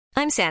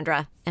I'm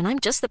Sandra, and I'm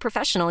just the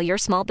professional your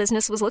small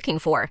business was looking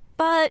for.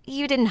 But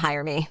you didn't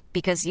hire me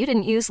because you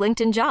didn't use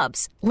LinkedIn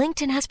Jobs.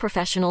 LinkedIn has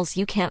professionals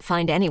you can't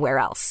find anywhere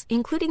else,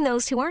 including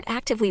those who aren't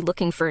actively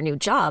looking for a new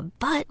job,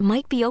 but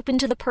might be open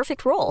to the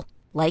perfect role,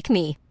 like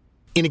me.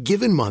 In a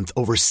given month,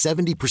 over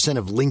 70%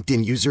 of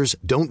LinkedIn users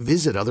don't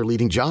visit other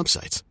leading job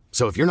sites.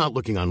 So if you're not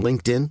looking on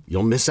LinkedIn,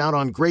 you'll miss out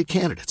on great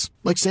candidates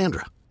like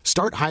Sandra.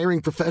 Start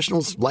hiring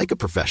professionals like a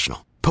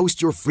professional.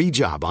 Post your free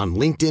job on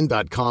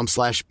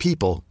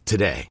linkedin.com/people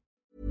today.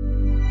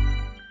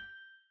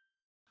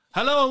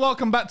 Hello and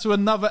welcome back to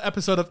another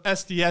episode of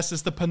SDS.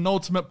 It's the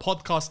penultimate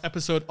podcast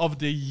episode of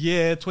the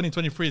year.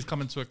 2023 is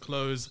coming to a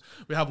close.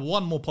 We have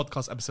one more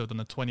podcast episode on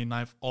the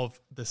 29th of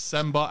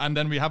December, and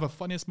then we have a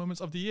funniest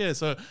moments of the year.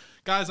 So,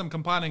 guys, I'm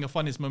compiling a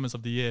funniest moments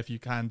of the year. If you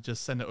can,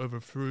 just send it over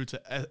through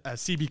to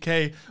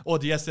CBK or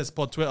the SDS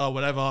Pod Twitter or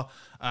whatever,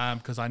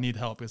 because I need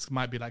help. It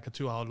might be like a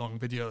 2-hour long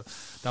video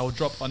that will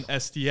drop on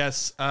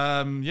SDS.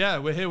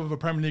 We're here with a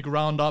Premier League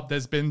roundup.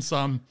 There's been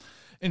some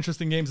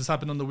interesting games that's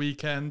happened on the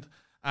weekend.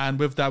 And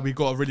with that, we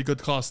got a really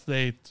good cast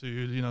today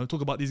to,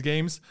 talk about these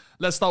games.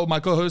 Let's start with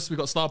my co-host. We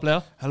got Star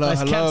Player. Hello.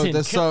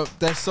 There's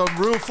some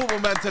real football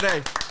men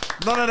today.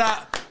 None of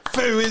that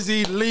Fu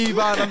Izzy, leave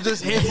out. I'm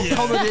just here for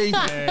comedy.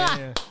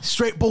 Yeah.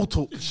 Straight ball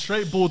talk.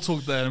 Straight ball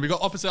talk there. And we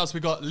got opposite us, we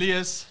got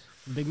Lias.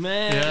 Big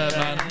man. Yeah,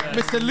 man.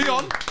 Mr.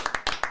 Leon.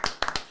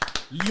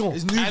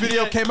 His new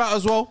video came out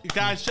as well.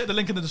 Guys, check the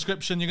link in the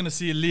description. You're going to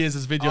see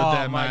Lias' video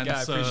there, man.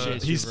 God, so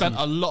appreciate he spent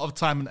a lot of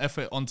time and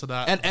effort onto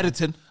that. And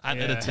editing.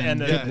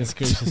 Goodness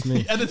gracious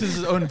me. He edited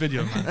his own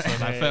video, man. So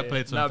fair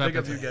play to him. Big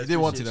up you guys. He didn't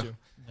want to though.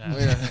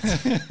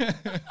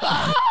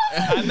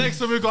 And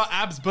next one, we've got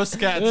Abs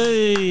Busquets.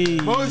 Hey.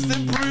 Most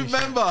improved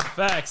member.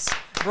 Facts.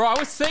 Bro, I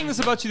was saying this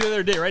about you the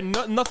other day, right?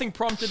 Nothing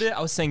prompted it.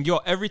 I was saying,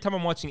 every time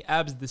I'm watching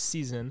Abs this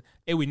season,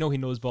 we know he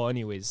knows ball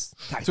anyways.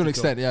 Tactical. To an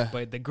extent, yeah.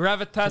 But the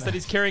gravitas that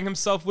he's carrying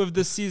himself with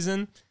this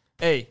season,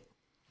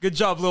 good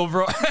job, little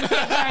bro.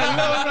 I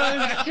know,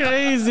 bro. It's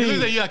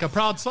crazy. You're like a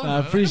proud son. I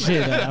appreciate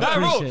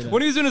that.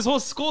 When he was doing his whole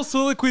school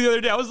soliloquy the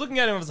other day, I was looking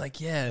at him. I was like,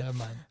 yeah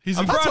man.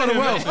 I'm proud of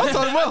him. I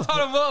taught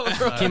him well.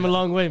 Bro. Came a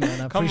long way,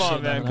 man. I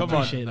appreciate that. Come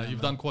on.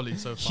 You've done quality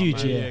so far.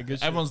 Huge, man. yeah. Good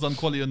shit. Everyone's done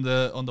quality on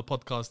the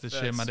podcast this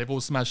year, man. They've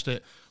all smashed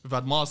it. We've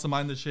had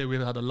Mastermind this year.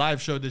 We've had a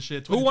live show this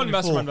year. Who won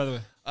Mastermind, by the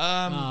way?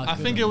 I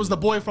think it was the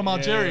boy from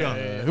Algeria.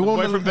 Yeah. Who won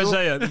the boy from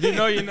Bejaia? You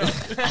know.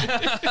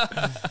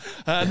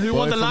 And who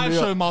won the live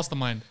show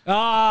Mastermind?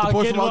 The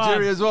boy from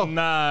Algeria as well.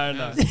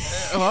 Nah.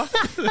 What?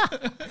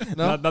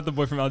 No? Not the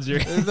boy from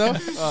Algeria. No? No,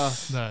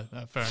 fair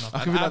enough.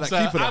 I can be like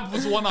that keeper. Ab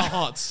was won our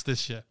hearts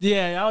this year.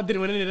 Yeah, I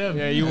didn't win any of them.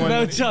 Yeah, you won.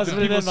 No chance. The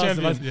People's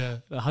Champion. Yeah.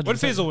 What did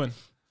Faisal win?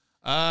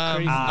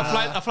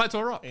 A flight to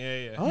Iraq.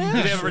 Yeah. Oh, yeah.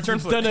 Did he have a return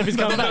flight? Don't know if he's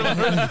coming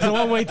back. It's a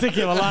one-way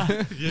ticket.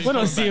 We're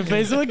not seeing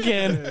Faisal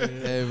again.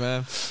 Hey,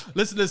 man.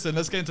 Listen.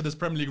 Let's get into this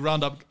Premier League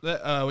roundup.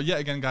 Yet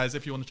again, guys,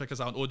 if you want to check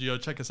us out on audio,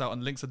 check us out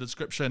on links in the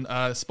description.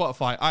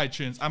 Spotify,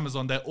 iTunes,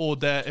 Amazon, they're all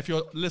there. If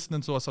you're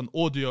listening to us on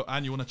audio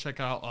and you want to check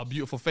out our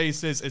beautiful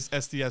faces, it's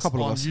SDS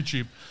on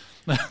YouTube.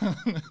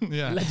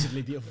 Yeah.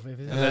 Allegedly beautiful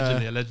faces.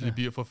 Allegedly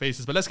beautiful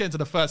faces. But let's get into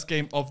the first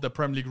game of the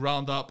Premier League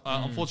roundup.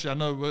 Unfortunately, I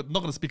know we're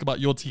not going to speak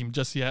about your team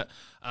just yet.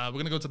 We're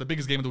going to go to the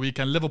biggest game of the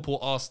weekend, Liverpool,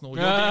 Arsenal.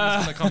 Your game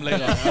is going to come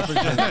later.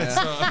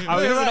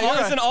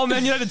 Listen, all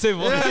Man United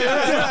table.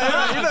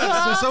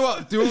 So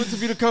what? Do you want me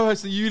to be the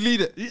co-host and you lead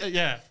it?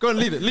 Yeah. Go and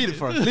lead it. Lead it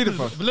for us.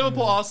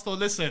 Liverpool, Arsenal,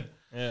 listen.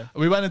 Yeah.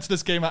 We went into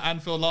this game at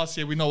Anfield last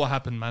year. We know what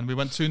happened, man. We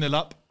went 2-0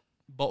 up.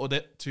 Bottled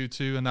it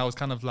 2-2, and that was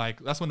kind of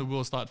like that's when the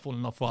wheels started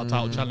falling off for our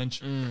title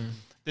challenge.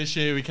 This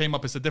year we came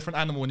up. It's a different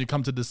animal when you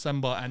come to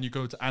December and you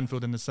go to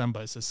Anfield in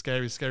December. It's a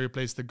scary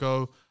place to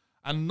go.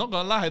 And not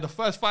gonna lie, the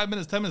first 5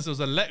 minutes, 10 minutes, it was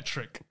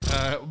electric.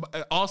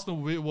 Arsenal,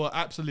 we were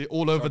absolutely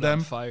all over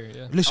them. Fire,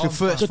 yeah. Literally,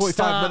 first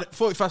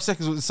 45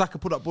 seconds when Saka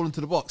put that ball into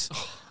the box.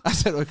 I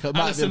said, okay,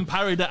 Alisson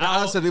parried it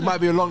out. I said it might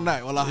be a long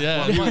night. Well,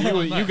 yeah,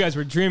 you guys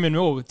were dreaming.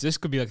 Oh, this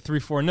could be like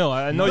 3-4-0.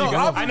 I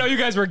know you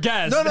guys were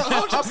gassed. No,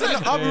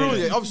 I'll be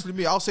real. Obviously,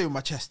 me, I'll say it with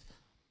my chest.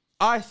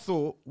 I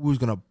thought we was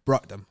gonna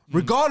bruck them,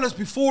 regardless.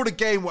 Before the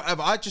game,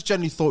 whatever. I just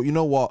generally thought, you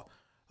know what,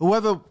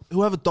 whoever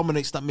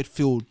dominates that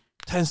midfield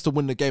tends to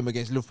win the game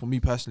against Liverpool.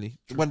 Me personally,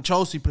 when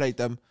Chelsea played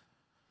them,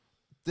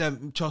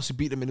 Chelsea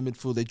beat them in the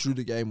midfield. They drew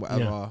the game,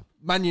 whatever. Yeah.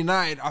 Man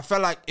United, I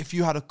felt like if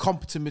you had a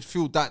competent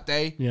midfield that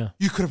day,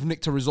 you could have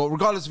nicked a result,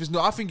 regardless if it's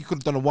not. I think you could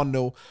have done a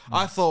 1-0.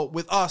 I thought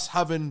with us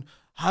having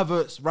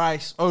Havertz,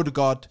 Rice,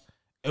 Odegaard,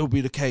 it would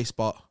be the case.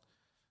 But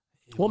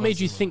what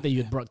made you think that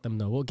you had broke them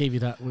though? What gave you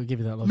that? What gave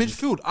you that logic?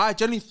 Midfield, I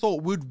generally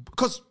thought would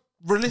because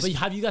realistically,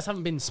 but you guys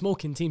haven't been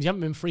smoking teams. You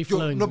haven't been free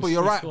flowing. No, but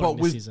you're right. But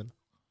with season.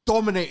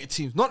 Dominated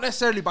teams, not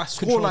necessarily by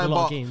scoreline,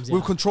 but games,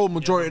 we've controlled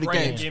majority of the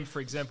games. Game, for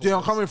example. Yeah,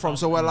 I'm coming from.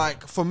 So we're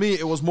like, for me,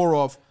 it was more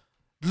of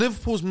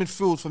Liverpool's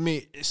midfield. For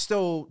me, it's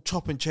still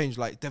chop and change.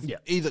 Like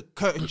either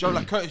Curtis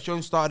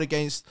Jones started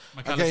against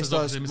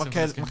us.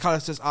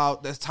 McAllister's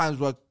out. There's times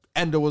where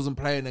Endo wasn't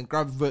playing and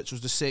Gravenberch was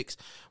the 6.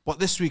 But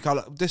this week,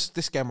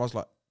 this game, I was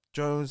like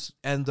Jones,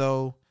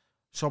 Endo,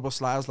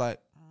 Szoboszlai. I was like,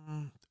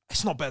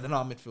 it's not better than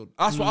our midfield.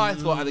 That's what I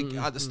thought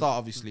at the start,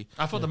 obviously.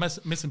 I thought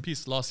the missing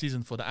piece last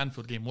season for the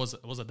Anfield game was a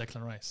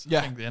Declan Rice. Yeah.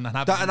 I think,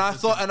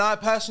 and I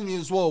personally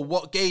as well,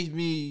 what gave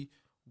me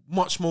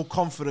much more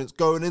confidence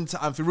going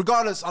into Anfield,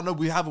 regardless, I know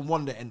we haven't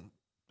won it in,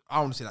 I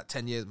want to say like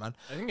 10 years, man.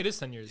 I think it is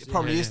 10 years. It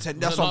probably is 10.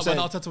 That's what I'm saying.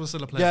 When Arteta was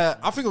still a player. Yeah,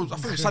 I think it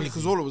was sadly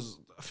because all it was,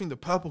 I think the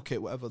purple kit,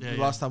 whatever, the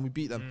last time we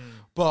beat them.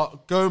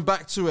 But going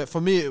back to it,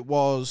 for me, it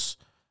was,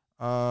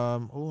 I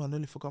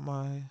nearly forgot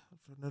my...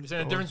 Is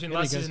there a difference between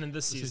last season and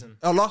this season?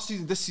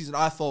 This season,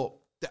 I thought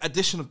the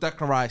addition of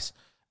Declan Rice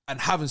and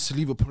having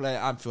Saliba play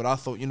at Anfield, I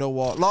thought, you know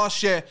what?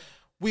 Last year,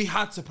 we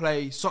had to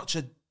play such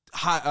a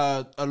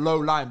high, a low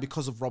line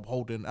because of Rob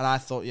Holding, and I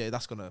thought, he's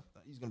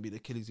gonna be the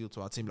Achilles heel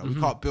to our team. Like we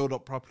can't build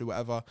up properly,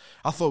 whatever.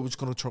 I thought we were just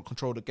gonna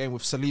control the game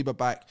with Saliba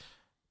back,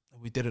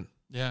 and we didn't.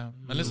 Yeah,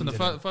 and listen,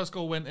 the first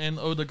goal went in.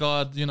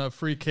 Odegaard,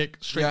 free kick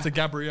straight to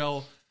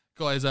Gabriel.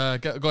 Got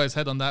his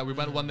head on that. We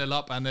went 1-0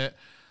 up, and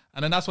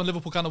then that's when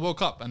Liverpool kind of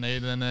woke up, and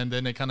then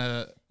they kind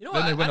of...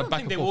 I don't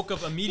think they woke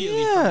up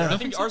immediately from there. I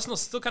think Arsenal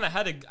still kind of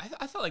had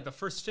I felt like the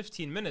first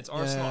 15 minutes,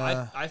 Arsenal,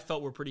 I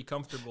felt were pretty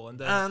comfortable. And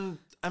then...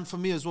 And for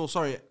me as well,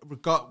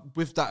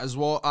 with that as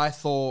well, I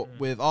thought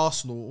with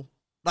Arsenal,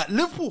 like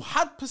Liverpool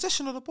had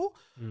possession of the ball,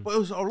 but it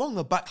was along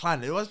the back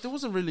line. There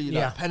wasn't really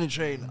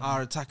penetrating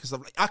our attack and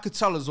stuff. Like, I could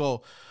tell as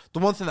well, the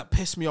one thing that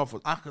pissed me off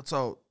was I could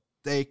tell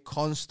they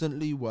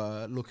constantly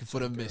were looking for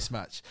the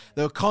mismatch.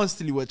 They were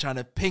constantly trying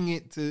to ping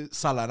it to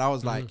Salah, and I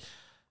was like,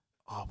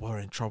 we're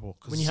in trouble.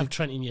 When you have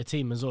Trent in your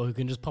team as well, who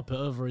can just pop it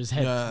over his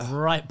head,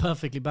 right,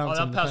 perfectly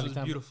bouncing. That pass was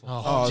beautiful.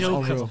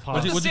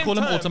 Would you call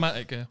him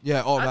automatic?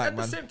 Yeah, automatic,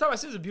 At the same time, I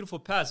said it was a beautiful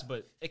pass,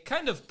 but it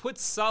kind of put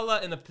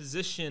Salah in a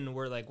position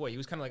where, he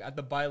was kind of like at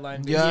the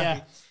byline.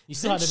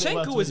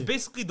 Zinchenko was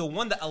basically the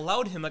one that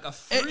allowed him like a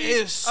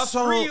free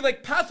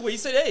pathway. He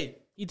said, "Hey,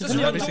 just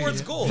run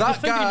towards goal."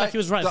 That guy, like he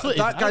was right-footed.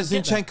 That guy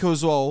Zinchenko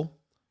as well.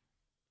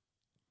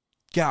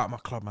 Get out of my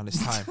club, man.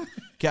 It's time.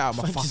 Get out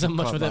of my fucking club. Thank you so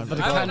much for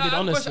the candid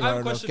honesty.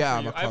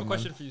 I have a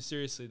question for you,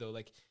 seriously, though.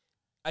 Like,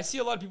 I see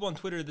a lot of people on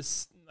Twitter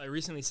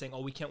recently saying,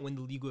 we can't win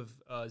the league with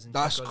Zinchenko.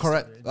 That's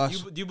correct.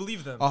 Do you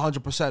believe them?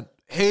 100%.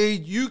 Hey,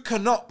 you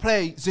cannot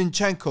play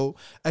Zinchenko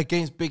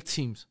against big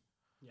teams.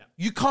 Yeah.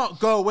 You can't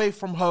go away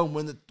from home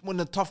when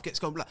the tough gets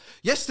going. Like,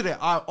 yesterday,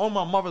 on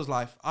my mother's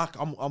life,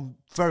 I'm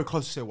very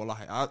close to saying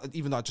wallahi,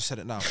 even though I just said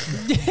it now.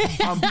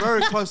 I'm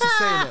very close to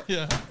saying it.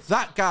 Yeah.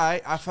 That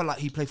guy, I felt like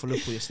he played for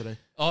Liverpool yesterday.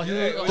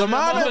 The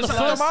amount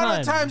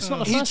of times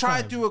he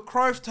tried to do a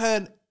Cruyff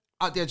turn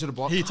at the edge of the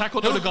box. He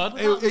tackled Odegaard.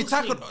 He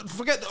tackled,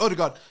 forget the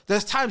Odegaard.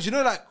 There's times,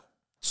 like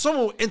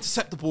someone will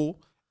intercept the ball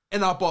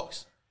in our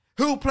box.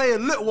 He'll play a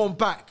little one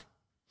back.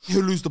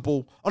 He'll lose the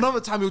ball. Another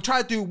time, he'll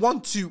try to do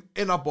 1-2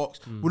 in our box.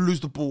 We'll lose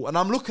the ball. And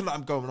I'm looking at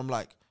him going, and I'm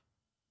like,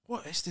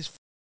 what is this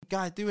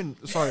guy doing?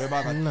 Sorry,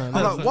 my bad. I'm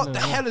like, what the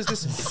hell is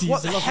this?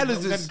 What the hell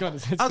is this? I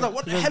was like,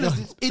 what the hell is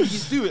this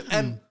idiot doing?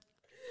 And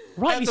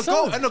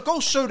the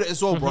goal showed it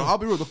as well, bro. I'll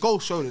be real, the goal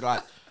showed it.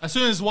 Like, as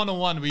soon as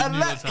 1-on-1, we knew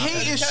what's happening.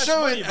 He is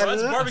showing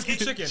barbecue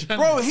chicken.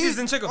 Bro, he's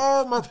Zinchenko.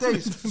 Oh my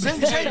days.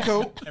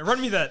 Zinchenko. Run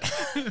me that.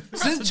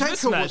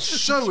 Zinchenko was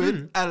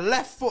showing a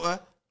left footer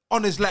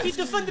on his left. He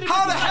defended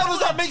How the hell does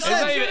that make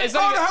sense?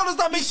 How the hell does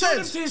that make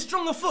sense? To his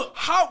stronger foot.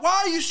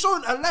 Why are you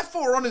showing a left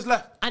footer on his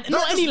left? And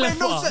not any left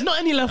footer. Not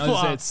any left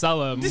footer. It's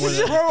Salah. This is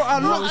a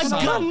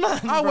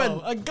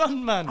gunman. A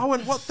gunman. I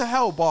went, what the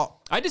hell? But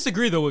I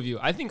disagree though with you.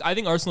 I think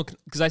Arsenal,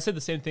 because I said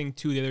the same thing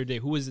too the other day.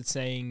 Who was it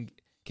saying?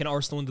 Can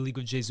Arsenal win the league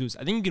with Jesus?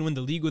 I think you can win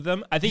the league with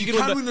them. I think you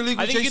can win the league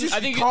with Jesus. I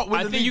think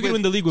you can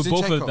win the league with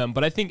both of them.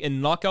 But I think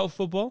in knockout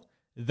football,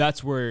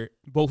 that's where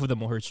both of them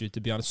will hurt you,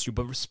 to be honest with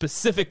you. But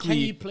specifically, can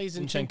you play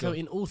Zinchenko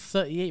in all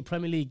 38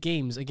 Premier League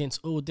games against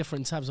all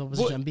different types of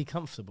opposition and be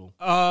comfortable?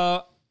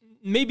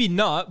 Maybe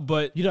not,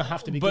 but you don't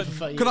have to be good for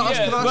 38.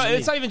 But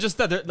it's not even just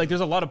that.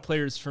 There's a lot of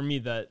players for me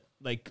that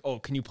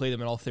can you play them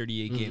in all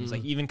 38 games?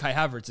 Like even Kai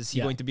Havertz, is he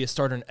going to be a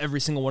starter in every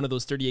single one of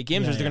those 38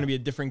 games, or is there going to be a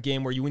different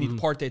game where you need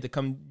Partey to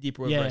come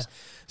deeper with Rice?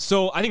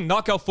 So I think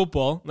knockout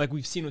football, like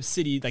we've seen with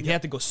City, they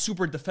have to go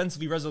super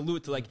defensively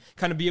resolute to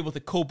kind of be able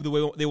to cope the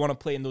way they want to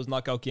play in those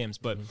knockout games.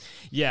 But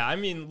I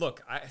mean,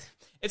 look,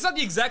 it's not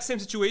the exact same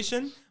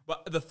situation,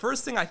 but the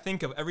first thing I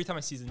think of every time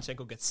I see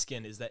Zinchenko get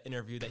skinned is that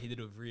interview that he did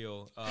with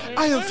Rio.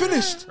 I am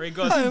finished. Where he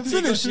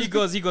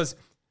goes,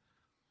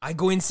 I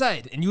go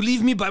inside and you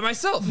leave me by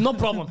myself. No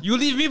problem. You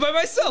leave me by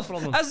myself.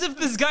 As if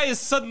this guy is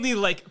suddenly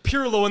like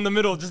Pirlo in the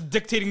middle, just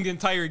dictating the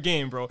entire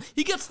game, bro.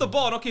 He gets the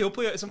ball, and okay, he'll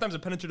play sometimes a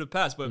penetrative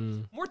pass, but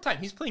more time,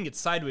 he's playing it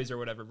sideways or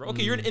whatever, bro.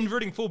 Okay, you're an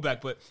inverting fullback,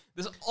 but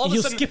this all of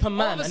a sudden, skip a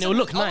man and it'll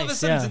look nice. All of a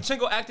sudden,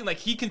 Zinchenko acting like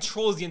he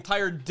controls the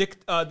entire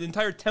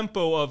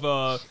tempo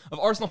of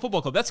Arsenal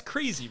Football Club. That's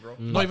crazy, bro.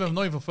 Not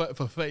even for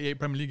 38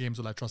 Premier League games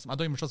will I trust him. I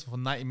don't even trust him for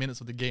 90 minutes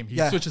of the game. He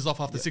switches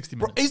off after 60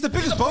 minutes. Bro, he's the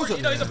biggest bozo.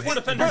 He's a poor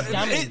defender.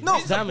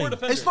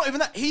 It's not even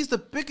that. He's the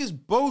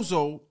biggest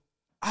bozo.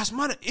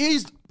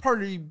 He's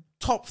probably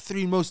top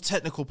 3 most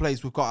technical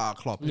players we've got at our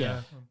club.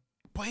 Yeah.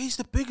 But he's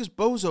the biggest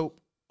bozo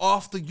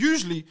after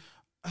usually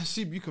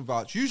Hasib, you can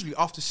vouch. Usually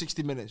after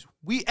 60 minutes,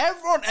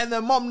 everyone and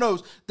their mom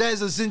knows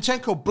there's a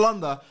Zinchenko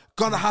blunder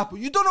gonna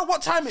happen. You don't know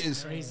what time it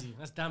is. Crazy.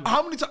 That's damn.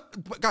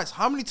 Guys,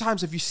 how many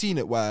times have you seen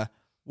it where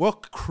we're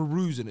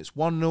cruising, it's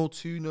 1-0,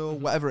 2-0,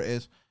 whatever it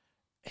is,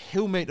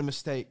 he'll make the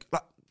mistake.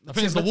 Like, I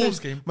think it's the Wolves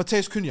game.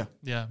 Mateus Cunha.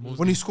 Yeah,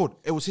 when he scored,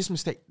 it was his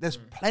mistake. There's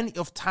plenty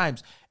of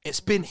times it's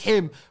been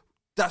him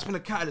that's been a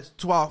catalyst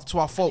to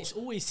our faults. It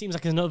always seems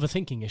like an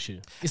overthinking issue.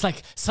 It's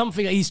like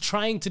something that he's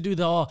trying to do.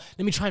 Let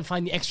me try and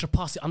find the extra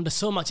pass under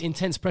so much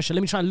intense pressure.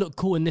 Let me try and look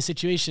cool in this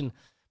situation.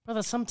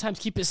 Brother, sometimes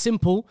keep it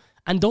simple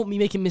and don't be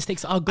making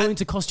mistakes that are going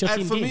to cost your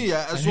team for games. me,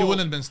 yeah, he wouldn't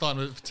have been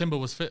starting if Timber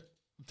was fit.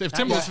 If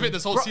Timber was fit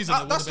this whole season,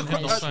 it would have been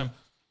him all the time.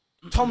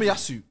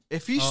 Tomiyasu,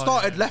 if he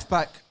started left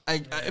back,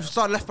 against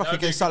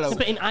Salah,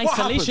 but in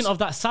isolation of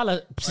that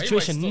Salah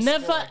situation,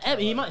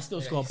 he might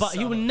still score, but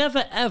he would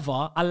never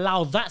ever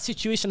allow that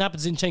situation to happen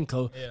to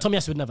Zinchenko. Yeah.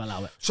 Tomiyasu would never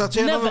allow it. Shall I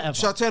tell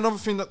you another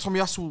thing that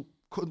Tomiyasu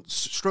couldn't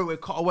straight away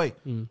cut away?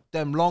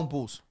 Them long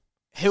balls.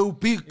 He'll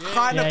be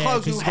kind of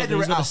close, he'll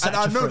header it out. And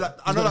I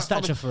know that's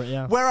stature for it,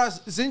 yeah. Whereas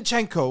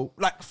Zinchenko,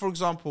 like for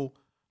example,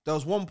 there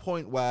was one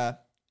point where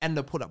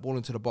Ender put that ball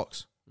into the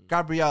box.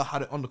 Gabriel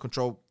had it under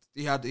control.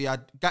 He had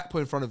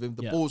Gakpo in front of him.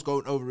 The ball's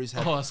going over his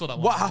head. Oh, I saw that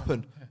one. What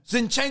happened?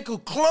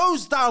 Zinchenko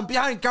closed down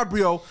behind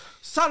Gabriel.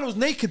 Salah's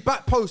naked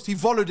back post. He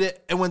volleyed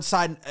it and went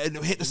side and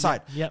hit the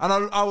side. Yep. And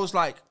I was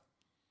like,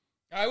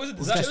 it was a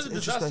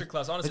disaster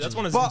class, honestly. That's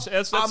one of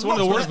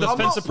the worst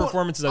defensive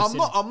performances I've seen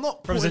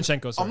from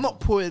Zinchenko. I'm not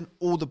putting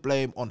all the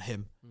blame on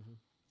him.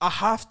 I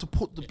have to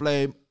put the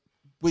blame,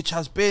 which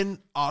has been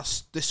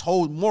us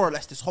more or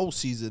less this whole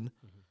season,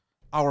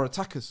 our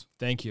attackers.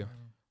 Thank you.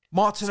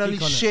 Martinelli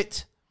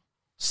shit.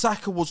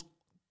 Saka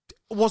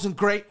wasn't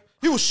great.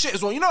 He was shit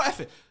as well. You know, F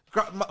it.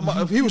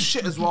 He was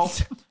shit as well.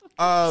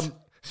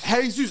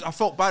 Jesus, I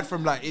felt bad for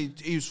him. Like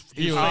he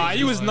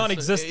was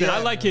non-existent. I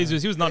like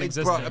Jesus. He was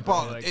non-existent.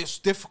 But it's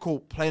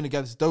difficult playing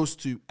against those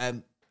two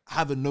and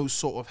having no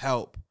sort of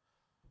help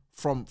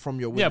from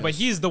your winners. Yeah, but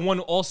he's the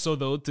one also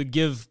though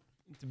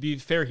to be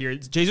fair here,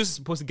 Jesus is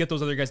supposed to get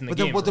those other guys in the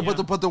game. But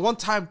the one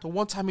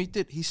time he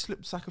did, he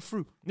slipped Saka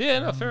through. Yeah,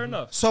 no, fair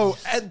enough. So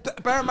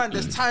bear in mind,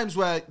 there's times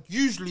where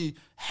usually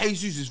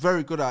Jesus is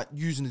very good at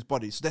using his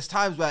body. So there's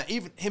times where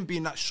even him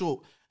being that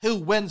short,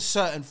 he'll win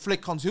certain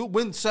flick-ons, he'll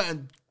win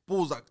certain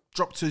balls that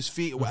drop to his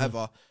feet or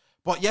whatever.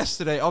 But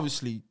yesterday,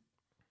 obviously,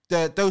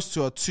 those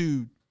two are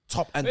two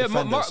top-end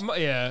defenders.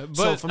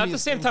 But at the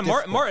same time,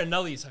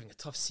 Martinelli is having a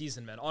tough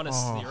season, man,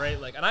 honestly, right?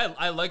 Like, and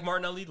I like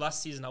Martinelli.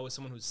 Last season, I was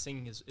someone who's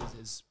singing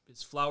his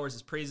flowers,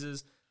 his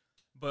praises.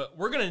 But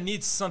we're going to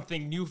need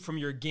something new from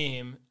your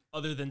game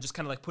other than just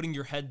kind of like putting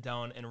your head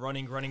down and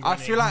running, I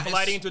feel like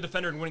colliding into a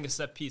defender and winning a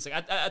set piece.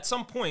 Like, at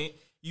some point,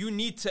 you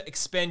need to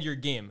expand your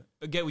game.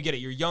 We get it.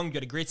 You're young. You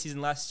had a great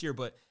season last year,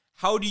 but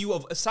how do you...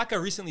 Saka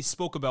recently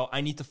spoke about,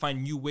 I need to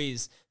find new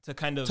ways to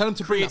kind of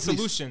create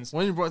solutions.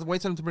 Why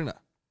tell him to bring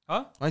that?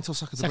 Huh? I ain't tell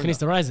Saka to bring needs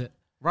that. to rise it.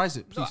 Rise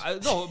it, please.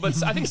 No,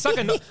 but I think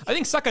Saka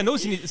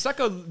knows.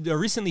 Saka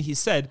recently he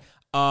said,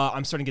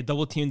 "I'm starting to get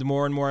double teamed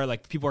more and more.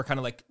 Like people are kind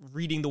of like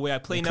reading the way I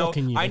play now.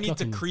 I need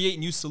to create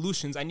new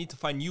solutions. I need to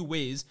find new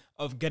ways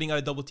of getting out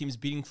of double teams,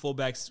 beating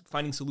fullbacks,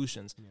 finding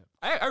solutions. Yeah.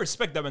 I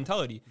respect that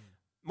mentality.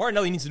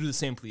 Martinelli needs to do the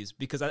same, please,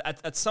 because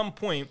at some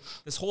point,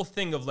 this whole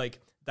thing of like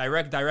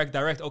direct.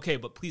 Okay,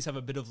 but please have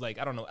a bit of like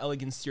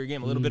elegance to your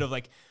game. A little bit of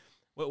like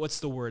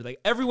what's the word? Like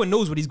everyone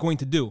knows what he's going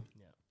to do.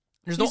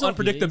 There's no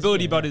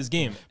unpredictability about his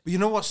game. But you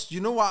know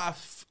what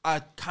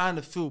I kind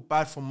of feel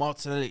bad for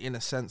Martinelli in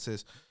a sense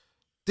is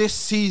this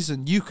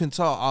season you can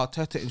tell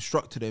Arteta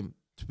instructed him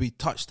to be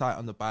touch tight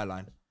on the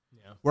byline.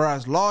 Yeah.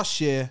 Whereas last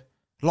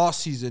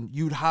season,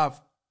 you'd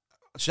have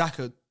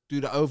Xhaka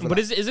do the overlap. But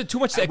is it too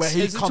much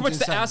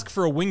to ask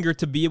for a winger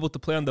to be able to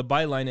play on the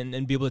byline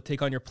and be able to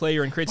take on your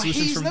player and create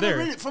solutions from there?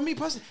 Really, for me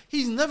personally,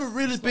 he's never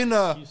really been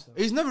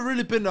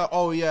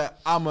oh yeah,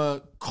 I'm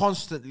a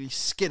constantly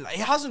skin. Like,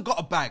 he hasn't got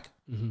a bag.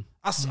 Mm-hmm.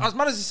 As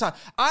mad as he sounds,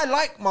 I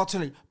like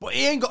Martinelli, but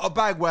he ain't got a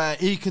bag where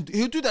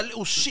he'll do that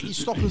little shitty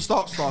stop and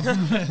start stuff,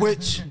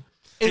 which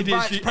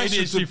invites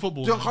pressure to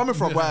coming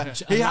from where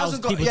he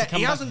hasn't got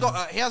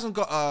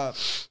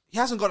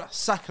a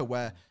Saka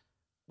where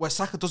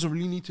Saka doesn't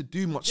really need to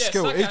do much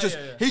skill.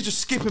 He's just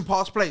skipping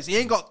past plays. He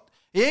ain't got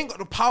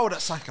the power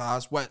that Saka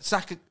has, where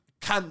Saka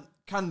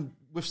can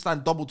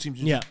withstand double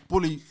teams and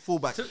bully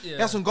fullbacks. He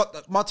hasn't got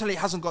that. Martinelli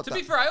hasn't got that. To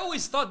be fair, I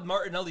always thought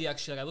Martinelli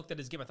actually, I looked at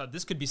his game, I thought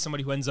this could be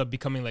somebody who ends up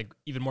becoming like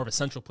even more of a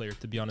central player,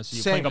 to be honest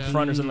with you, playing up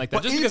front or something like that.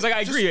 But just because I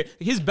agree,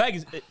 his bag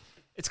is...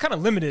 It's kind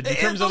of limited in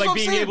terms of like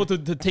being able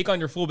to take on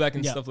your fullback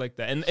and stuff like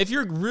that. And if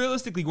you're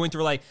realistically going to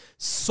rely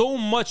so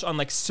much on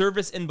like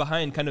service in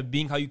behind kind of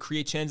being how you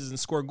create chances and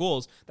score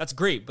goals, that's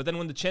great. But then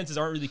when the chances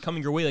aren't really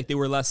coming your way like they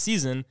were last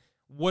season,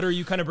 what are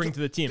you kind of bringing to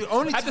the team?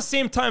 At the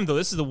same time, though,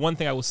 this is the one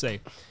thing I will say.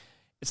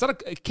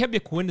 It can't be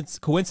a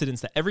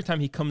coincidence that every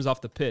time he comes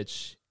off the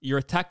pitch, your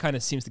attack kind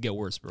of seems to get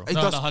worse, bro. It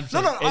does. It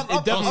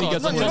definitely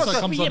gets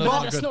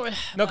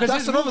worse. No,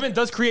 because his movement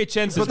does create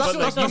chances,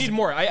 but you need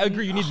more. I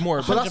agree, you need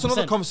more. But that's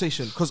another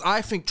conversation, because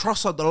I think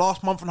Trossard the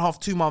last month and a half,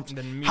 2 months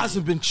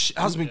hasn't been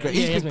great.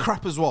 He's been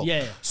crap as well.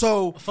 Yeah.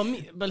 So for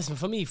me,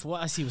 for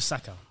what I see with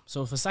Saka.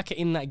 So for Saka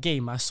in that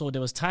game, I saw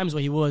there was times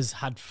where he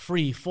had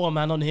 3-4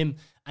 man on him,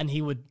 and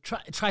he would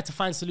try to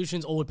find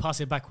solutions or would pass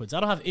it backwards. I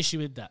don't have issue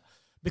with that.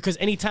 Because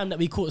any time that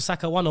we caught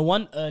Saka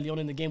 1-on-1 early on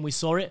in the game, we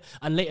saw it.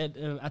 And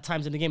later, at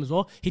times in the game as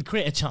well, he'd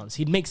create a chance.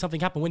 He'd make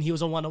something happen when he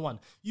was on 1-on-1.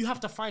 You have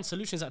to find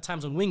solutions at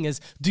times on wingers.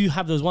 Do you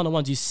have those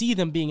 1-on-1s? You see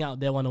them being out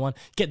there 1-on-1.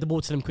 Get the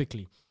ball to them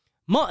quickly.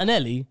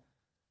 Martinelli,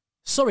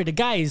 sorry, the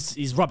guy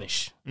is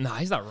rubbish. Nah,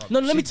 he's not rubbish. No,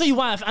 let me tell you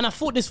why. And I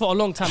thought this for a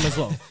long time as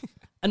well.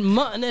 And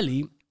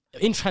Martinelli,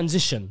 in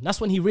transition,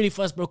 that's when he really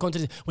first broke onto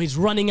this. When he's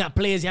running at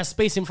players, he has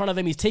space in front of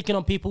him. He's taking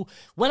on people.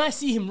 When I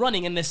see him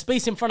running and there's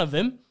space in front of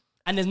him,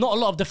 and there's not a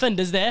lot of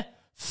defenders there,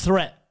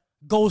 threat,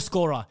 goal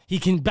scorer. He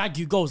can bag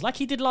you goals like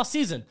he did last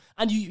season.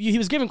 And he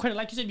was given credit,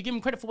 like you said, you give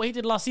him credit for what he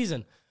did last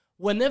season.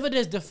 Whenever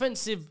there's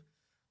defensive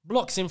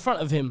blocks in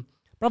front of him,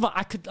 brother,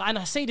 and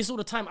I say this all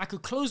the time, I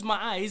could close my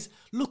eyes,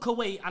 look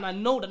away, and I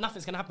know that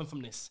nothing's going to happen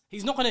from this.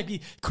 He's not going to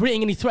be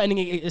creating any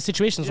threatening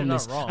situations from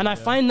this. Wrong, and I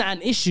find that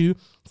an issue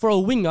for a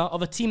winger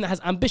of a team that has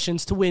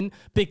ambitions to win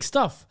big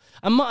stuff.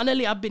 And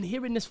Martinelli, I've been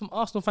hearing this from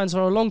Arsenal fans for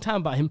a long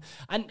time about him.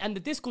 And the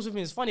discourse with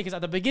him is funny because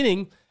at the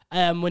beginning,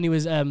 when he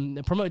was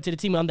promoted to the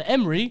team under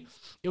Emery,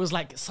 it was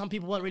like some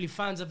people weren't really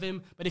fans of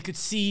him, but they could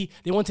see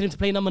they wanted him to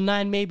play number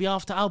 9 maybe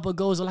after Alba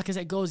goes or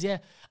Lacazette goes, yeah.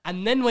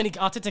 And then when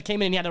Arteta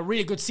came in and he had a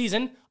really good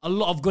season, a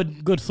lot of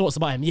good thoughts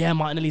about him. Yeah,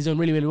 Martinelli's doing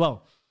really, really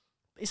well.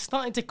 It's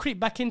starting to creep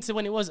back into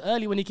when it was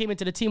early when he came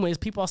into the team, where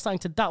people are starting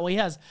to doubt what he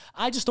has.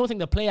 I just don't think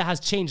the player has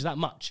changed that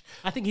much.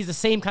 I think he's the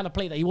same kind of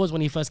player that he was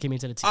when he first came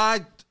into the team.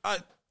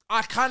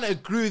 I kind of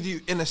agree with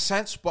you in a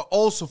sense, but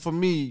also for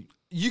me,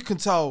 you can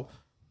tell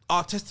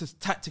Arteta's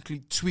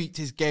tactically tweaked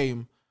his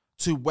game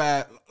to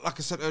where, like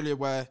I said earlier,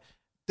 where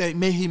he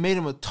made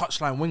him a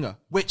touchline winger,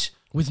 which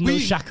with no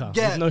Xhaka,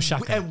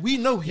 and we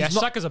know he's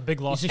not. Xhaka's a big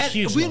loss. He's a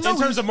huge loss.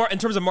 In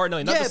terms of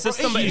Martinelli, not the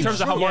system, but in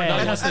terms of how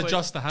Martinelli has to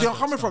adjust the Havertz. They're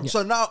coming from.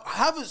 So now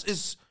Havertz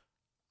is,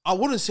 I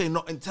wouldn't say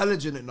not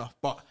intelligent enough,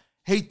 but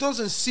he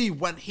doesn't see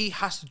when he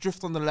has to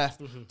drift on the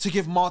left to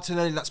give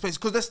Martinelli that space.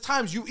 Because there's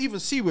times you even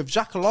see with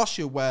Xhaka last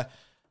year where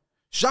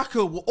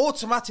Xhaka will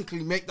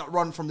automatically make that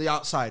run from the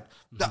outside.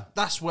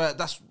 That's what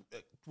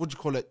do you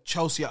call it?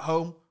 Chelsea at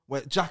home,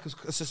 where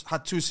Xhaka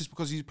had 2 assists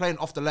because he's playing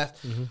off the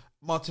left.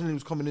 Martinelli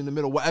was coming in the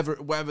middle,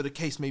 whatever the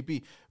case may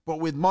be. But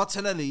with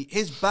Martinelli,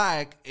 his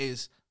bag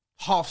is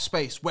half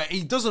space, where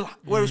he doesn't,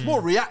 where it's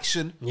more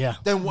reaction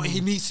than what he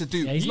needs to do.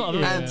 Yeah, he's not a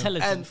very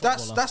intelligent and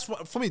that's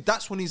what, for me,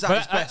 that's when he's at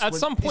his best. At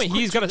some point,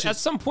 he's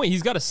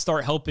got to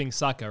start helping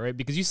Saka, right?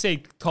 Because you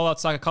say call out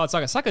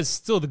Saka. Saka is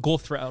still the goal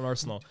threat on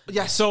Arsenal.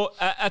 Yes. So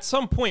at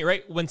some point,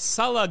 right, when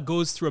Salah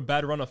goes through a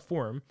bad run of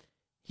form,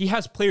 he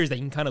has players that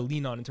he can kind of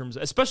lean on in terms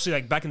of, especially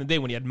like back in the day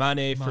when he had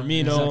Mane,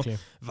 Firmino,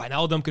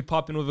 Wijnaldum could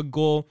pop in with a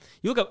goal.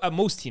 You look at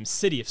most teams,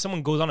 City, if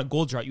someone goes on a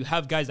goal drought, you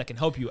have guys that can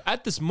help you.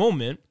 At this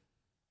moment,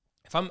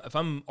 if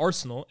I'm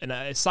Arsenal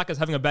and Saka's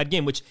having a bad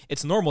game, which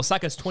it's normal,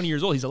 Saka's 20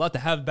 years old, he's allowed to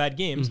have bad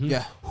games.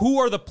 Yeah. Who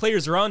are the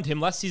players around him?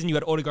 Last season you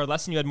had Odegaard,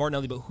 last season you had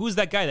Martinelli, but who's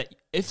that guy that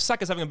if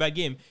Saka's having a bad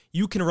game,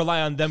 you can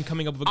rely on them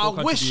coming up with a goal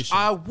contribution?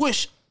 I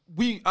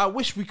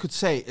wish we could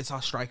say it's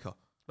our striker.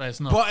 But it's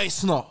not. But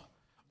it's not.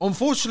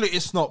 Unfortunately,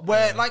 it's not.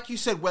 Where, like you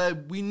said, where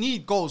we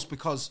need goals,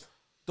 because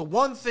the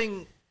one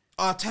thing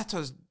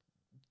Arteta's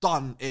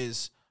done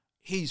is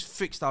he's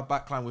fixed our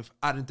backline with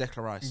adding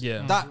Declan Rice.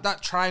 Yeah.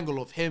 That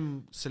triangle of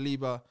him,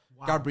 Saliba,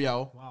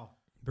 Gabriel. Wow.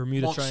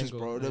 Bermuda monsters,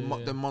 Triangle. bro.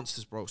 They're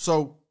monsters, bro.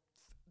 So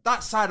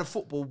that side of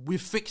football, we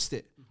fixed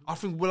it. I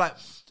think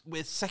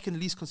we're second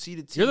least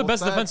conceded team. You're the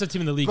best defensive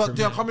team in the league. But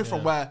they're coming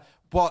from where.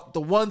 But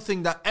the one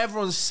thing that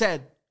everyone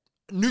said,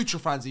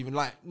 neutral fans even,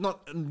 like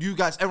not you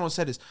guys, everyone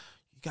said is,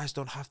 you guys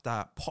don't have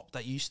that pop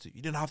that you used to. You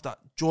didn't have that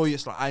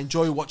joyous. Like I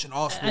enjoy watching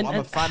Arsenal.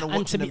 I'm a fan of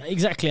watching them.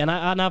 Exactly, and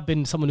I've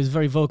been someone who's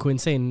very vocal in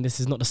saying this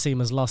is not the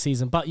same as last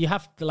season. But you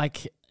have to,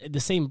 like,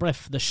 the same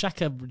breath, the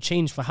Xhaka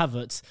change for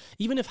Havertz.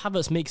 Even if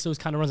Havertz makes those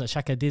kind of runs that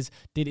Xhaka did,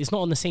 it's not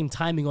on the same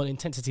timing or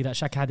intensity that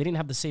Xhaka had. They didn't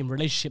have the same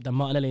relationship that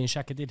Martinelli and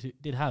Xhaka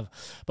did have.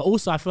 But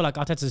also, I feel like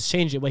Arteta's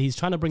changed it where he's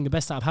trying to bring the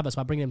best out of Havertz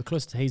by bringing him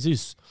closer to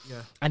Jesus.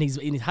 Yeah. And he's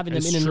having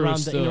them in and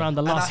around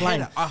the last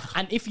line.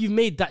 And if you've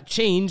made that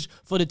change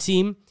for the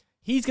team,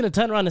 he's going to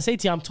turn around and say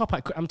to you, I'm top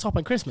at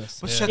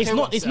Christmas. Yeah.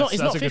 It's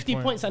not 50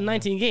 points at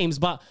 19 games,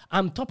 but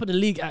I'm top of the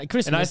league at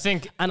Christmas. And I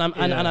think, and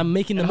I'm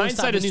making the most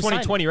out of the new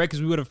hindsight is 2020, signing. right?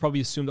 Because we would have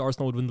probably assumed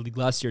Arsenal would win the league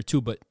last year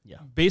too. But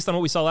based on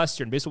what we saw last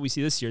year and based on what we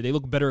see this year, they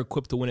look better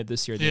equipped to win it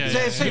this year.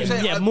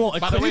 More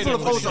equipped. People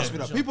have always asked me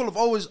that.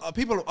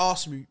 People have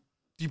asked me,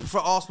 do you prefer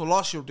Arsenal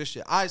last year or this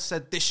year? I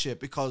said this year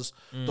because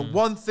the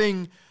one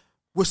thing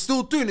we're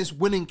still doing is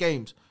winning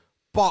games.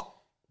 But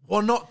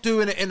or not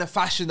doing it in a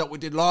fashion that we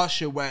did last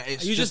year, where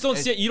it's you just don't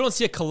see it. You don't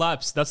see a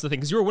collapse. That's the thing,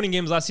 because you were winning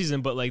games last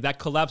season, but like that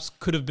collapse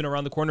could have been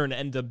around the corner and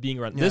ended up being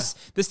around this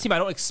team. I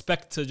don't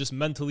expect to just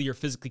mentally or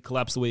physically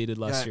collapse the way you did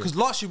last year. Because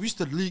last year we used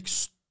to leak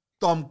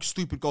dumb,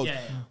 stupid goals.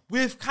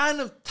 We've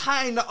kind of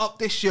tying that up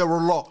this year a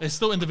lot. It's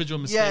still individual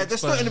mistakes. Yeah, there's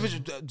still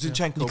individual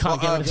Zinchenko. You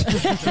can't get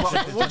rid of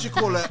but what do you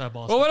call it?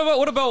 Well,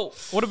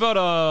 what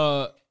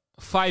about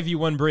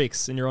 5v1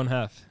 breaks in your own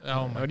half?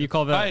 Oh my what do you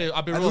call that?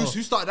 I'll be And real.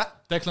 who started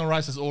that? Declan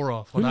Rice's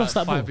aura for Who that lost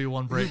that ball?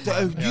 5v1 break. You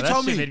man.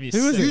 tell me.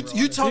 Who was it?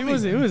 You tell me.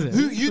 Who was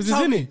it? You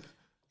tell me.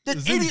 The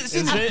Zini. idiot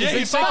Zini. Yeah,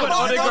 he said when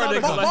Odegaard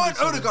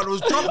Martin Odegaard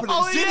was jumping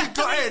and Zini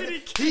got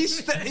in.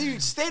 He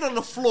stayed on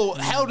the floor,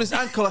 held his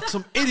ankle like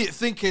some idiot,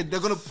 thinking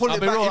they're gonna pull I'll it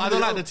be back. real, in I the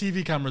don't like middle.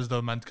 the TV cameras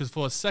though, man, because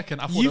for a second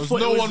I thought You there was thought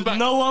no it one was back.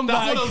 no one I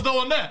thought back. there was no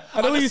one there.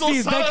 And all you see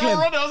is Declan.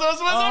 Running.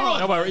 I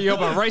was like, Yo,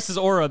 about Rice's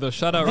aura though.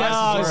 Shout out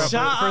Rice's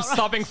shout aura for out.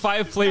 stopping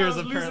 5 players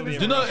apparently.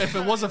 Do you know if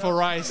it wasn't for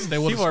Rice, they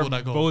would have People are scored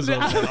that goal. bozos,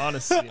 man,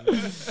 honestly.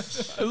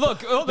 Man. Look,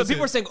 the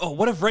people are saying, "Oh,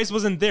 what if Rice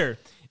wasn't there?"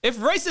 If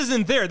Rice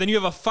isn't there, then you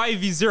have a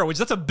 5v0, which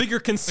that's a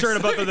bigger concern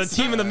about the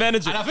team and the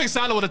manager. And I think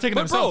Salah would have taken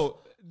But himself.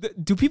 bro,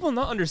 do people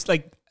not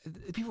understand?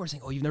 Like, people are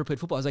saying, "Oh, you've never played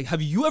football." I was like,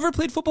 "Have you ever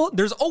played football?"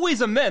 There's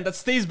always a man that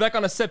stays back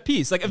on a set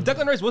piece. Like, if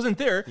Declan Rice wasn't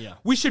there,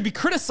 we should be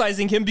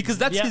criticizing him because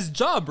that's his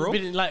job, bro. We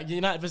didn't like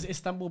United versus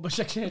Istanbul,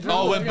 Başakşehir.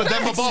 Oh, when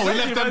Demba Ba, we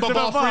left Demba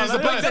Ba free as a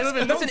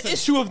bird. That's an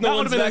issue of no That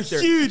one's would've been back a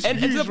there. huge, and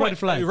huge to the point, red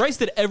flag. Rice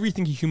did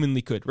everything he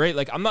humanly could, right?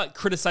 Like, I'm not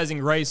criticizing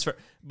Rice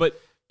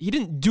but he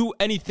didn't do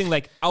anything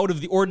like out of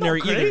the ordinary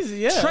Not crazy,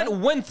 either. yeah. Trent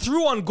went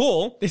through on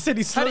goal. They said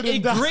he slowed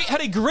him down. had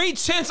a great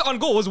chance on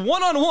goal. It was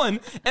 1-on-1,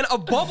 and a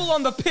bubble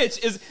on the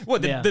pitch is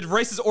what? Did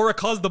Rice's aura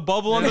cause the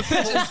bubble on the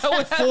pitch? Is that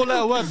what happened?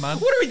 4-letter word, man.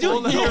 What are we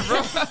doing here,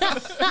 bro?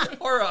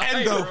 Aura,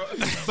 Endo.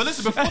 But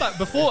listen,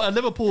 before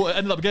Liverpool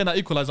ended up getting that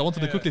equalizer, I wanted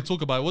to quickly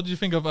talk about it. What did you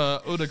think of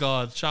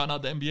Odegaard shouting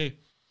out the NBA?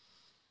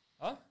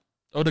 Huh?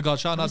 Odegaard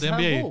shouting out the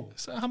NBA. handball.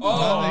 It's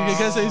handball, man. You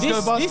guys say he's going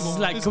This basketball. is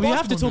like, It's we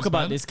have to basketball talk news, about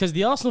man. this because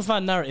the Arsenal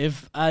fan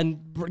narrative,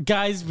 and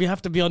guys, we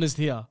have to be honest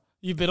here.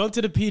 You've been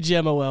onto the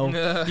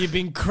PGMOL. You've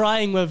been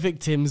crying we're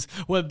victims.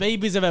 We're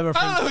babies of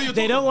everything. I don't know who you're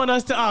They don't want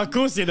us to. Of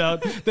course you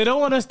don't. They don't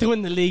want us to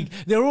win the league.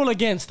 They're all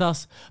against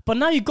us. But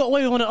now you got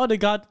away with one at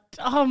Odegaard.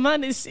 Oh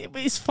man,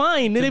 it's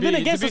fine. They've been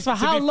against us for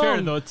how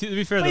long? To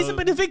be fair, But it's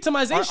been a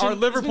victimization. Are It's been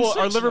Liverpool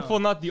switched now.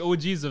 not the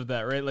OGs of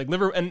that, right? Like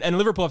Liverpool and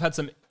Liverpool have had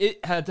some.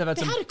 It had to have had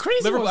some. had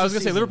crazy Liverpool, ones I was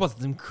this gonna say season. Liverpool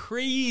had some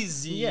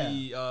crazy. Yeah.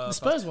 The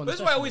Spurs one, This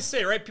is why I especially. always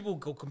say, right? People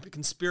go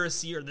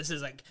conspiracy or this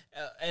is like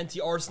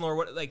anti-Arsenal or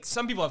what. Like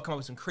some people have come up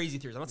with some crazy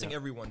theories. I'm not saying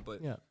everyone,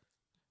 but Yeah.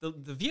 the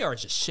VAR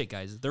is just shit,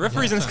 guys. The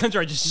referees in this country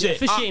are just shit.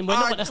 Officiating, we're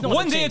not, that's not what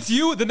One they're day saying. it's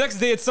you, the next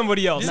day it's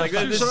somebody else. Like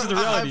this is the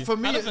reality. For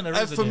me, I don't think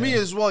there is for any, me yeah.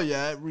 as well,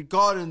 yeah.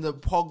 Regarding the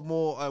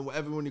Pogmore and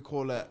whatever you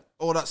call it,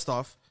 all that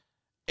stuff.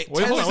 It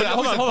Wait, tends hold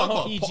on, to- hold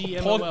on.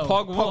 PGMOL.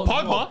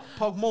 Pogba.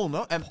 Pogmore,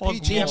 no? And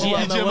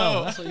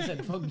PGMOL. That's what you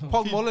said.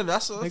 Pogmore,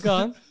 that's Go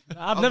on.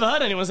 I've never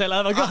heard anyone say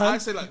like that. Go I on.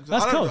 say like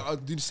That's I cool. don't know.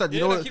 You said you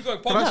Yeah, know no, what? keep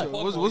going. Can I ask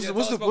Pogmore, you, Pogmore. Yeah, tell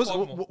us about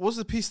Pogmore. what's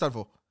the P stand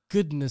for?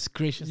 Goodness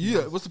gracious. Yeah,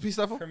 what's the P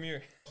stand for?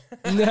 Premier.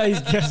 No,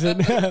 he's guessing.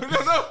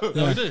 No,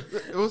 we do.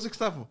 What's the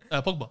stand for?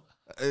 Pogba.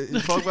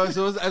 Pogba.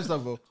 So what's the M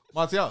stand for?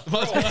 Martial.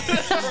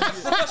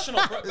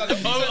 Professional.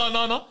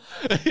 No.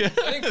 I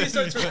think P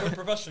starts for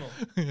professional.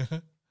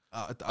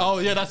 Oh,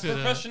 yeah, that's it. yeah.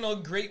 Professional,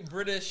 Great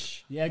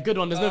British. Yeah, good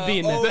one. There's no B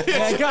in there.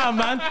 Yeah, go on,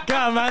 man. Go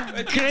on,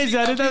 man. Crazy.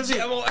 I didn't see.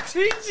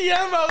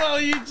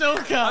 PGMOL, you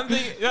joker. I'm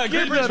thinking, yeah,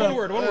 Great British, one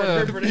word,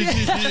 Great British.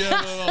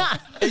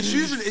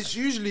 It's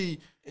usually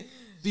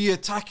the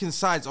attacking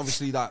sides,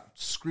 obviously, that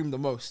scream the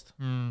most.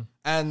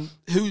 And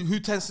who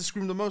tends to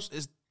scream the most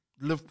is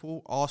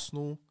Liverpool,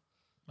 Arsenal.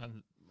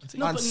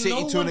 Man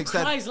City to an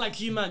extent. Cries like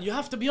you, man. You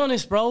have to be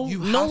honest, bro. You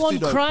no have one to,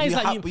 though. cries You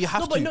like have- you. but you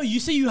have no, but to. no, you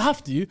say you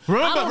have to.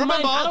 Remember,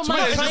 I don't mind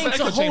Twitter is trying just to an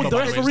echo hold chamber, the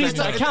by the way. referees It's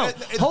to like- account.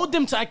 Hold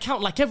them to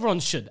account like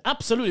everyone should.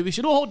 Absolutely, we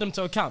should all hold them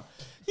to account.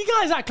 You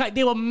guys act like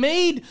they were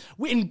made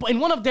in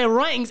one of their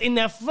writings in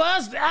their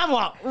first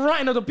ever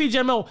writing of the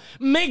PGMO.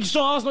 Make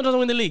sure Arsenal doesn't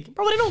win the league,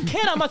 bro. They don't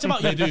care that much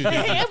about you. They do. They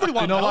hate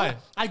everyone. You know bro. why?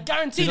 I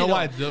guarantee. You know they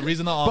why? don't. The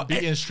reason our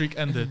beating streak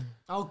ended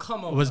Oh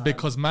come on. was man.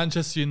 because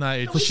Manchester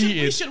United We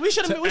cheated. should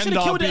have to end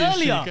our killed it beating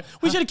earlier. streak.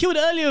 We should have killed it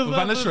earlier.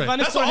 Van Nistelrooy. Van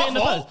That's Nistelrooy not hitting the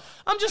our post. fault.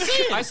 I'm just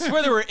saying. I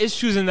swear there were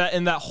issues in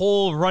that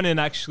whole run-in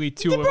actually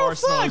too with Bro,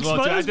 Arsenal as facts, well.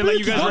 bro. Too. I It's feel like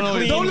you guys brutal. were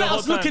clean. Don't the let whole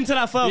us look time. into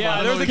that further.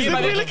 Yeah, there was a Because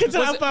game. if we look into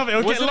that further,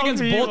 it'll Was get it long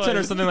against for you, Bolton or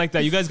boys. something like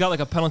that? You guys got like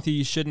a penalty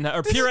you shouldn't have.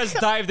 Or Pires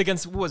dived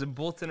against what was it,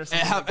 Bolton or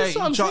something? That's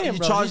what I'm saying,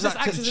 bro. charge He just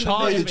that. acts as in the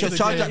charge- game, charge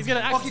basically. that. He's gonna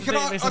act Okay, as can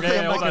in I? the game,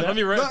 Okay, hold on, let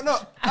me read. No,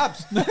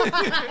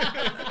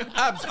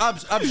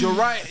 Abs. You're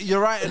right.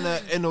 You're right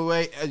in a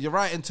way. You're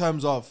right in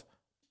terms of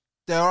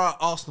there are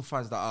Arsenal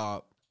fans that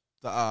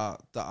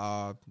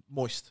are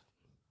moist.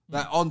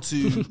 Like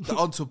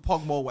onto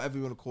Pogmore, whatever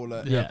you want to call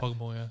it. Yeah,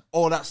 Pogba, yeah.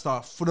 All that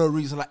stuff for no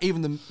reason. Like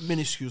even the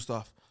minuscule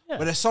stuff. Yeah.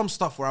 But there's some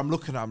stuff where I'm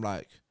looking at. I'm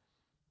like,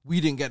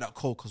 we didn't get that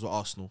call because we're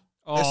Arsenal.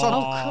 There's some,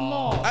 come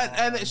on.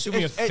 and it's, Do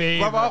me a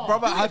favor.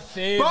 brother.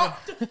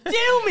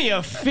 Do me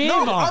a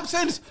favor. No, I'm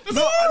saying this. He's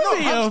a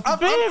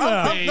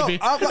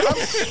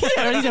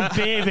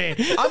baby.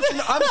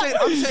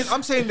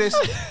 I'm saying this.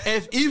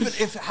 Even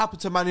if it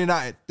happened to Man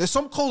United, there's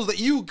some calls that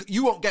you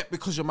won't get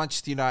because you're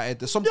Manchester United.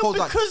 There's some calls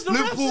like because the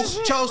refs Liverpool, is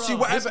shit, Chelsea,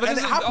 bro. whatever, and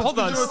it happens. Hold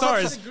on, because you're a top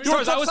Stars. side. You're a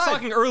Stars, top I was side.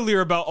 talking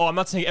earlier about, I'm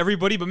not saying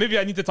everybody, but maybe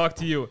I need to talk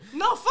to you.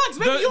 No, facts.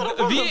 Maybe you're the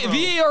problem, bro.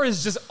 VAR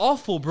is just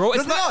awful, bro.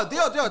 It's No, they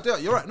are.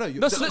 You're right. No,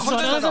 So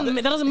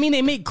that doesn't mean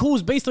they make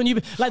calls based on you.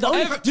 Like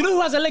do you know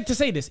who has a leg to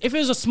say this? If it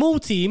was a small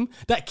team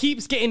that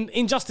keeps getting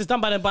injustice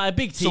done by a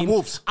big team,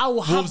 Wolves. I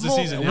will have Wolves this more.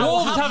 season, I will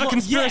Wolves have a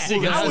conspiracy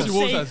against I would us.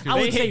 Wolves say, has I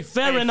would say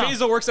fair enough.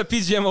 Faisal works at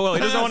PGMOL. He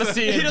doesn't want to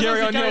see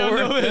Gary O'Neill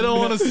work. They don't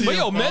want to see. But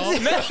yo, him,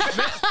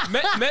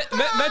 bro.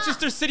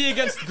 Manchester City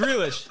against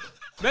Grealish.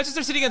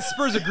 Manchester City against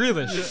Spurs at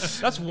Grealish.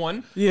 That's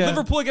one. Yeah.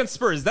 Liverpool against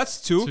Spurs. That's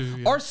two.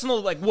 Yeah.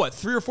 Arsenal, like what,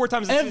 3 or 4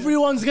 times this season?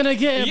 Everyone's gonna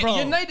get it, bro.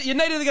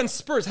 United against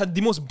Spurs had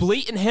the most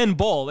blatant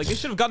handball. Like they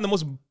should have gotten the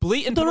most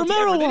blatant The penalty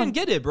Romero ever. They one. didn't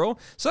get it, bro.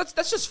 So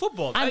that's just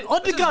football. And That's just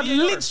Odegaard VAR.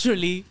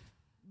 literally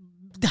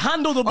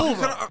handled the ball,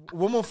 bro.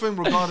 One more thing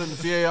regarding the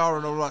VAR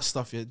and all that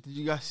stuff. Yeah, did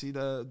you guys see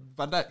the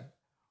Van Dijk?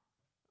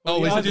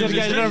 Oh, Yeah, is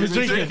it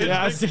drinking.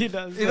 Yeah, I see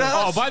that.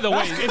 Oh, by the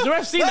way, If the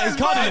ref seen that, he's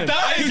carding him.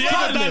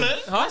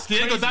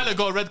 Diego Dalot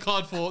got a red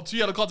card for 2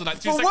 yellow cards in like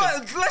 2 For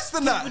seconds. what? Less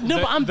than that. No,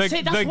 but I'm the-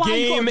 saying the that's why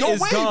game he got,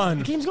 is gone.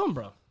 The game's gone,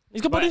 bro.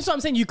 He's got, but that's what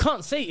I'm saying. You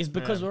can't say it's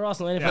because we're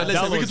Arsenal. But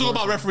listen, we can talk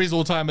about referees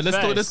all the time, but let's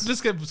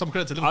Facts. give some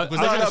credit to Liverpool. I because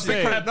was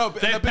they're gonna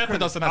say- they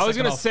peppered us in that I was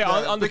second gonna half. say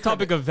on the big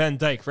topic of Van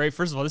Dijk, right?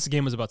 First of all, this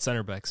game was about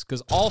center backs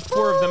because all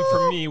 4 of them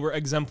for me were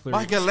exemplary.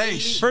 Michael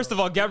Leish. First of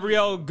all,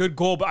 Gabriel, good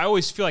goal, but I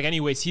always feel like,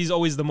 anyways, he's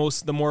always the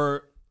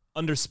more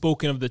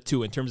underspoken of the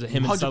two in terms of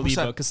him and 100%.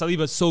 Saliba, because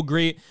Saliba is so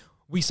great.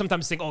 We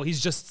sometimes think, oh, he's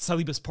just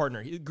Saliba's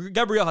partner.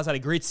 Gabriel has had a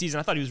great season.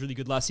 I thought he was really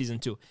good last season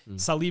too.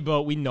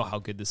 Saliba, we know how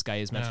good this guy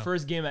is, man. Yeah.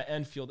 First game at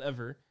Anfield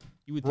ever.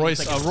 You would think Royce,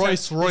 it's like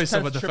Royce his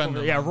of a 10th triple.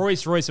 defender. Yeah,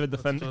 Royce of a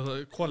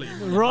defender. Quality.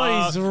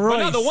 Royce. But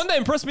no, the one that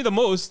impressed me the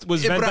most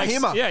was Van Dijk's.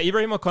 Ibrahima. Yeah,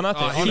 Ibrahima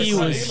Konate. He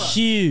honestly. was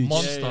huge.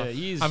 Monster. Yeah,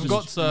 he's I've just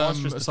got some,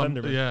 monstrous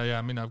defender, man. yeah.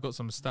 I mean, I've got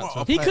some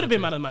stats. He could have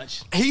been man of the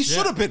match. He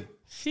should have been.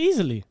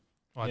 Easily.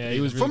 Yeah,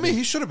 he was For really me,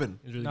 he should have been.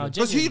 No,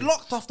 Because he genuinely.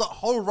 locked off that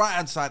whole right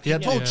hand side. He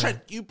had- told yeah. Trent,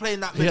 "You playing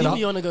that had middle. What do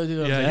you want to go do? Yeah,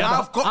 over yeah. there?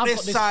 I've got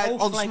this side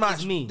whole on flank smash.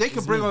 is me. They can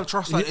It's bring me. on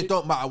trust like it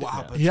don't matter what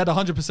happens." He had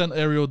 100%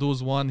 aerial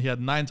duels won. He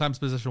had 9 times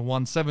possession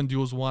won, 7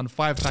 duels won,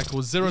 5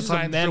 tackles, 0 He's a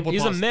times man, triple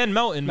he's pass. a man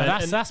mountain, man.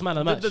 that's- And that's man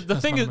of the match. The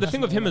That's thing man is, of the the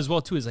thing match. with him as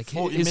well too is like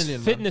 40 his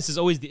million, man. fitness is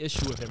always the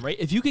issue with him, right?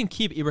 If you can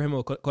keep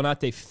Ibrahima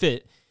Konate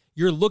fit,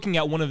 you're looking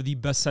at one of the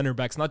best center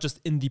backs, not just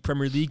in the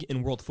Premier League,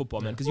 in world football,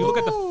 man. Because you look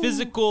at the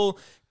physical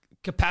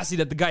capacity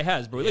that the guy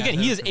has, bro. Again,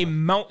 he is a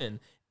mountain.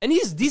 And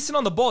he's decent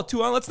on the ball too.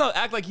 Let's not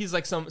act like he's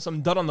like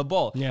some dud on the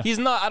ball. Yeah. He's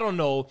not. I don't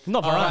know.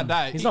 Not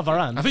Varane. He's not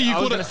Varane. I think you I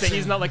was called gonna it. say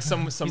he's not like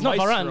some. He's not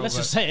maestro, Varane. Let's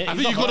but- just say it. I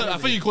He's think not you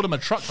Varane. called him a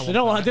truck. They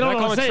don't want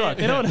to say it.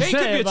 They don't want to He could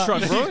say be it. a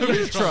truck, bro. He could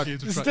be a truck.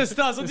 The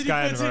stars. What did he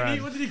guy put and to me?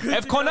 Varane. What did he put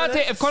If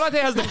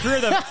Konate has the career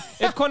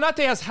if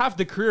Konate has half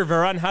the career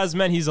Varane has,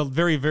 man, he's a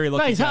very, very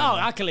lucky No, he's guy, out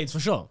man. accolades for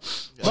sure.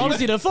 But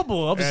obviously the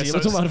football. Obviously, Yeah, we're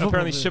talking about the football.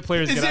 apparently shit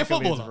players Is get he a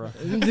accolades, footballer?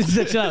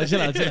 bro. Chill out.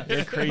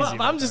 You're crazy.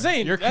 But I'm just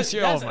saying. You're That's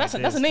oh my a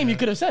days, name you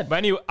could have said. But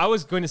anyway, I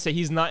was going to say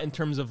he's not in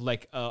terms of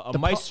like a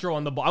maestro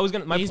on the ball. I was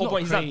gonna my He's whole not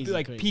point. He's crazy, not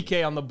like crazy.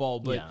 PK on the ball,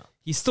 but Yeah.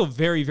 he's still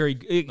very, very,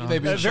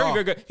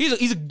 very good.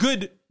 He's a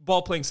good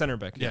ball playing center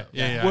back. Yeah,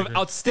 I with agree. He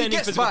outstanding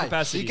gets physical by.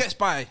 capacity. He gets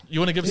by. You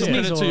want to give some Yeah.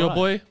 credit He's to your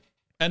alright. boy,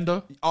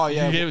 Endo? Oh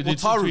yeah, You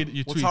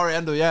tweeted. Watari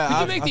Endo. Yeah, Could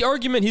you make the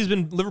argument he's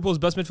been Liverpool's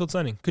best midfield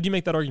signing? Could you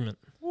make that argument?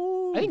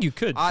 I think you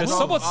could. I 'Cause know.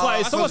 somewhat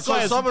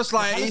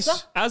Soboslai is.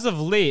 as of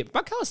late,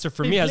 McAllister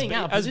for Been me has playing been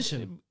out of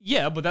position.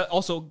 Yeah, but that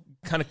also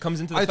kind of comes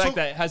into the I fact told-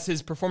 that has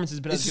his performances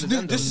been as This is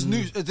good as new.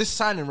 Endo's? This is new. This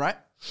signing, right?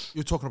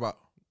 You're talking about.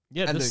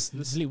 Yeah, Endo. this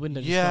This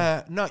window.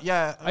 Yeah, no,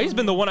 yeah. he's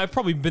been the one I've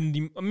probably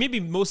been maybe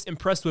most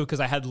impressed with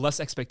because I had less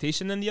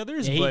expectation than the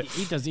others. Yeah, but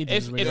he does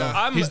if really well.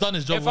 I'm, He's done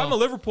his job If I'm a well.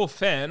 Liverpool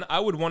fan, I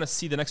would want to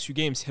see the next few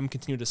games him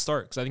continue to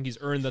start because I think he's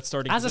earned that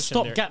starting As a position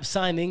there. stopgap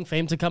signing for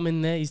him to come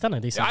in there, he's done a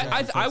decent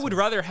job. I would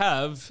rather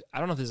have, I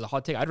don't know if this is a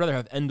hot take, I'd rather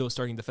have Endo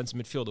starting defensive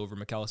midfield over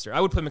McAllister.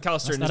 I would play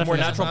McAllister in his not more a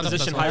fair- natural that's-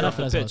 position that's- higher up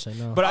the that's pitch. what I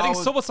say, no. But I think I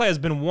would- Soboslai has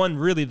been one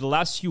really the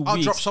last few I'll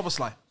weeks. drop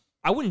Soboslai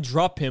I wouldn't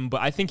drop him,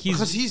 but I think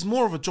because he's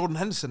more of a Jordan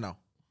Henderson now.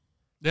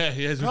 Yeah,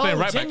 he is. He's Bro, playing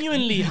right back.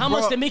 genuinely, how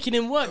much they're making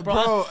him work, bro.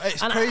 Bro,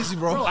 it's And crazy,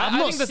 bro. I'm I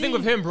not think the thing saying-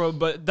 with him, bro,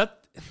 but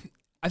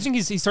I think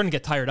he's starting to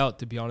get tired out,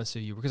 to be honest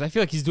with you, because I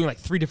feel like he's doing like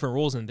 3 different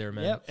roles in there,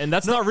 man. Yep. And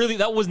that's not really,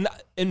 that was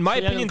not, in my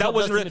Yeah, opinion, that club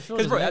wasn't does really, the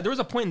because bro, midfielders, there was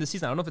a point in the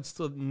season, I don't know if it's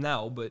still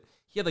now, but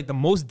he had like the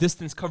most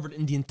distance covered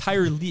in the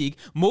entire league,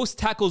 most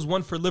tackles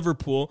won for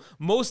Liverpool,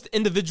 most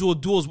individual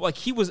duels, like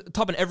he was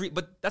top in every,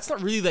 but that's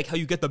not really like how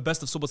you get the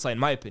best of Soboslai, in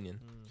my opinion.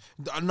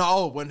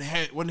 No, when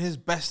his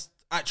best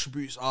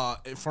attributes are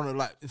in front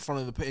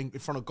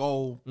of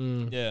goal,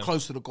 Yeah.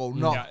 close to the goal.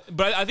 No, Yeah,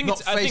 but I think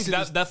Not I think facing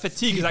that, the that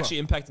fatigue is keeper.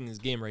 actually impacting his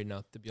game right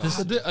now, to be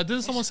honest.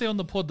 Didn't someone say on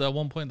the pod at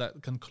one point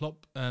that can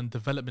Klopp and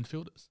develop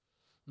midfielders?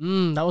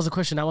 That was a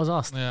question that was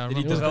asked. Yeah, Did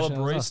he it was a develop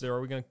question I was Royce? asked.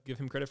 Are we going to give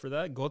him credit for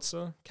that?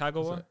 Gotza,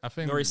 Kagawa, I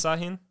think- Nori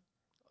Sahin?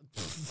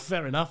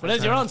 Fair enough. Well,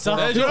 there's your answer.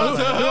 There's your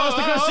answer. Who asked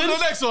the question? The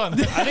next one.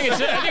 I think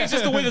it's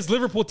just the way this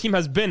Liverpool team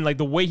has been, like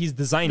the way he's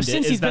designed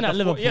Since it. he's is that been at the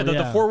Liverpool, the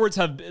yeah. forwards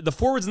and the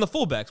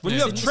fullbacks. When you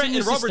have It's Trent in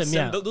and the system,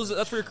 Robertson, yeah.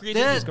 that's where your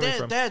creativity is coming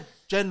from. They're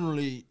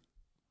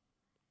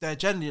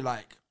generally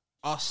like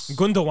us.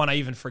 Gundogan, I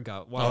even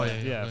forgot. Wow, Oh,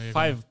 yeah.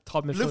 5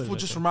 top midfielders. Liverpool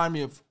just remind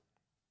me of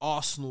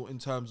Arsenal in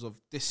terms of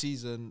this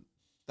season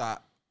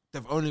that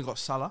they've only got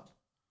Salah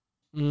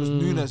because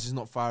Nunes is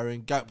not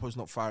firing, Gakpo's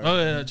not firing. Oh,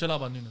 yeah, chill out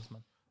about Nunes,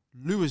 man.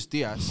 Luis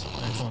Diaz.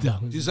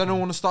 Does anyone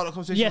want to start the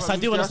conversation? Yes, about I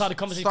do Luis want to Diaz? start the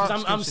conversation because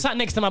I'm conversation. sat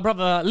next to my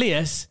brother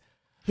Lias,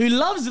 who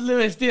loves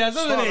Luis Diaz,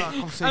 doesn't Start he? that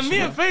conversation, And me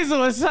and man. Faisal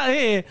were sat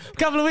here a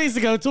couple of weeks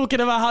ago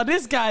talking about how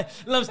this guy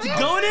loves to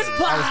go in his I was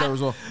there pot,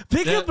 as well.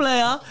 pick a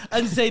player,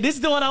 and say, "This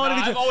is the one I want to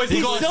I've be." always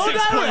He's got so 6.4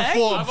 direct. in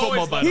I've football,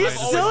 always by the He's way.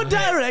 so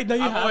direct. No,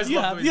 you I've have, always you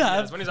loved have, Luis you Diaz.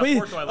 have. When he's at Wait,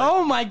 Porto, I like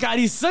oh my God,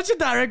 he's such a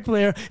direct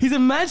player. He's a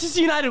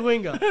Manchester United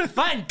winger.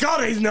 Thank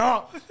God he's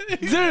not. Do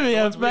me a We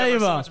have so favor.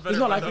 much better It's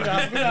not like we don't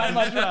have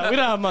much round. We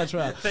don't have much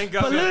round. Thank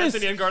God But we have Lewis-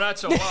 Anthony and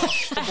Garnacho.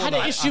 Wow. I had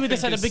an issue with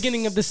this at the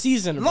beginning of the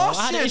season. Bro. I Last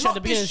had an year, issue at the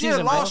not beginning of this the year.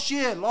 season,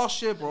 bro.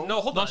 Last year, bro. No,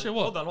 hold on. Last year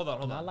what? Hold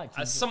on. I liked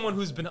him. As someone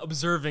who's been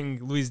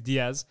observing Luis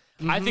Diaz,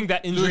 I think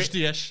that injury. Luis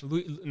Diaz.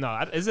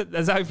 Is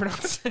that how you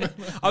pronounce it?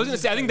 I was gonna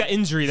say I think that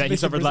injury that he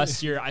suffered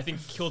last year, I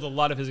think killed a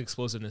lot of his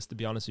explosiveness. To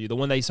be honest with you, the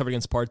one that he suffered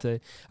against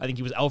Partey, I think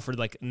he was out for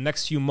like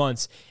next few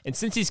months. And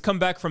since he's come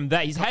back from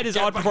that, he's had his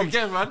odd back performance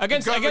again, man.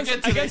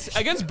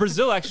 against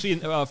Brazil. Actually,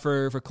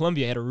 for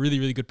Colombia, he had a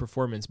really good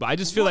performance. But I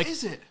just feel What like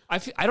is it?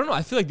 I don't know.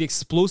 I feel like the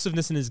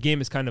explosiveness in his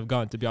game is kind of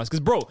gone. To be honest, because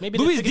bro, Maybe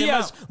they Luis figured him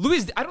Diaz,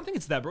 out. I don't think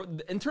it's that, bro.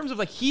 In terms of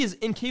like he is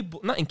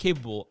not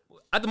incapable.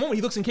 At the moment,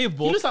 he looks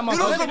incapable. He looks like You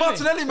look like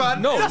Martinelli,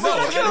 man. No, That's no,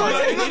 exactly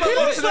right. He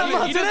looks like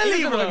Martinelli, He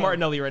doesn't look like bro.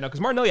 Martinelli right now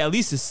because Martinelli at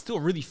least is still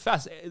really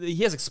fast. He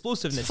has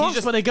explosiveness.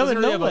 Fast, but they going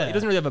nowhere. He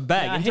doesn't really have a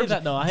bag. Yeah, I In hear terms that,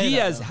 of though. I hear that,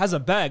 Diaz though. has a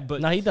bag,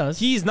 but No, he does.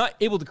 He's not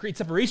able to create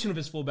separation with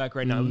his fullback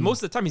right now.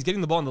 Most of the time, he's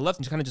getting the ball on the left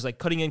and kind of just like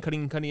cutting in,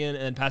 and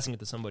then passing it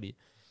to somebody.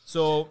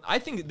 So I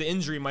think the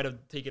injury might have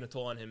taken a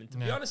toll on him. And to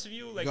be honest with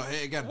you, like got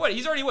hit again.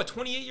 He's already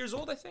 28 years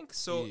old, I think.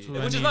 So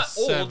which is not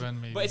old,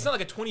 27 maybe. but it's not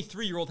like a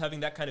 23-year-old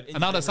having that kind of injury.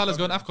 And now that Salah's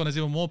going AFCON, there's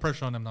even more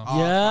pressure on him now.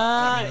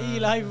 Yeah,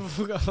 Eli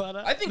forgot about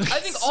that. I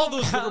think all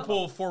those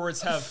Liverpool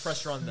forwards have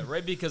pressure on them,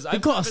 right? Because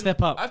I've gotta kind of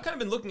step up. I've kind of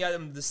been looking at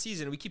them this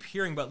season. We keep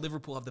hearing about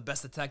Liverpool have the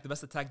best attack. They have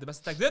the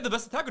best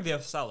attack, or do they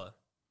have Salah?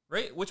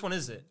 Right? Which one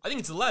is it? I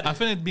think it's the latter. I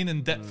think it's been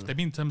in depth. They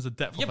mean in terms of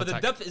depth. Yeah, of but the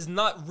attack. depth is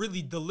not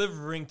really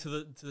delivering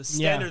to the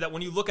standard that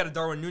when you look at a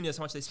Darwin Nunez,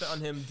 how much they spent on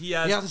him,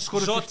 Diaz, He hasn't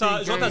scored in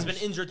 15 Jota's been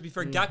games. injured. To be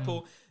fair,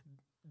 Gakpo,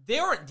 they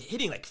aren't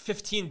hitting like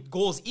 15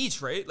 goals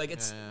each, right? Like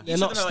it's They're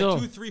each not of them are still.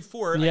 like 2, 3,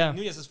 4. Yeah. Like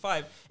Nunez is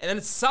 5, and then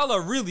it's Salah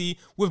really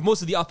with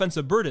most of the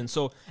offensive burden.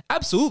 So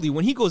absolutely,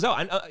 when he goes out,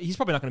 and he's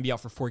probably not going to be out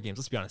for 4 games.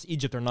 Let's be honest.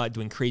 Egypt are not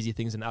doing crazy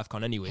things in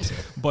AFCON anyways.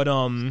 But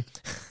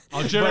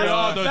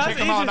Algeria, though, check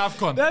him out on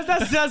AFCON.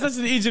 That's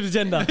the Egypt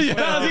agenda.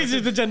 That's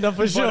Egypt agenda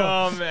for sure.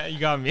 But, you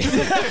got me.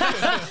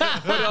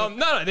 But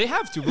no, they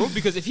have to, bro.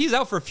 Because if he's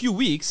out for a few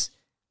weeks,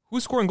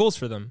 who's scoring goals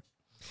for them?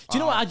 Do you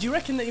know what? Do you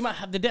reckon that you might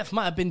have the depth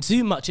might have been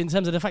too much in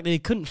terms of the fact that they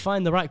couldn't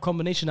find the right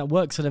combination that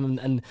works for them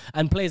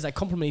and players that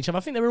complement each other?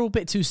 I think they were all a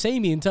bit too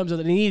samey in terms of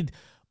that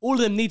all of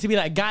them need to be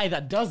that guy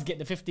that does get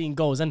the 15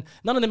 goals, and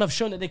none of them have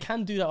shown that they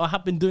can do that or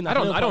have been doing that.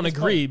 I don't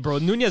agree, bro.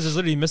 Nunez is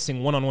literally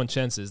missing one-on-one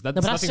chances. That's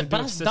No, but nothing to do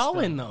with that's system.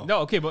 Darwin though. No,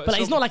 okay, but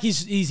it's not like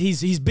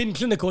he's been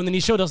clinical and then he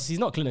showed us he's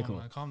not clinical.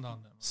 Man, calm down,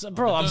 then. So,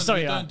 bro, I'm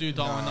sorry. Don't do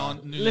Darwin on.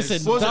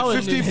 Listen, What was Darwin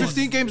it 15, Nunes.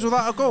 15 games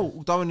without a goal?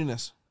 Darwin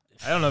Nunes.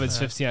 I don't know if it's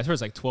 15. I swear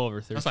it's like 12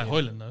 or 13. That's like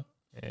Hoyland, though.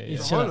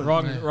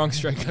 Yeah. Wrong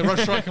striker.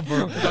 Rush striker,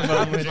 bro.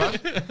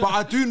 But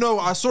I do know,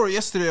 I saw it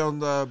yesterday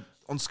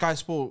on Sky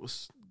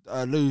Sports.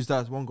 Luis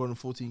Diaz, 1 goal in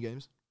 14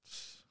 games.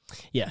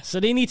 Yeah, so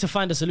they need to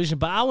find a solution.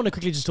 But I want to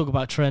quickly just talk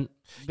about Trent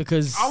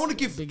because I want to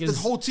give the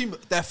whole team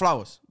their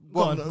flowers.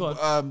 Go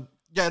on.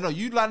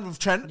 You land with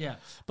Trent. Yeah,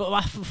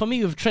 but for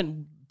me with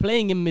Trent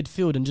playing in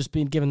midfield and just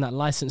being given that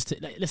license to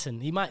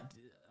listen, he might.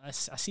 I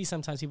see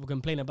sometimes people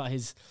complain about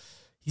his.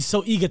 He's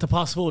so eager to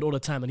pass forward all the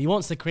time, and he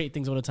wants to create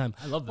things all the time.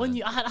 I love that.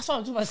 That's what I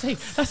was about to say.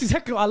 That's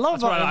exactly what I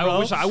love about him,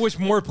 bro. I wish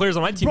more players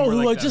on my team Bro, were who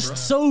like are that, just bro.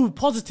 so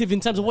positive in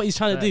terms of what he's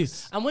trying to do.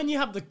 Facts. And when you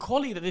have the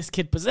quality that this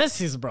kid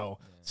possesses, bro,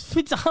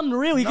 it's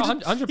unreal. He No,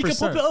 can 100%.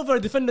 pop it over a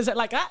defender's head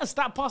like that.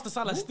 That pass to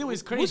Salah still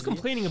is crazy. Who's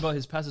complaining about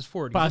his passes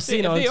forward? But I've seen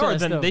it on if they are, Twitter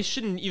then still. they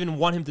shouldn't even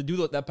want him to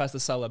do that pass to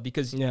Salah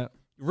because Yeah.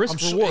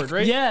 risk I'm reward, sure-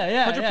 right?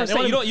 Yeah.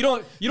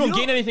 100%. You don't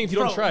gain anything if you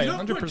don't try. You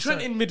don't 100%. put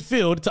Trent in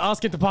midfield to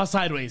ask him to pass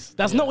sideways.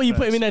 That's not what you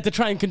put him in there to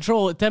try and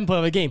control the tempo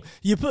of a game.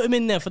 You put him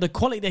in there for the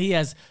quality that he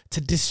has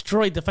to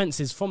destroy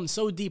defenses from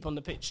so deep on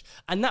the pitch.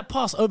 And that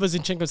pass over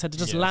Zinchenko's head just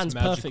Yeah, it's lands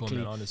magical, perfectly.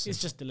 man, honestly.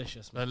 It's just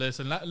delicious, man.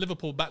 Listen,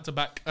 Liverpool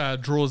back-to-back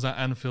draws at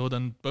Anfield,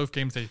 and both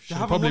games they They should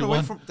haven't probably won away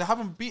won. from. They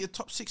haven't beat a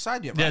top 6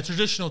 side yet. Yeah, Man.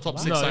 traditional top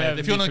 6 No, they side. haven't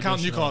If you want to beat count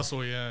traditional.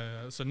 Newcastle,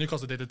 yeah. So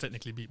Newcastle they did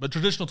technically beat, but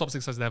traditional top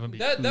 6 sides they haven't beat.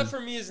 That for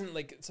me isn't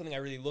like something I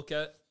really look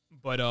at.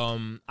 But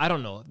I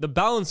don't know. The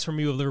balance for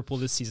me with Liverpool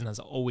this season has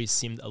always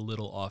seemed a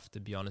little off, to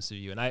be honest with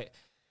you. And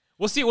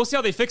we'll see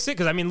how they fix it.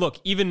 Because I mean, look,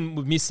 even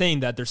with me saying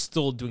that, they're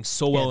still doing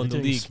so well in the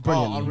league.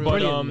 Brilliantly. But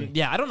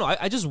Brilliantly. I don't know.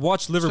 I just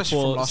watched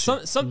Liverpool.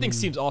 from Something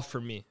seems off for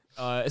me.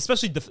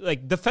 Especially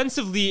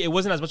defensively, it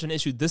wasn't as much an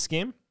issue this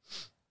game.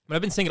 But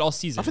I've been saying it all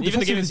season. I think even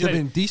the game defensively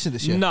they've been decent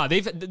this year. Nah,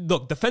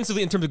 look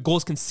defensively in terms of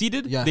goals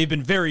conceded, they've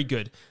been very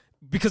good.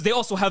 Because they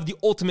also have the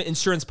ultimate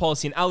insurance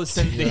policy in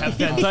Alisson. They have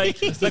Van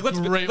Dijk.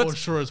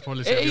 Insurance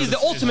policy. He's the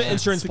ultimate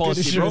insurance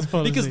policy, bro.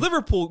 policy. Because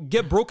Liverpool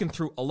get broken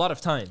through a lot of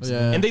times.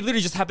 Yeah. And they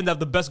literally just happen to have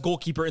the best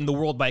goalkeeper in the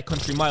world by a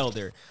country mile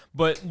there.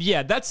 But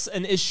yeah, that's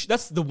an issue.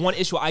 That's the one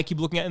issue I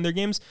keep looking at in their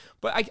games.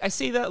 But I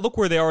say that, look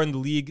where they are in the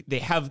league. They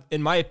have,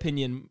 in my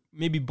opinion,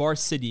 maybe bar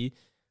City,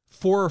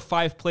 4 or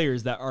 5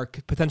 players that are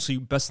potentially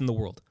best in the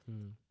world.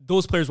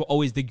 Those players will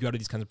always dig you out of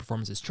these kinds of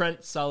performances.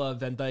 Trent, Salah,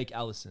 Van Dijk,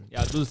 Alisson.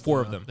 Yeah, those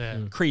 4 of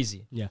them.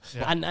 Crazy. Yeah.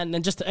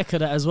 And just to echo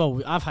that as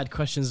well, I've had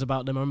questions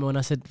about them. I remember when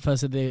I said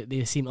first that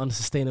they seem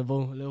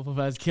unsustainable. Liverpool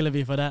fans killing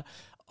me for that.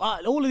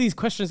 All of these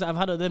questions that I've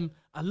had of them,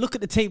 I look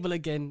at the table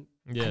again,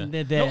 and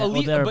they're there or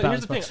thereabouts. But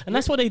here's the thing. And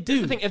that's what they do.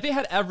 Here's the thing. If they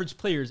had average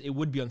players, it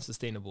would be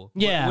unsustainable.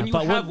 Yeah, when you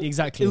but have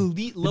exactly.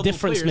 elite The level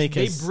difference players,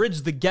 makers. they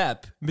bridge the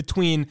gap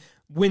between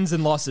wins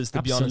and losses,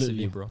 to be honest with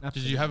you, bro.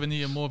 Did you have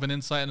any more of an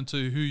insight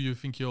into who you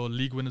think your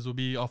league winners will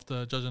be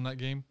after judging that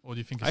game? Or do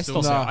you think it's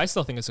I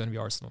still think it's going to be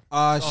Arsenal.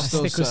 I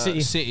stick with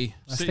City.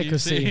 I stick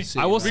with City.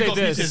 I will say got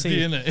this.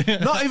 PTSD,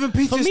 innit? Not even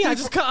PTSD. For me, I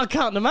just can't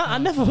count them out. I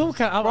never will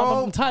count.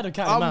 I'm tired of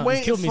counting them out. I'm It's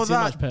waiting killed me for too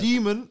much, that Pep.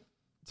 demon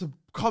to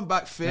come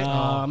back fit.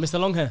 Mr.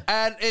 Longhair.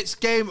 And it's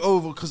game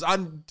over because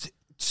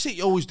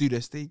City always do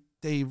this. They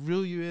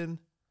reel you in.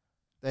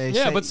 They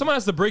say But someone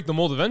has to break the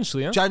mold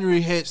eventually, huh?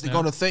 January hits. They go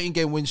on a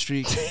 13-game win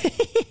streak.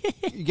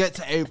 You get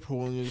to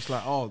April and you're just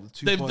like, the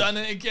 2 They've points. done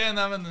it again,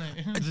 haven't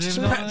they?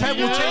 Pep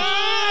will change.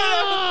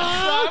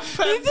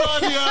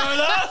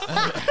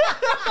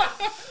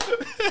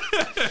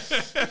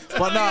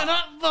 But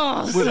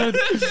now,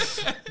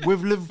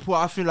 with Liverpool,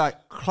 I feel like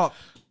Klopp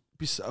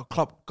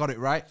got it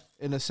right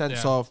in the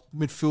sense of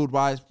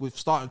midfield-wise, with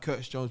starting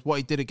Curtis Jones, what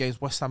he did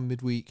against West Ham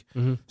midweek,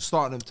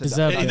 starting him to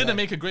Deserved He it. didn't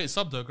make a great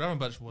sub though.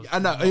 Gravenberch was. I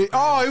know. It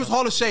was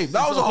Hall of Shame.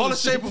 That was a Hall of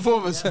Shame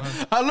performance.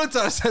 I looked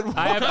at it and said,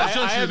 I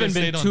haven't been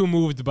stayed on. too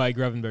moved by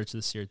Gravenberch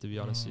this year, to be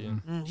honest with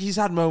you. He's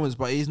had moments,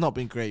 but he's not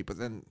been great. But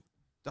then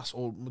that's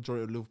all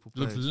majority of Liverpool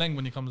Looks players. leng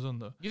when he comes on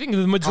though. You think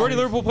the majority of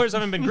Liverpool players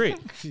haven't been great?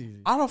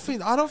 I don't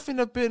think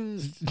they've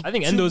been. I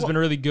think Endo's been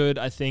really good.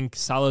 I think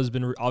Salah's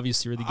been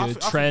obviously really I good.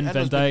 think Trent, Van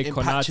Endo's been Dijk, in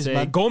patches,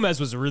 man. Konate. Gomez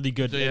was really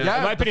good. Yeah. In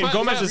my opinion,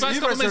 Gomez is... First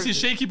couple minutes he's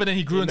shaky, but then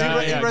he grew into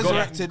He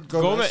resurrected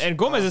Gomez.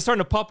 Gomez is starting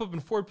to pop up in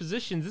forward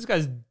positions. This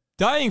guy's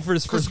dying for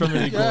his first Premier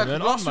League goal,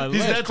 man. On my He's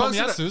leg. there,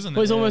 Tomiyasu, isn't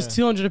But he's he? almost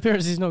 200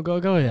 appearances. He's not got a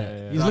goal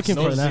yet. He's looking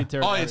for it now.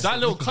 Oh, yeah, that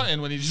little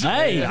cut-in when he...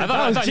 Hey, I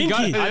that was thought he got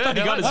jinky. his That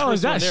was first one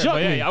that there. shot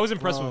But me. yeah, I was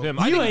impressed with him.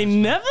 I You think ain't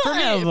never for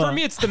ever.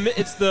 me, it's the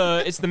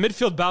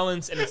midfield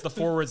balance and it's the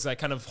forwards that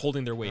kind of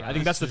holding their weight. I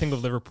think that's the thing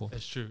with Liverpool.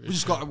 It's true. We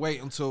just got to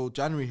wait until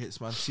January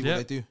hits, man. See what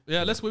they do.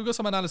 Yeah, we've got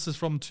some analysis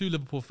from 2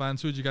 Liverpool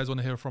fans. Who do you guys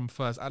want to hear from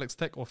first? Alex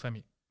Tech or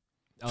Femi?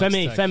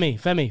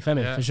 Femi,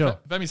 Yeah, for sure.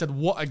 Femi said,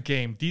 what a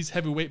game. These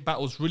heavyweight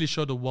battles really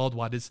show the world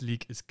why this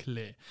league is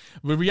clear.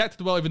 We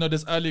reacted well, even though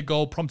this early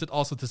goal prompted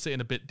Arsenal to sit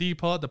in a bit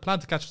deeper. The plan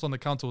to catch us on the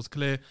counter was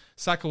clear.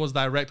 Saka was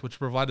direct, which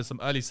provided some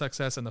early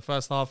success in the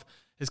first half.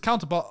 His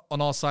counterpart on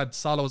our side,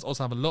 Salah, was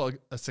also having a lot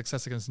of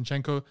success against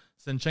Zinchenko.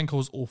 Zinchenko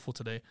was awful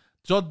today.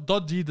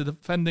 Dodgy, the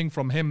defending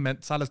from him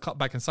meant Salah's cut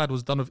back inside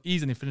was done with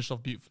ease and he finished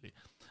off beautifully.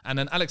 And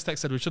then Alex Tech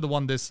said we should have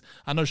won this.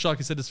 I know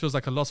Sharky said this feels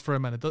like a loss for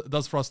him, and it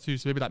does for us too.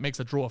 So maybe that makes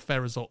a draw a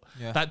fair result.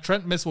 Yeah. That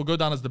Trent miss will go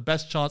down as the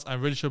best chance. I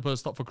really should put a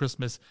stop for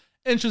Christmas.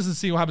 Interesting to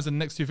see what happens in the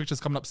next 2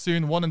 fixtures coming up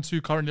soon. 1 and 2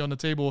 currently on the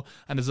table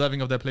and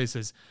deserving of their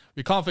places.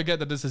 We can't forget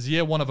that this is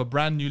year 1 of a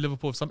brand new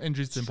Liverpool with some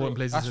injuries to important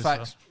places. That's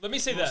facts. Let me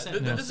say that.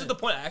 This is the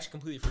point. I actually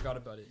completely forgot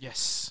about it.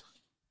 Yes.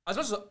 As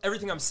much as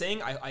everything I'm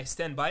saying, I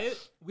stand by it.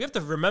 We have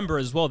to remember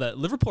as well that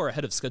Liverpool are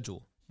ahead of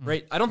schedule,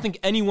 right? I don't think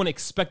anyone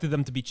expected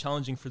them to be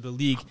challenging for the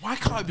league. Why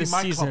can't it be this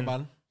my season. club,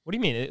 man? What do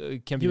you mean?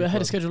 It can't be You were your ahead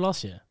club? of schedule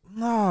last year.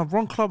 Nah,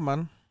 wrong club,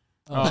 man.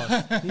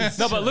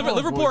 No, but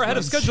Liverpool are ahead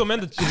of schedule, man.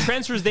 The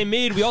transfers they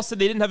made, we all said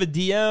they didn't have a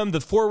DM. The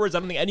forwards, I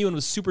don't think anyone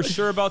was super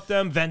sure about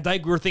them. Van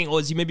Dijk, we were thinking,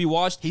 is he maybe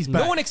washed? He's No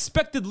back. one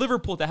expected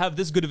Liverpool to have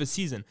this good of a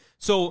season.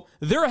 So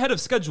they're ahead of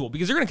schedule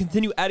because they're going to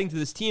continue adding to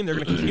this team. They're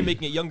going to continue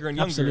making it younger and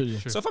younger. Absolutely.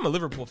 So if I'm a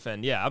Liverpool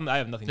fan, I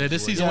have nothing Yeah, to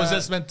this do with season it. was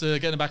just meant to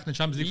get them back in the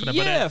Champions League for them.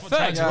 Yeah, but then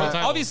facts. World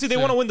titles. Obviously, they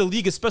want to win the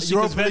league, especially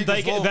because Europa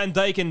League as well. Van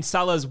Dijk and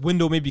Salah's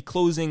window may be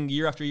closing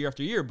year after year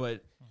after year,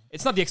 but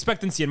it's not the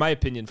expectancy, in my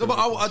opinion. For No, but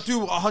Liverpool. I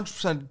do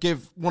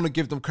 100% want to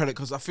give them credit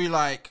because I feel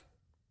like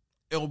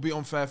it will be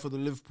unfair for the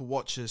Liverpool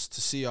watchers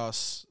to see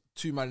us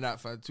 2 Man United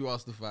fans, 2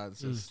 Arsenal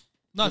fans.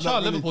 No, shout out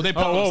really- Liverpool. They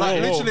whoa,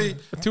 like, whoa. literally,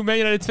 2 Man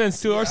United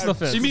fans, 2 Arsenal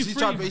fans. Jimmy he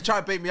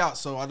tried to bait me out,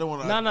 so I don't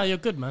want to. No, you're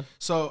good, man.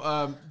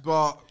 So,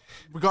 but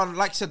regarding,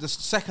 like you said, the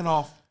second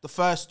half, the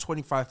first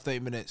 25, 30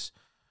 minutes,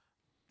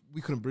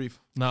 we couldn't breathe.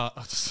 No,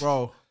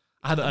 Bro.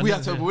 We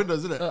had to open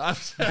windows, didn't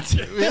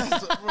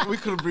it? We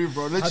couldn't breathe,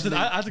 bro. Literally.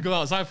 I had to go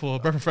outside for a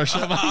breath of fresh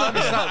air.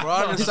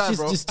 I understand,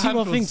 bro. Just two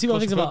more things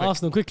about claustrophobic.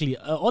 Arsenal quickly.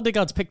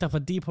 Odegaard's picked up a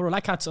deeper role.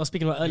 Like I was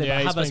speaking about earlier,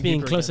 Yeah, he's about Havertz playing being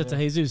deeper closer again,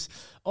 to Jesus.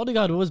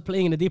 Odegaard was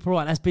playing in a deeper role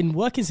and has been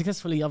working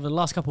successfully over the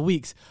last couple of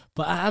weeks.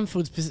 But at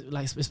Anfield,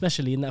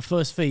 especially in that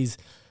first phase,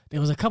 there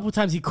was a couple of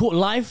times he caught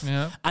life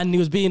and he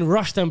was being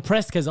rushed and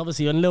pressed because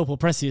obviously when Liverpool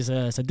press is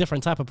it's a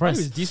different type of press.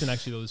 He was decent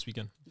actually though this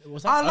weekend. I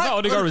thought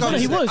Odegaard was No,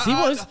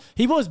 decent.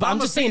 he was. But I'm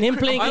just saying him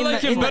playing. I in like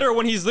the- him in the- better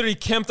when he's literally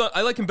camped on.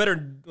 I like him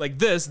better like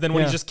this than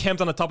when Yeah. he's just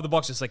camped on the top of the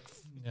box, just like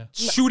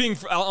shooting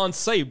on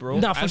sight, bro.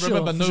 Nah, for And sure.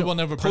 remember, for no sure. one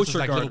ever presses Poacher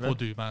like guard, Liverpool man.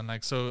 do, man.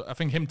 Like, so I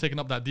think him taking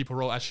up that deeper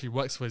role actually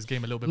works for his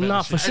game a little bit better.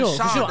 Nah, this for year. sure,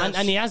 for shout sure. out,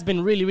 And he has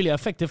been really, really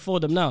effective for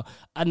them now.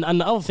 And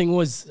the other thing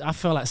was, I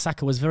felt like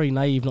Saka was very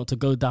naive not to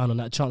go down on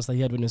that chance that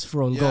he had when he was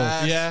thrown goal.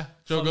 Yeah,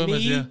 Joe For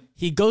Gomez, me, yeah.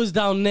 he goes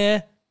down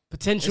there,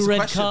 potential It's a red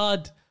question.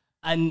 card,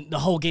 and the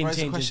whole game Right, it's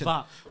a changes. question.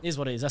 But it is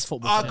what it is. That's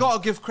football. I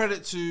gotta give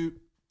credit to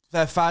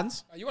their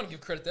fans. You want to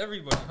give credit to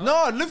everybody, huh?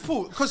 No,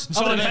 Liverpool, because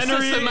John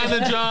Henry,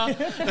 manager.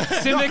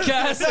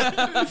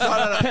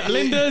 Simicast.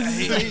 Linders.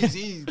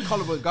 he's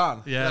collarbone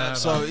gone. Yeah,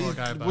 So man, poor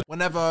guy, man.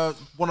 whenever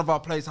one of our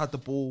players had the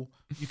ball,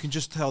 you can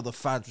just tell the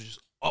fans were just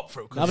up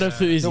for it. Other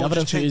than Izzy. They were Other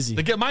than just changing. Izzy.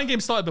 The mind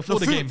game started before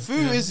the game. Fu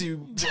Izzy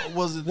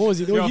was. What was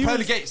he doing? Yo, He pearly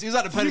was- gates. He was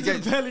at the pearly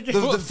gates. pearly gates.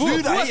 The Who food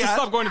has that he to had.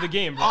 stop going to the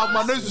game, bro? Oh,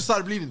 my nose was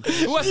started bleeding.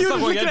 Who has to stop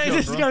going to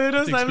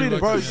Anfield, bro?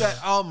 Bro, Yeah. that,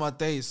 oh my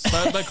days.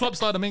 But Klopp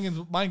started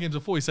the mind games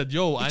before. He said,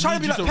 "Yo, I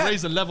trying to need you be to like Pep.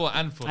 raise the level at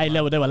Anfield." Hey,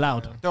 man. they were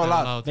loud. They were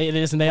loud.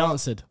 They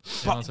answered.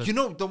 But you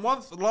know, the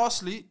one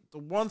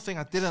thing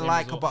I didn't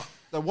like about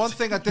the one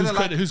thing I didn't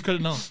like. Who's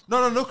credit now?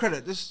 No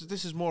credit. This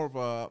is more of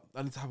a.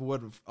 I need to have a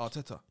word with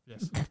Arteta.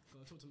 Yes.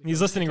 He's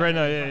listening right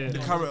now. Yeah.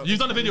 Carrot. You've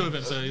done a video with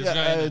him, so he's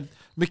going.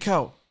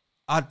 Mikel,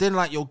 I didn't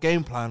like your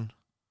game plan.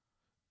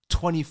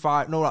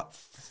 25, no, like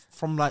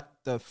from like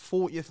the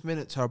 40th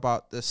minute to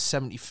about the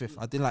 75th.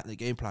 I didn't like the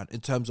game plan in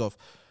terms of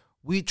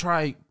we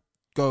try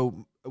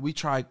go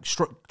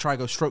stroke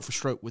for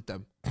stroke with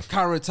them,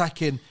 counter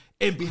attacking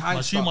in behind.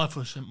 Machine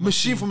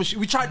for machine.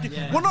 We tried.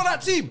 We're not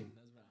that team.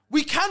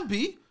 We can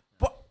be,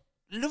 but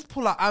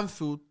Liverpool at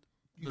Anfield.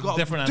 You got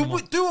different do animal.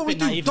 what we Bit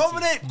do. naivety.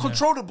 Dominate,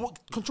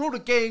 control the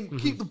game,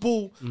 keep the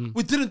ball.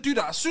 We didn't do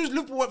that. As soon as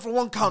Liverpool went for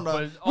one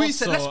counter, But we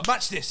said, also- "Let's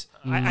match this."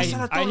 I said,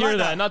 hear don't like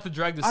that. Not to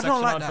drag this I section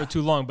don't like on for that.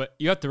 too long, but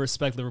you have to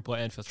respect Liverpool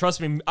at Anfield.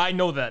 Trust me, I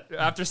know that.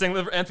 After saying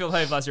Anfield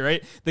Hive last year,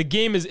 right? The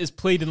game is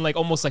played in like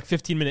almost like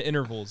 15-minute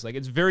intervals. Like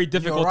it's very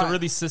difficult right. to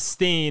really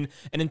sustain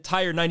an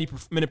entire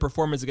 90-minute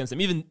performance against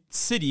them. Even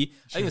City,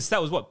 I think the stat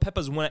was what?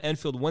 Pepa's won at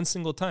Anfield one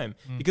single time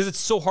because it's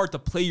so hard to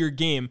play your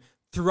game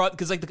throughout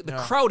because like the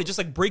crowd, it just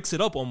like breaks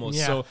it up almost.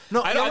 Yeah. So No,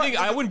 I you're think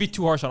right. I wouldn't be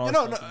too harsh on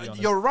Arsenal. No, to be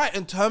honest. you're right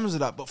in terms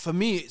of that, but for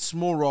me, it's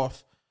more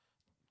of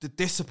the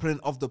discipline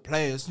of the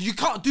players. You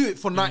can't do it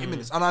for 90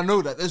 minutes, and I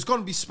know that. There's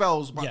going to be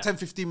spells, about 10,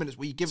 15 minutes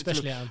where you give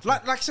Especially it at to them.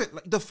 Anfield. Like I said,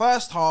 like the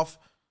first half,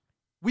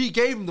 we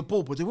gave them the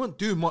ball, but they weren't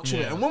doing much of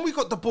it. And when we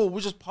got the ball,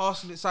 we're just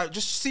passing it out,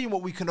 just seeing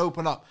what we can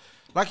open up.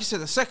 Like you said,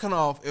 the second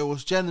half, it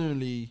was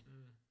genuinely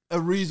a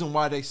reason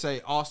why they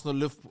say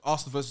Arsenal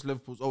versus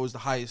Liverpool is always the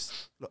highest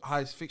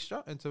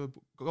fixture in terms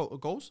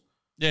of goals.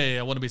 Yeah,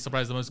 I wouldn't be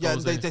surprised the most Yeah,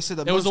 goals. they said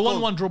that it was a most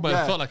 1-1 goals- draw, but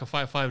yeah. it felt like a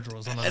 5-5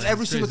 draw. And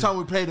every single time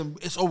we played them,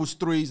 it's always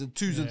 3s and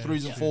 2s and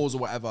 3s and 4s or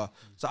whatever.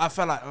 So I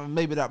felt like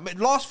maybe that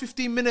last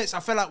 15 minutes,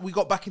 I felt like we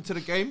got back into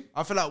the game.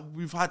 I feel like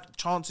we've had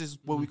chances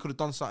where we could have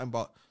done something,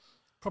 but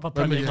Proper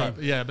Premier Premier game.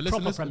 League. Yeah, but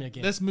listen, Proper Premier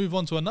game. let's move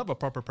on to another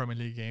proper Premier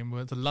League game.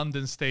 We're at the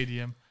London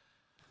Stadium.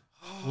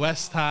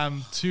 West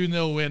Ham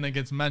 2-0 win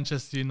against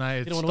Manchester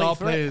United. You don't wanna Star wait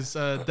for it.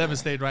 players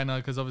devastated right now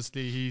because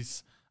obviously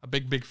he's a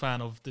big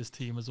fan of this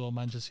team as well,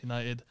 Manchester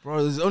United.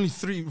 bro, there's only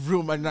 3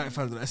 real Man United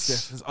fans in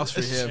SDF. There's us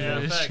three here,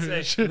 bro.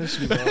 Facts,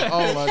 Literally, bro.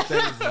 Oh my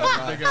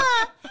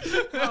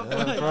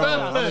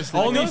days,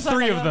 bro. Only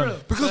 3 of them.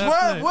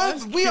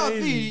 Because we are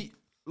the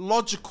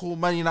logical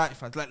Man United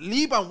fans. Like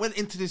Liban went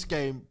into this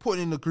game,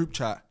 putting in the group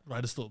chat.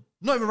 Right, it's still.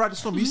 Not even right the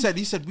storm. He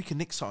said we can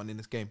nick something in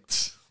this game.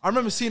 I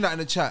remember seeing that in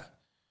the chat.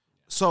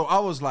 So I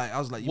was like, you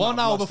 1 might have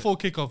hour lost it. before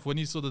kickoff, when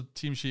you saw the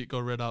team sheet go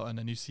read out and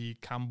then you see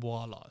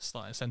Camboala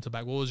starting centre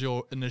back, what was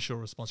your initial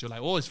response? You're like,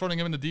 oh, he's throwing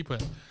him in the deep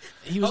end.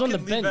 He was on the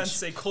bench.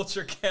 say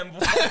Culture Campbell.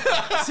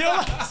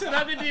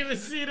 I didn't even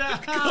see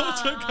that.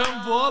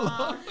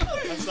 Camboala.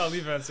 That's not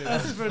Levan say.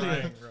 That's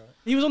brilliant, bro.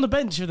 He was on the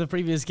bench for the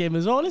previous game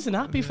as well. Listen,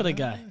 happy for the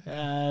guy.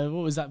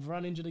 What was that?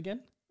 Varane injured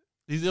again?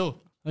 He's ill.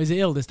 Or is he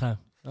ill this time?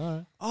 All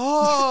right.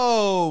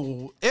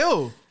 Oh,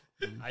 ill.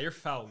 You're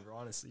foul, bro.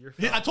 Honestly, you're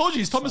I foul. told you,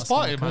 he's Thomas That's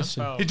not Partey, a man.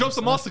 question. He drops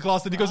a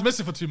masterclass and he goes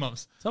missing for 2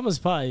 months. Someone's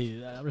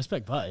party.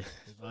 Respect party.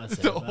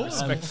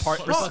 Respect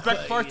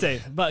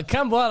Partey. But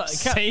Camboala,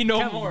 Say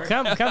no more.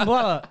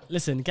 Camboala,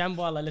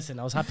 listen,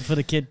 I was happy for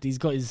the kid. He's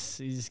got his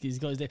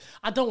day.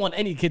 I don't want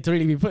any kid to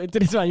really be put into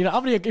this man. You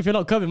know, if you're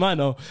not coming, man,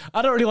 no.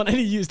 I don't really want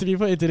any youths to be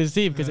put into this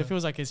team because it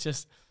feels like it's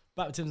just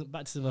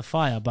baptism of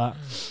fire. But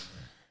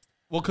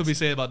What could we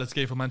say about this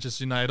game for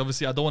Manchester United?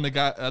 Obviously, I don't want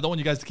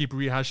you guys to keep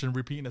rehashing,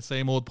 repeating the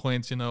same old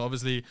points. You know,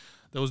 obviously,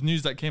 there was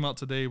news that came out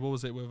today. What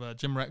was it with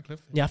Jim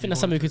Ratcliffe? Yeah, I think that's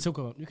something we could talk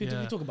about. We could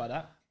talk about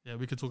that. Yeah,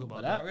 we could talk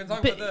about that. We're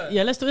gonna talk about that.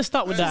 Yeah, let's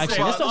start with that.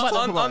 Actually, let's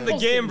talk about on the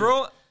game,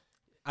 bro.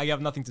 I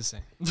have nothing to say.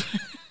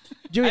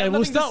 Julia,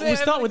 we'll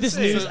start with this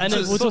news and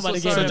then we'll talk about the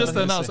game. So just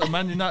to announce,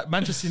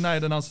 Manchester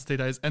United announced today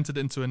that it's entered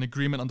into an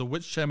agreement under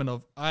which chairman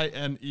of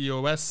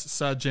INEOS,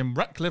 Sir Jim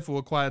Ratcliffe, will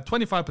acquire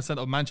 25%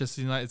 of Manchester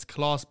United's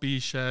Class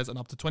B shares and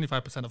up to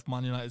 25% of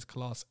Man United's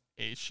Class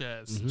A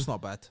shares. It's not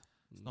bad.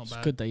 It's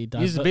good that he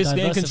does. He's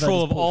basically in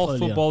control of all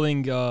portfolio.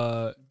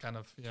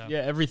 footballing,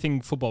 everything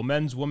football,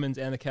 men's, women's,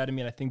 and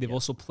academy. And I think they've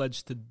also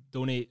pledged to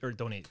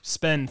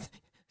spend.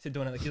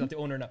 Donate, like he's not the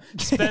owner now.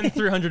 Spend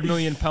 £300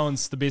 million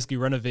to basically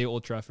renovate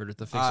Old Trafford or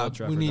to fix Old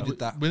Trafford. We needed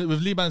that.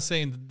 With Liban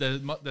saying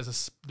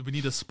we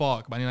need a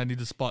spark, Man United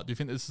need a spark. Do you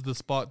think this is the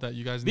spark that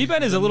you guys need?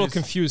 Liban is a little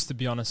confused, to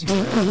be honest.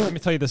 Let me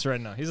tell you this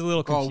right now. He's a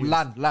little confused.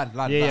 Land.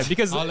 Yeah,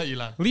 because I'll let you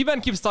land.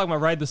 Liban keeps talking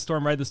about ride the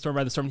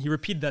storm. He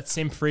repeated that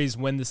same phrase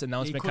when this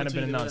announcement kind of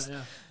been announced.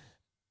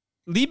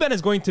 Liban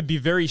is going to be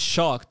very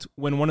shocked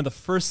when one of the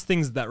first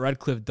things that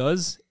Radcliffe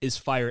does is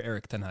fire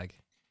Erik ten Hag.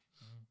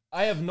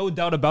 I have no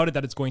doubt about it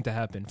that it's going to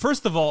happen.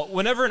 First of all,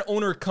 whenever an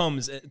owner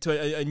comes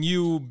to a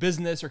new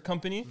business or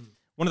company,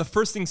 one of the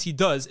first things he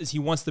does is he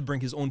wants to bring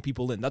his own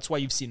people in. That's why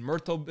you've seen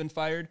Murto been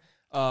fired,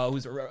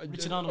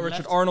 Richard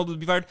Arnold will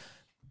be fired.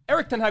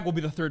 Erik ten Hag will be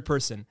the third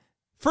person.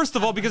 First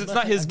of all, because it's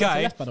not his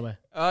guy. Left, by the way.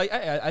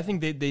 I think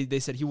they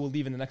said he will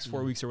leave in the next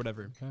 4 weeks or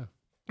whatever. Okay.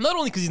 Not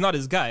only because he's not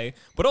his guy,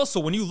 but also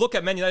when you look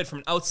at Man United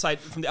from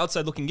the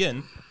outside looking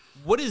in,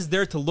 what is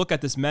there to look at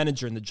this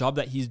manager and the job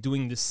that he's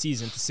doing this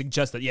season to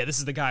suggest that, this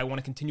is the guy I want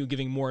to continue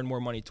giving more and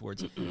more money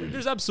towards?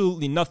 There's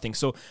absolutely nothing.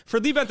 So for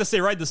Liban to say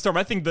ride the storm,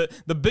 I think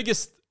the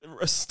biggest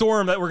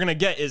storm that we're going to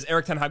get is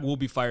Erik ten Hag will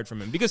be fired from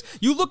him. Because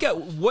you look at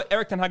what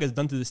Erik ten Hag has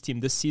done to this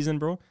team this season,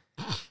 bro.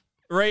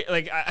 Right?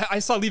 Like, I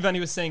saw Liban,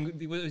 what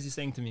was he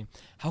saying to me?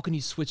 How can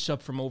you switch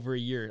up from over a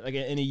year? Like,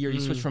 in a year, you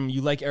switch from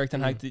you like Erik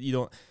ten Hag to you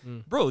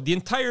don't. Bro,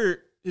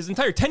 his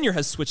entire tenure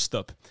has switched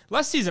up.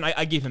 Last season,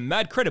 I gave him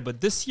mad credit, but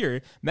this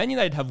year, Man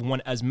United have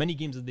won as many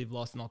games as they've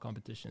lost in all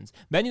competitions.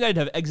 Man United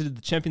have exited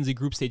the Champions League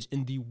group stage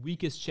in the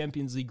weakest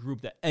Champions League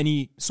group that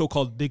any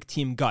so-called big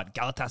team got,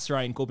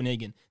 Galatasaray and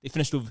Copenhagen. They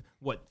finished with,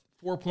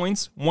 4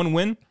 points, 1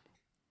 win?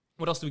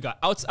 What else do we got?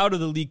 Out of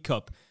the League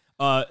Cup.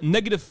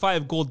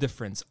 -5 goal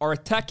difference. Our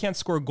attack can't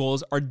score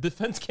goals. Our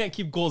defense can't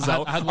keep goals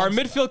out. Our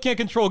midfield can't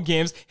control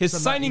games. His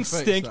signings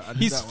stink.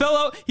 He's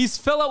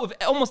fell out with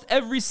almost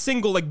every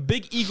single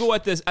big ego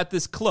at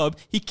this club.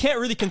 He can't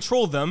really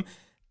control them.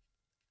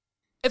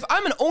 If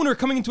I'm an owner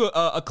coming into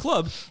a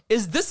club,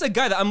 is this a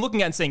guy that I'm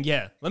looking at and saying,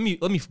 let me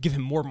give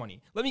him more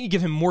money. Let me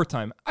give him more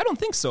time? I don't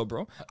think so,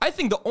 bro. I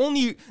think the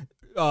only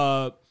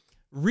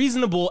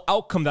reasonable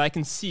outcome that I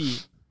can see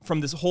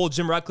from this whole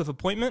Jim Ratcliffe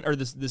appointment or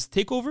this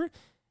takeover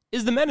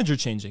is the manager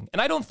changing.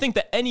 And I don't think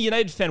that any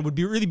United fan would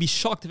really be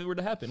shocked if it were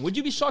to happen. Would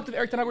you be shocked if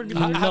Erik ten Hag were to be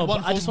fired? I have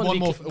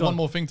one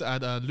more thing to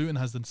add. Luton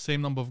has the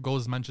same number of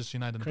goals as Manchester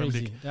United in the Premier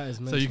League. That is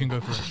mental. So you can go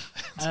for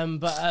it.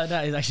 But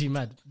that is actually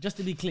mad. Just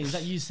to be clear, is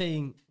that you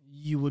saying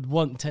you would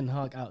want Ten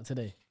Hag out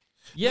today?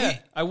 Yeah,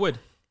 I would.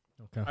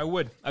 Okay. I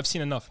would. I've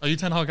seen enough. Are you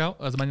Ten Hag out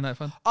as a Man United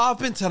fan? I've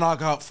been Ten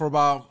Hag out for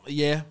about a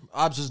year.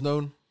 Abs has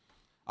known.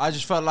 I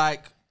just felt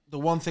like the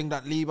one thing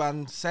that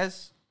Liban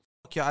says,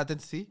 fuck your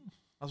identity.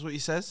 That's what he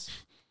says.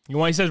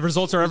 He says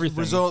results are everything.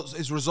 Results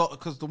is result,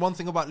 because the one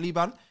thing about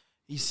Liban,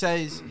 he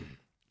says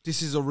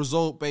this is a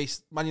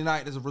result-based, Man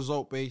United is a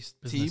result-based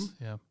team.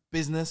 Yeah.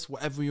 Business,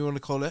 whatever you want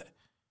to call it.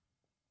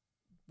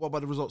 What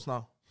about the results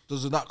now?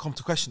 Does that come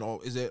to question,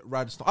 or is it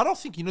ride the storm? I don't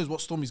think he knows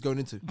what storm he's going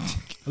into.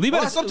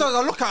 Sometimes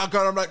I look at him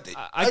and I'm like,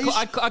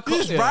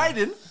 he's just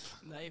riding.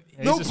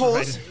 No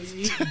pause.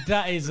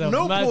 That is a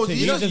no mad pause. thing.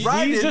 He's just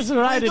riding. He's just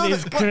riding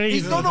is crazy.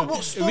 He don't know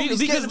what storm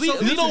he's getting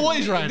himself You know what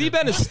he's riding.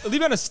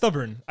 Liban is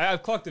stubborn.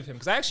 I've clocked with him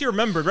because I actually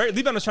remembered, right?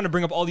 Liban was trying to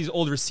bring up all these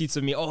old receipts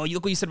of me. Oh, you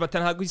look what you said about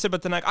Ten Hag. What you said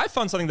about Ten Hag. I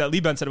found something that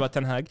Liban said about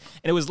Ten Hag,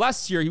 and it was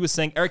last year. He was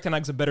saying Erik ten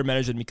Hag's a better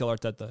manager than Mikel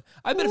Arteta.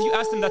 I bet if you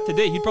asked him that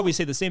today, he'd probably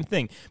say the same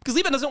thing because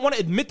Liban doesn't want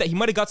to admit that he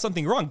might have got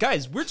something wrong.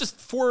 Guys, we're just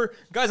 4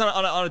 guys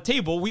on a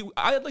table.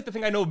 I'd like to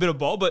think I know a bit of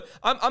ball, but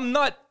I'm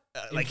not.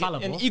 An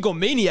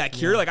egomaniac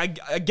here. Like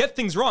I get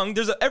things wrong.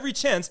 There's every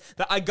chance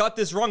that I got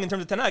this wrong in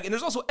terms of Ten Hag, and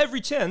there's also every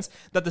chance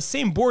that the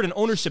same board and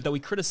ownership that we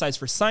criticize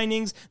for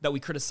signings, that we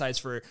criticize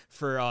for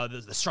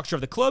the structure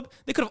of the club,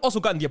 they could have also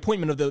gotten the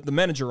appointment of the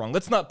manager wrong.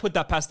 Let's not put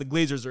that past the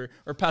Glazers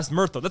or past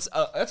Murtho.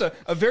 That's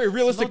a very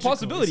realistic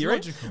possibility,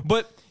 right?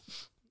 But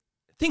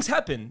things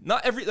happen.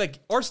 Not every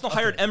Arsenal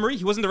hired Emery.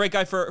 He wasn't the right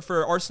guy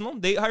for Arsenal.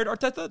 They hired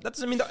Arteta. That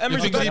doesn't mean that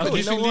Emery's a good coach. Do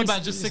you think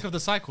Liban's just sick of the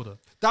cycle though?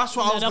 That's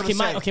what I was going to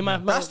say. Okay,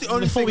 man. That's the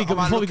only thing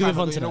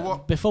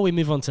Before we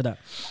move on to that,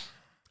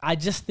 I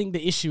just think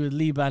the issue with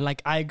Liban,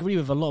 I agree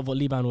with a lot of what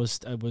Liban was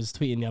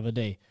tweeting the other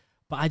day,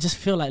 but I just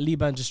feel like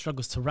Liban just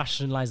struggles to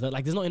rationalize that.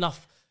 There's not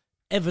enough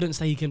evidence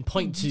that he can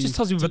point to. He just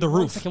tells you about the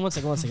roof. One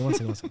second.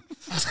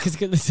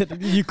 Because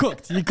you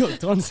cooked.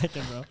 1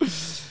 second, bro.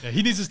 Yeah,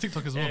 he needs his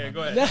TikTok as well. Yeah, man.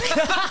 go ahead.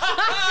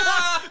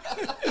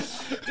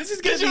 This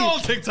is Get gonna your be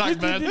own TikTok,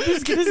 man. This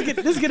is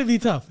gonna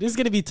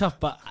be tough.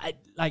 But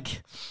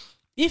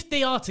if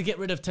they are to get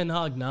rid of Ten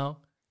Hag now,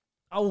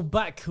 I will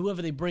back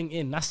whoever they bring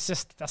in.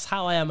 That's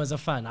how I am as a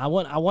fan. I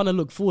want to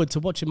look forward to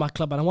watching my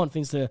club, and I want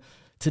things to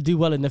do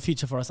well in the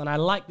future for us. And I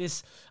like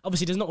this.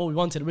 Obviously, there's not what we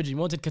wanted originally.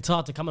 We wanted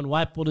Qatar to come and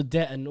wipe all the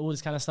debt and all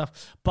this kind of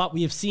stuff. But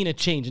we have seen a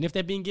change. And if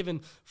they're being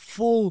given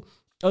full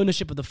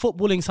ownership of the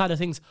footballing side of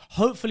things,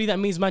 hopefully that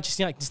means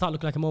Manchester United can start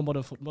looking like a more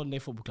modern-day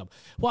football club.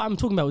 What I'm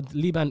talking about with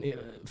Liban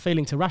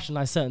failing to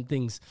rationalise certain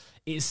things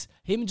is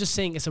him just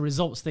saying it's a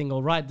results thing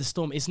or ride the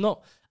storm. It's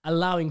not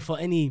allowing for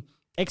any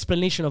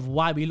explanation of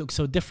why we look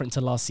so different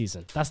to last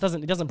season.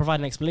 It doesn't provide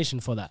an explanation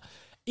for that.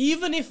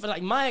 Even if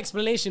my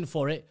explanation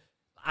for it,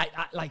 I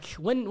like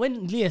when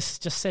Lias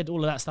just said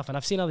all of that stuff, and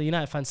I've seen other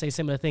United fans say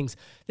similar things,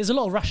 there's a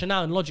lot of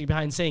rationale and logic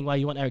behind saying why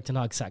you want Erik ten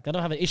Hag sacked. I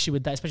don't have an issue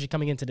with that, especially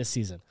coming into this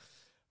season.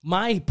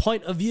 My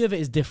point of view of it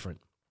is different.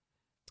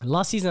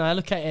 Last season, I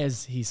look at it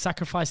as he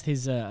sacrificed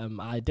his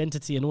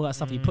identity and all that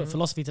stuff. He put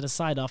philosophy to the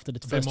side after the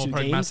first two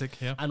games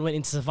and went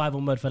into survival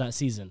mode for that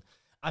season.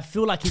 I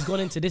feel like he's gone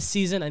into this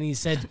season and he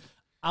said,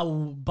 I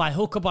will, by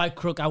hook or by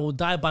crook, I will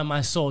die by my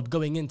sword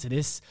going into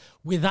this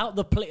without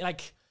the play.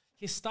 Like,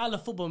 his style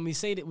of football, and I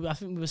think we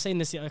were saying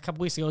this a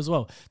couple weeks ago as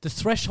well, the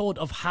threshold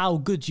of how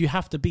good you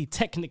have to be,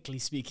 technically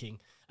speaking,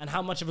 and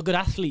how much of a good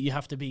athlete you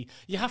have to be.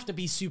 You have to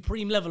be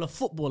supreme level of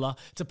footballer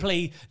to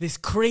play this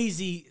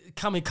crazy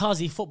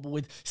kamikaze football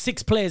with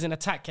 6 players in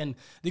attack, and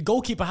the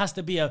goalkeeper has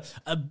to be a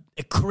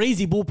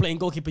crazy ball-playing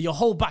goalkeeper. Your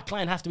whole back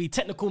line have to be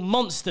technical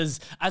monsters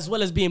as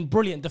well as being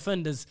brilliant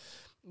defenders.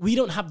 We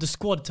don't have the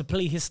squad to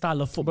play his style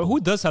of football. But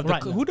who does have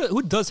right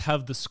who does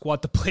have the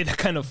squad to play that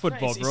kind of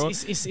football, bro?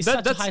 It's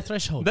such a high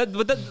threshold. That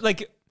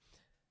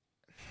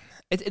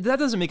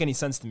doesn't make any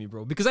sense to me,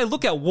 bro. Because I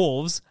look at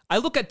Wolves, I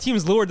look at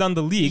teams lower down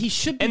the league. He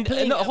should be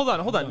playing.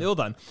 Hold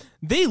on.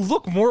 They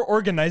look more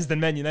organized than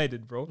Man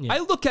United, bro. Yeah. I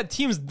look at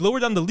teams lower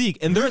down the league,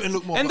 and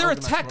their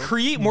attack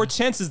create more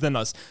chances than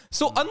us.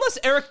 So unless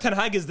Erik ten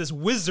Hag is this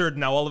wizard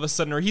now all of a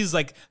sudden, or he's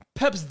like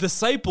Pep's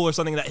disciple or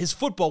something, that his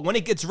football, when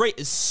it gets right,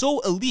 is so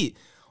elite.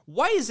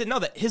 Why is it now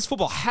that his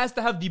football has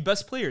to have the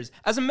best players?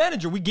 As a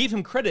manager, we gave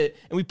him credit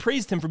and we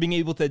praised him for being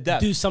able to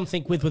adapt. Do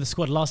something with the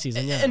squad last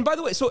season, yeah. And by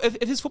the way, so if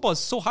his football is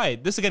so high,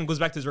 this again goes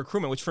back to his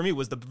recruitment, which for me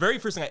was the very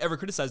first thing I ever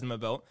criticized him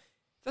about.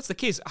 If that's the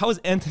case, how is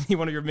Anthony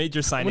one of your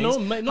major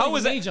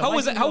signings? How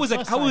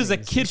is a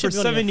kid for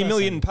 70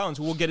 million pounds,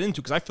 who we'll get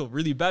into because I feel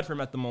really bad for him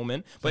at the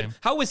moment, but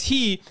how is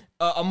he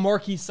a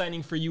marquee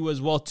signing for you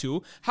as well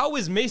too? How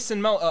is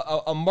Mason Mount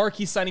a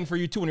marquee signing for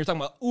you too when you're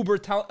talking about uber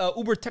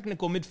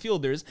technical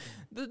midfielders?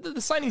 The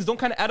signings don't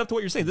kind of add up to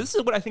what you're saying. This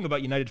is what I think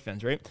about United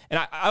fans, right? And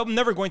I'm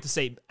never going to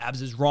say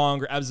Abs is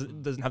wrong or Abs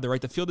doesn't have the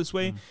right to feel this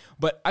way,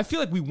 but I feel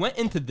like we went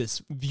into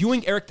this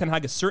viewing Erik ten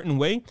Hag a certain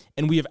way,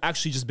 and we have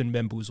actually just been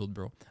bamboozled,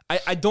 bro.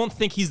 I don't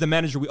think he's the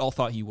manager we all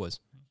thought he was.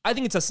 I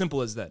think it's as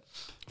simple as that.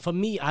 For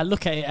me, I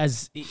look at it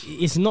as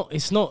it's not. I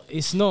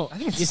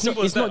think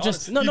it's not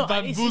just no.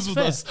 Bamboozled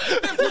us.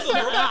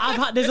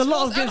 There's a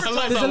lot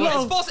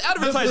of false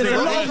advertising.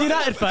 There's a lot of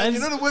United fans.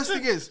 You know the worst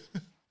thing is,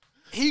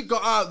 he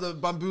got out of the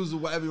bamboozle,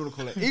 whatever you want to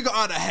call it. He got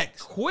out of the hex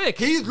quick.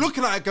 He's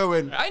looking at it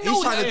going, I know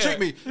he's trying to trick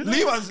me.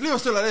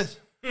 Leo's still like this.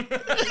 No,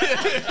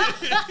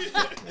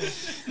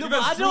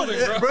 but I don't.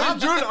 Bro, I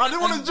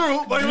didn't want to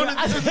drill, but he wanted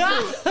to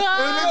drill.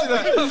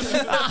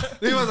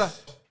 He was like,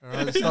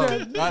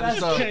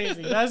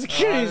 That's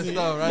crazy.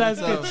 No,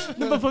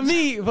 but for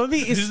me,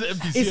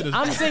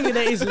 I'm saying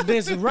that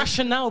there's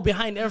rationale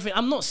behind everything.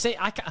 I'm not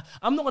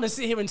going to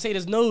sit here and say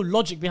there's no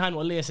logic behind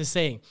what Elias is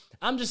saying.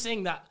 I'm just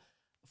saying that,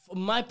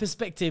 from my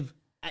perspective,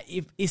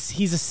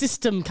 he's a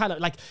system kind of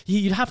like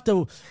you'd have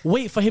to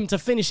wait for him to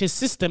finish his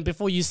system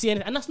before you see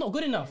anything, and that's not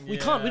good enough. We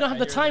don't have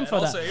the time for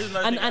that. Also, here's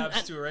another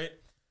thing too, right?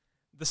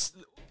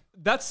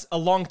 That's a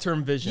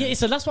long-term vision. Yeah,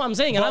 so that's what I'm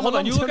saying. And hold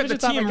on, you look at the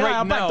team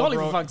right now,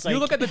 bro. You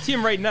look at the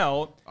team right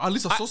now. At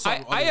least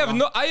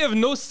I have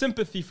no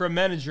sympathy for a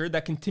manager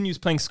that continues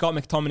playing Scott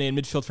McTominay in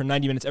midfield for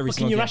 90 minutes every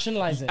single game. Can you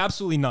rationalize it?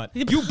 Absolutely not.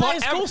 You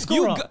bought goal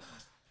scorer.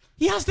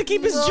 He has to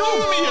keep his job.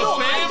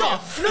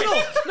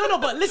 No,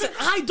 but listen,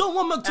 I don't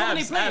want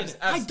McTominay playing.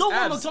 I don't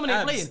want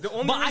McTominay playing.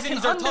 But I can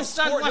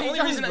understand why he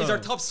does it. He's our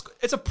top scorer.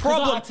 It's a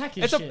problem.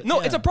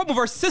 It's a problem of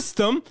our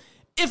system.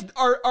 If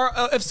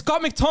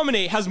Scott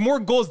McTominay has more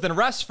goals than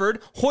Rashford,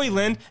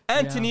 Højlund,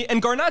 Anthony,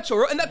 and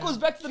Garnacho, and that goes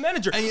back to the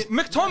manager.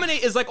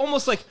 McTominay is like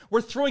almost like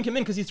we're throwing him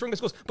in because he's throwing us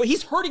goals, but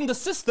he's hurting the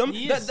system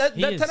that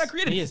Ten Hag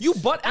created. You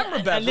bought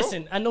Amrabat, and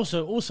listen, and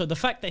also the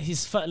fact that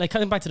his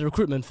coming back to the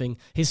recruitment thing,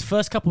 his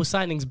first couple of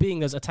signings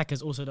being those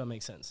attackers also don't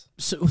make sense.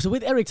 So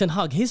with Erik ten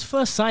Hag, his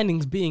first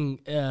signings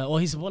being, or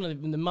he's one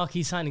of the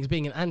marquee signings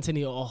being an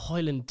Anthony or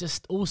Højlund,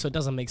 just also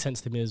doesn't make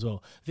sense to me as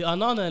well. The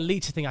Onana and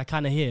Leach thing I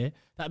kind of hear.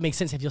 that makes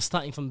sense if you're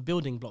starting from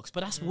building blocks.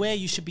 But that's where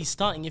you should be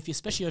starting,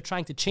 especially you're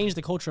trying to change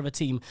the culture of a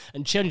team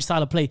and change your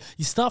style of play.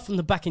 You start from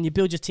the back and you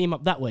build your team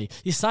up that way.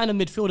 You sign a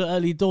midfielder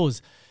early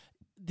doors.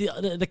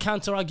 The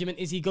counter argument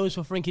is he goes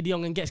for Frenkie de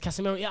Jong and gets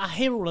Casemiro. Yeah, I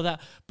hear all of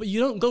that, but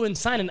you don't go and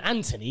sign an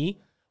Anthony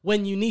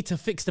when you need to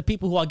fix the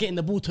people who are getting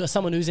the ball to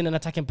someone who's in an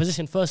attacking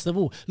position. First of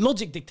all,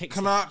 logic dictates.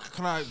 Can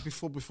I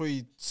before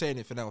you say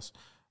anything else?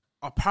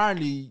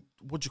 Apparently,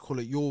 what do you call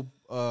it? Your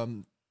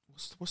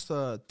what's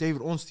the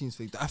David Ornstein's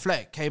thing? The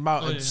Athletic came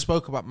out and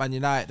spoke about Man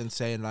United and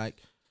saying like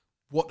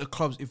what the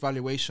club's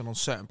evaluation on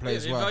certain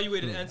players they were.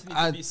 Evaluated Anthony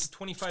to be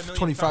 25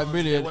 £25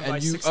 million,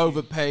 and you 60.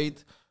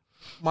 overpaid.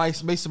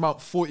 Mason Mount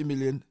 40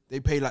 million. They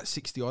paid like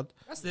 60 odd.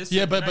 That's this.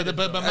 Yeah, but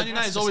Man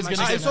United is always going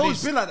to get It's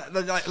always fleeced. been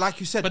like that, like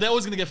you said. But they're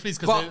always going to get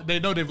fleeced because they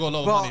know they've got a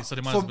lot of money, so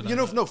they might as well be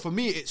like that. For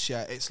me, it's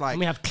like And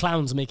we have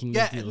clowns making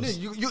these deals.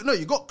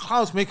 you got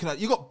clowns making that.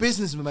 You got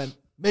businessmen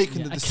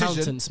making the decision.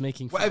 Accountants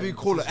making whatever you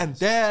call it, and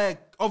they're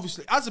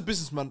obviously as a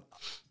businessman,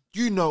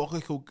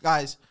 okay, cool,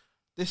 guys.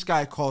 This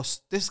guy's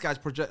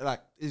project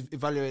is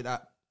evaluated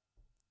at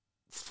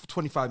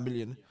 25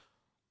 million.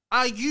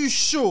 Are you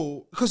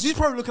sure? Because he's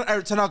probably looking at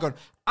Eric Ten Hag going,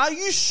 are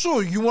you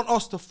sure you want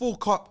us to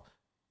fork up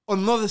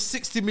another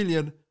 60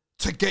 million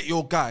to get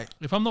your guy?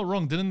 If I'm not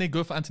wrong, didn't they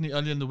go for Anthony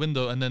early in the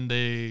window and then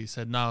they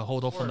said, "Nah,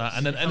 hold off on that,"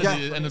 and then end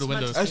of the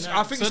window?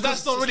 I think so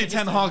that's not really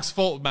Ten Hag's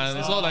fault, man.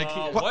 It's not like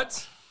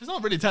what? It's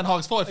not really Ten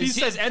Hag's fault. If he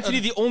says Anthony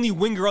the only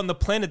winger on the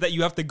planet that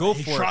you have to go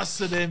he for.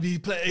 trusted him, he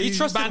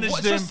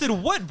Trusted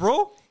what,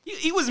 bro?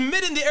 He was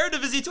mid in the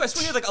Eredivisie too. I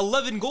swear he had like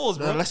 11 goals,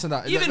 bro. No, less than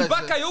that. Even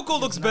Bakayoko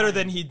looks better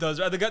than he does.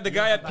 Right? The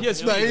guy at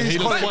PSV. No, he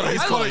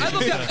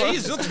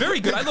looks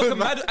very good. I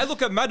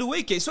look at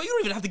Madueke. So you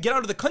don't even have to get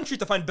out of the country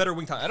to find better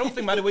wing talent. I don't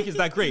think Madueke is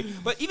that great,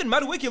 but even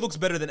Madueke looks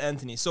better than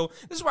Anthony. So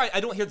this is why I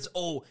don't hear this.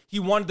 Oh, he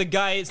wanted the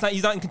guy. He's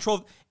not in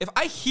control.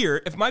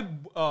 If my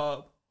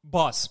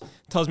boss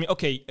tells me,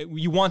 okay,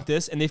 you want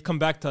this, and they've come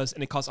back to us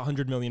and it costs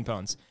 £100 million,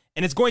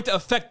 and it's going to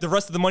affect the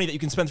rest of the money that you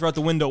can spend throughout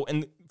the window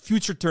in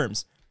future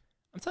terms.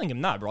 I'm telling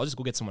him, nah, bro, I'll just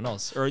go get someone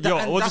else. Or,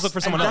 we'll just look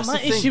for someone else. My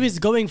issue is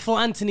going for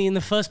Anthony in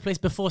the first place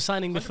before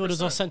signing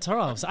midfielders or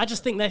centre-halves. I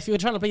just think that if you're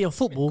trying to play your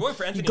football,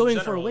 you're going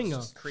for a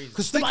winger.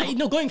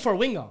 Going for a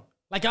winger.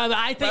 Like,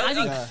 I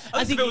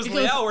think it was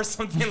Leao or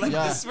something like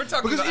this. We're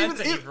talking about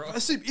Anthony, bro.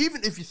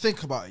 Even if you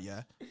think about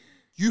it,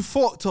 you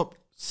forked up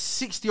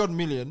 60 odd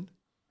million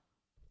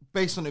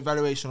based on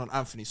evaluation on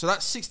Anthony. So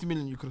that's 60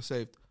 million you could have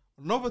saved.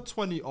 Another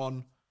 20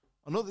 on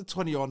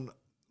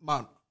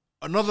Mount.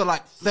 Another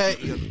like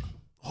 30 on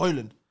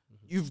Højlund.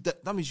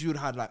 That means you would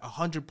have had like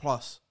 100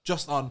 plus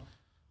just on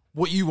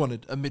what you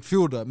wanted, a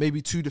midfielder,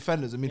 maybe two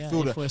defenders, a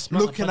midfielder.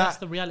 That's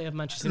the reality of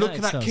Manchester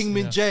United. Looking at King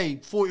Min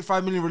Jae,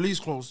 45 million release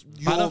clause.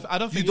 I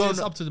don't think it's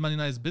up to the Man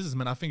United's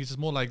businessmen. I think it's just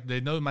more like they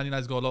know Man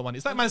United's got a lot of money.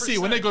 It's like Man City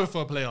when they go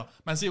for a player.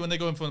 Man City when they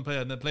go in for a player,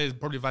 and the player is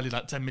probably valued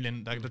like 10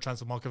 million, like the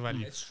transfer market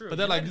value. It's true. But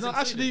they're like,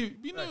 actually,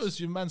 it's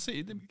you, Man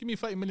City. Give me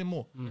 30 million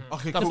more.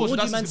 Okay, cool. What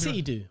do Man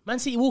City do? Man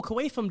City walk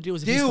away from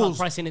deals if you start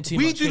pricing it too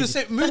much. We do the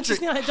same.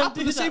 Mudryk, don't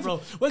do that,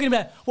 bro. We're going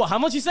to be what? How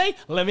much you say?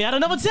 Let me add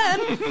another 10.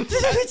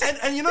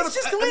 And you know, it's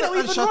just the way that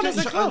we've been running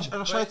as a club.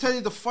 And shall I tell you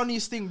the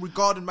funniest thing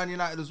regarding Man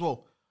United as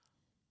well?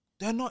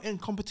 They're not in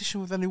competition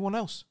with anyone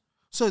else.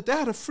 So they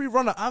had a free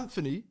run at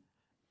Anthony,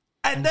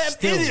 and them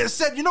idiots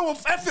said, you know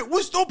what, F it,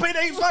 we're still paying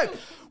 85.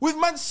 With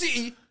Man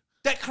City,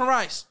 Declan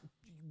Rice,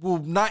 well,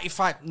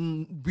 95,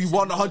 we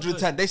won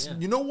 110. They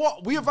said, you know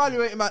what, we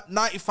evaluate him at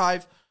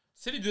 95.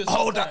 City do this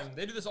all the time.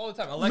 They do this all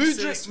the time.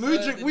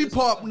 Mudryk, we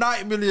put up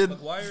 90 million.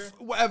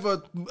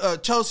 Whatever.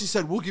 Chelsea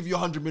said, we'll give you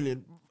 100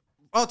 million.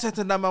 Arteta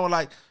and that man were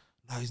like,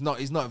 no,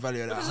 he's not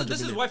evaluated at 100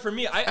 This million. is why for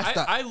me,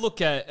 I look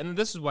at, and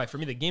this is why for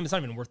me the game is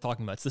not even worth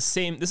talking about. It's the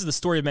same. This is the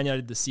story of Man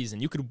United this season.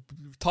 You could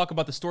talk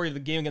about the story of the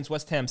game against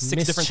West Ham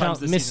different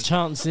times this missed season.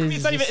 chances. I mean,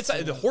 it's not even. It's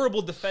the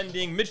horrible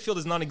defending. Midfield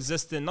is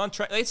non-existent.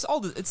 It's all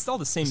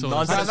the same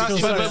nonsense. But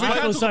we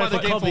can't talk about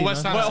the game for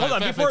West Ham. Well, hold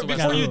on.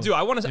 Before you do,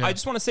 I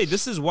just want to say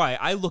this is why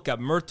I look at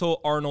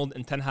Myrtle, Arnold,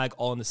 and Ten Hag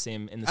all in the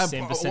same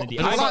vicinity.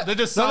 They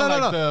just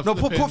sound like the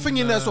put thing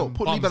in there as well.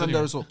 Put Liban in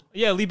there as well.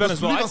 Yeah, Liban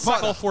as well. I'd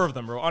sack all four of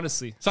them, bro.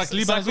 Honestly, sack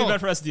Liban as well.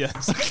 For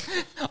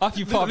SDS. Off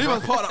you pop.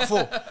 Liban's part of that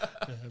four.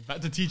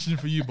 Back to teaching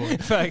for you, boy.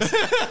 Thanks.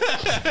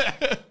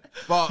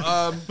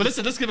 But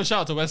listen, let's give a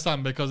shout out to West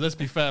Ham because let's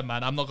be fair,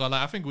 man. I'm not gonna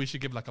lie. I think we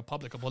should give like a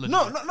public apology.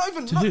 not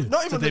even to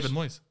David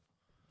Moyes.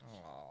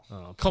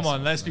 Come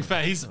on, let's be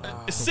fair. He's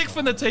sixth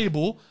in the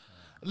table.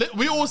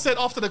 We all said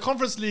after the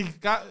Conference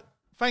League.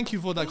 Thank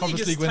you for that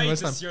Conference League win,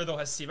 West Ham. This year, though,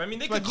 Hasib. I mean,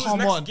 they could lose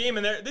next game,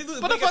 and they lose.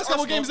 But the first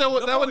couple games, they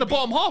were in the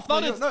bottom half. Now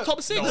they're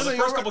top six. The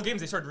first couple games,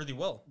 they started really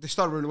well. They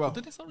started really well.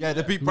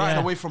 They beat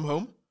Brighton away from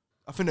home.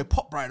 I think they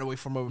popped Brighton away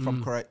from home, if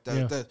I'm correct.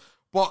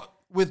 But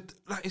with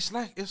it's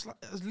like as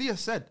Leah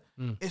said,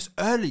 it's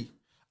early.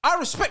 I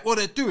respect what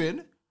they're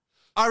doing.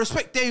 I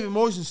respect David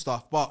Moyes and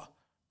stuff, but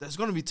there's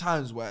going to be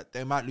times where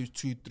they might lose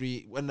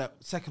 2-3 when the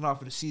second half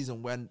of the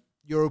season, when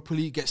Europa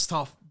League gets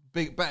tough,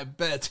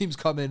 better teams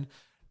come in.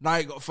 Now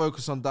you got to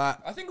focus on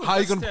that. I think with how are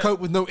you West going to Ham- cope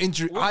with no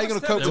injury? How are you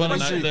going to cope They with went, no on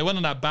that, injury? they went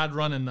on that bad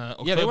run in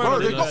October. Yeah, they went Bro,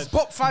 on they the- got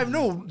popped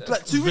 5-0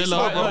 like 2 weeks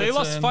Villa, ago. They Everton,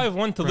 lost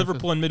 5-1 to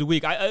Liverpool in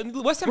midweek.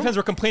 West Ham fans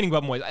were complaining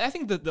about Moyes. I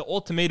think that the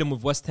ultimatum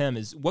with West Ham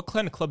is, what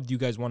kind of club do you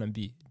guys want to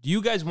be? Do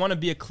you guys want to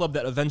be a club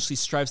that eventually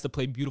strives to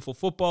play beautiful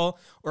football,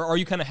 or are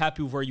you kind of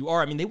happy with where you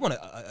are? I mean, they won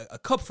a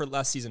cup for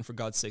last season, for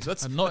God's sake. So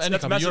that's And not any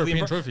cup, a massively European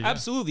important. trophy, yeah.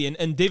 Absolutely,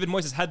 and David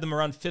Moyes has had them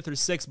around 5th or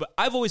 6th, but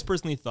I've always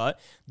personally thought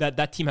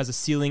that team has a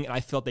ceiling, and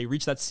I felt they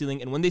reached that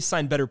ceiling, and when they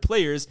sign better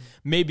players,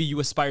 maybe you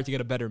aspire to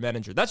get a better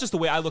manager. That's just the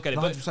way I look at it.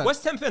 But 100%.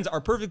 West Ham fans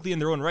are perfectly in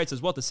their own rights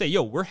as well to say,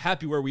 yo, we're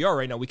happy where we are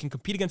right now. We can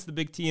compete against the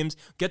big teams,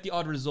 get the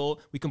odd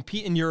result. We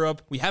compete in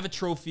Europe. We have a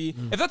trophy.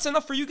 If that's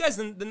enough for you guys,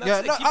 then that's Yeah,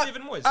 it. no, Keep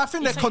David Moyes. I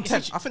think they're It's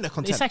content. actually- I think they're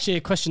content. It's actually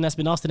a question that's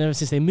been asked ever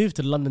since they moved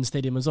to the London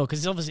Stadium as well,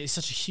 because it's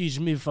such a huge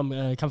move from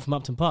coming from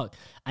Upton Park,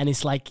 and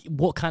it's like,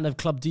 what kind of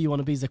club do you want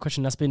to be? Is the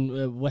question that's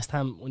been West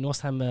Ham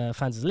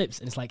fans' lips,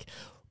 and it's like,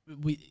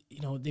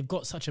 they've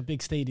got such a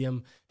big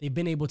stadium. They've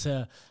been able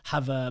to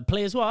have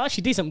players, well,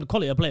 actually decent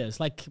quality of players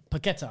like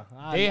Paqueta.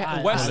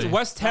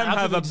 West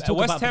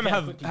Ham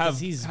have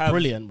he's have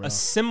brilliant, bro. a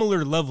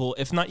similar level,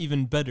 if not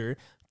even better,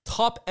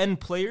 top end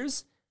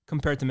players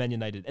compared to Man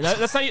United. And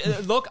that's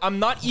not look, I'm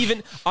not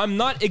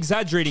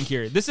exaggerating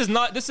here. This is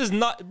not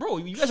bro,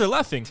 you guys are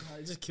laughing.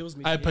 It just kills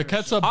me.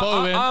 Paqueta,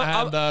 Bowen,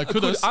 and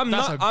Kudus.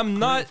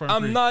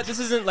 I'm not. This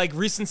isn't like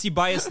recency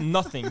bias.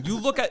 Nothing. You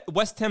look at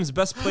West Ham's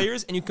best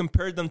players and you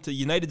compare them to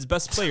United's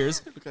best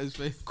players. Look at his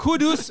face.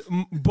 Kudus,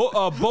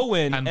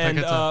 Bowen, And and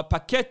Paqueta.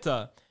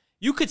 Paqueta.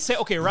 You could say,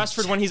 okay,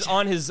 Rashford when he's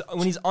on his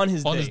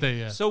day.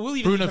 Yeah. So we'll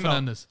even Bruno leave him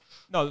out. Fernandes.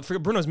 No, for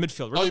Bruno's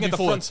midfield. We're Oh, looking at the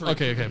front forwards.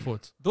 three. Okay,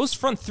 forwards. Those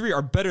front three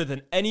are better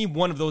than any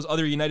one of those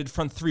other United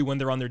front three when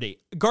they're on their day.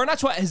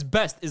 Garnacho at his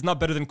best is not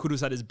better than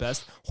Kudus at his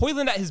best.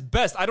 Hoyland at his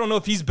best, I don't know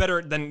if he's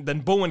better than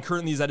Bowen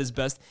currently is at his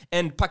best.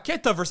 And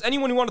Paqueta versus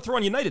anyone you want to throw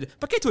on United,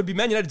 Paqueta would be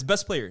Man United's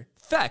best player.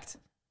 Fact.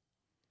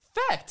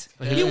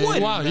 He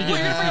would. Wow, You're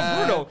bringing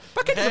up Bruno.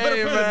 Paqueta's a better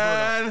player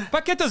than Bruno.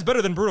 Paqueta's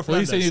better than Bruno Fernandes. What are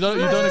you saying? You don't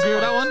agree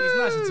with that one? He's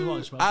nice to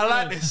watch, man. I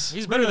like this.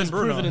 He's better than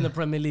Bruno. Proven in the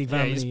Premier League.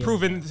 Yeah, he's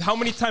proven how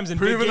many times in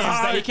big Proven games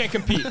that hard. he can't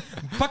compete.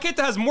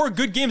 Paqueta has more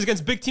good games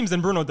against big teams than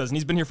Bruno does, and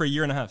he's been here for a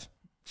year and a half.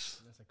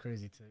 That's a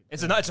crazy take.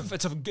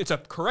 It's a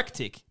correct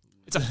take.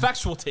 It's a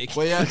factual take.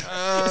 But yeah,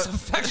 It's a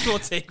factual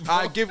take, bro.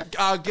 I'll give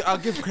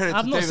credit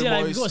I've to not David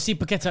seen. We've got to Moyes. see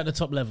Paqueta at the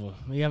top level.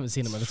 We haven't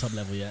seen him at the top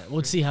level yet.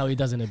 We'll see how he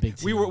does in a big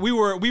team. We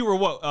were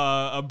what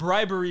a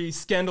bribery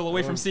scandal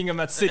away from seeing him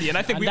at City, and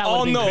I think And we that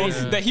all would've been know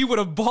crazy. that he would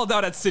have balled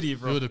out at City, He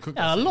bro. would have cooked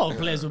Yeah, a us. lot of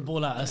players would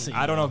ball out at City.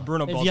 I don't know if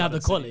Bruno if balls you out have the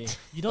at quality. City.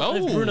 You don't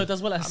know if Bruno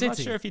does well at I'm City. not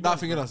sure if he No, I does.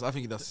 think he does. I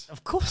think he does.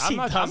 Of course I'm he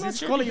not- does. I'm not He's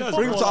sure quality if he does.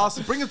 Bring him to footballer.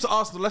 Arsenal. Bring him to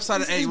Arsenal. Left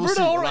side of 8. Is We'll Bruno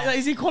see. alright?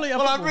 Is he quality at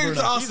Well, I football? bring him to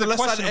Bruno? Arsenal.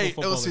 Left side of 8.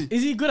 questionable We'll see.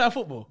 Is he good at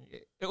football?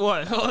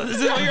 What? Is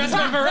it what you're asking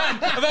about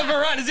Varane? About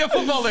Varane? Is he a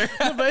football?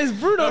 But is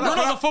Bruno?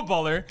 Bruno's a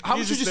footballer. How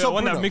He's much would you just sell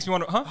one Bruno? that makes me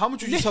want to. Huh? How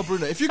much would you sell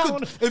Bruno? If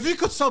you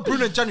could sell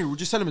Bruno in January, would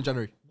you sell him in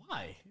January?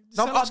 Why?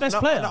 No, Sell our best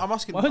player. I'm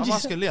asking. Why would I'm you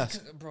asking Lias.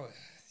 Bro,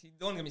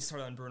 don't get me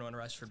started on Bruno and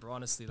Rashford, bro.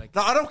 Honestly, like.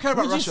 No, I don't care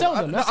about Would you Rashford. sell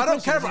them? That's I the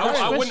don't care question. about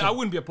I Rashford. I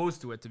wouldn't be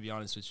opposed to it, to be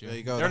honest with you. There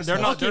you go. They're That's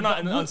not. nice. They're not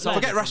Okay, but unsellable.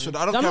 Forget Rashford.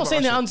 I don't I'm care not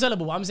saying they're about Rashford.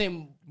 unsellable. I'm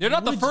saying They're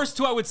not the would- first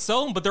two I would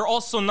sell, but they're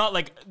also not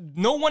like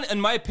no one, in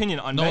my opinion,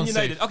 on No Man one's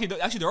United. safe. Okay,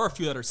 actually, there are a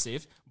few that are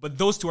safe, but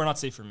those two are not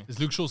safe for me. Is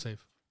Luke Shaw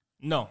safe?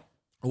 No.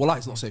 Well,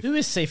 it's not safe. Who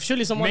is safe?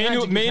 Surely someone.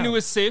 Manu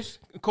is safe.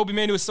 Kobe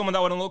Manu is someone that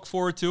I want to look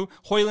forward to.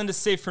 Hoyland is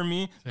safe for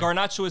me.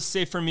 Garnacho is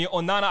safe for me.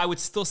 Onana, I would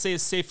still say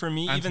is safe for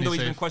me, even Anthony though he's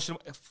been safe.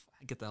 questionable.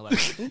 Get the hell out of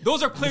here.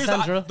 Those are players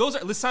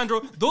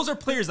Lisandro. those are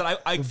players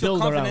that I feel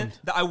build confident around.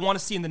 that I want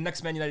to see in the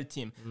next Man United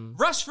team.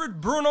 Rashford,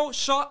 Bruno,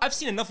 Shaw, I've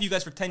seen enough of you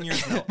guys for 10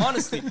 years now.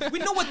 Honestly, we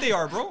know what they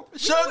are, bro.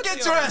 Sean,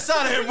 get your ass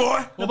out of here, boy.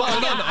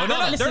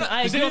 Listen,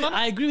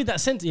 I agree with that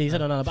sentiment. Yeah, he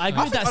said Onana, but I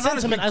agree with that think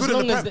Onana's sentiment been as good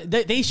in long the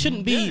as they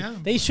shouldn't be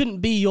they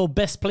shouldn't be your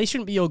best players,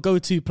 shouldn't be your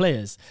go-to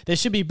players. There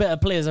should be better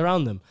players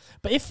around them.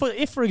 But if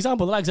for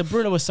example the likes of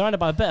Bruno was surrounded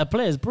by better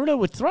players, Bruno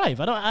would thrive.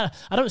 I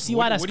don't see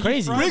why that's What do you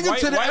crazy. thrive? Bring him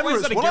to the Why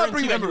is that a Emirates. Why not guarantee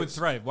bring that you would Emirates?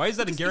 thrive? Why is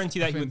that a guarantee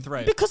that you would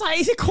thrive? Because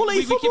he's a quality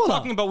We keep footballer.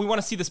 talking about we want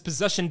to see this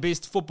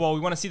possession-based football. We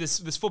want to see this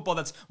football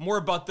that's more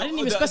about the. I didn't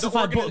even the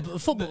specify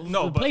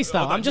football play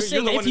style. I'm just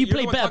saying that if you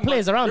play better talking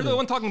players about, around you're the them.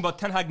 one talking about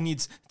Ten Hag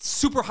needs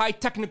super high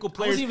technical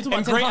players even talking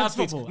and about great Ten Hag's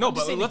athletes. football. No, I'm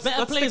just but saying let's if better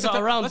let's players stick to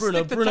are around let's Bruno,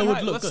 stick to Bruno Ten would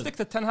Hag. look Let's good. stick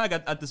to Ten Hag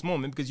at this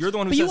moment because you're the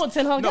one who But you says want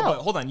Ten Hag no. out.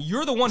 But hold on,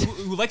 you're the one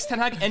who likes Ten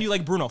Hag and you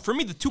like Bruno. For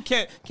me, the two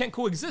can't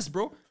coexist,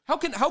 bro. How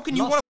can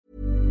you want?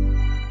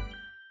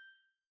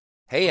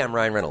 Hey, I'm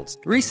Ryan Reynolds.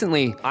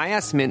 Recently, I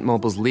asked Mint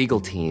Mobile's legal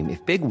team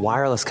if big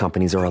wireless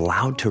companies are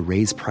allowed to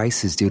raise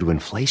prices due to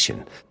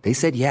inflation. They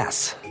said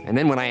yes. And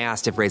then when I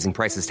asked if raising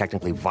prices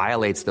technically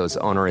violates those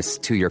onerous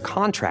 2-year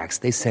contracts,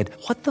 they said,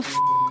 "What the f***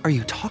 are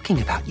you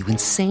talking about, you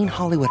insane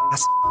Hollywood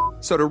ass?"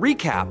 So to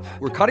recap,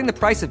 we're cutting the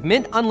price of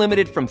Mint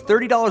Unlimited from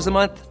 $30 a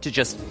month to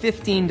just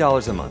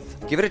 $15 a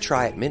month. Give it a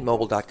try at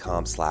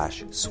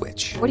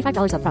mintmobile.com/switch.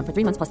 $45 up front for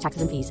 3 months plus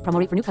taxes and fees. Promo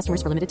rate for new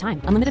customers for limited time.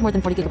 Unlimited more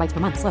than 40 gigabytes per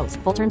month. Slows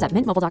full terms at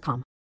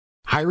mintmobile.com.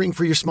 Hiring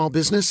for your small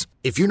business?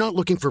 If you're not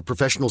looking for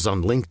professionals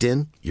on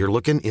LinkedIn, you're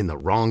looking in the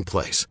wrong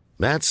place.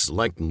 That's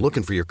like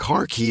looking for your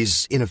car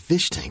keys in a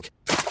fish tank.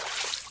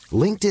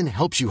 LinkedIn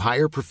helps you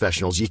hire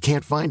professionals you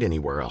can't find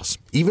anywhere else,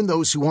 even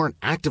those who aren't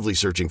actively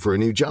searching for a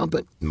new job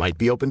but might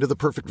be open to the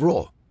perfect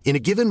role. In a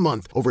given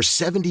month, over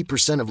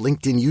 70% of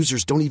LinkedIn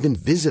users don't even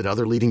visit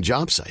other leading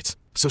job sites.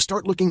 So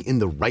start looking in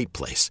the right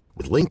place.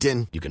 With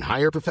LinkedIn, you can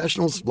hire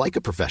professionals like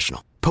a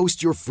professional.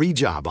 Post your free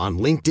job on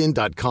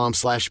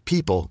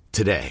linkedin.com/people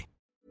today.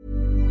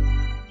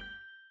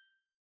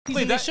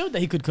 They showed that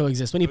he could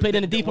coexist when he played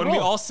in a deeper when role.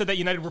 we all said that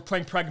United were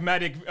playing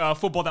pragmatic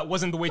football that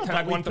wasn't the way Ten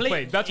Hag wanted to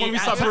play. That's when we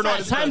saw Bruno.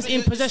 At times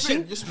in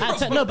possession,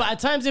 but at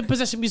times in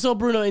possession, we saw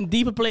Bruno in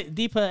deeper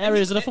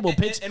areas of the football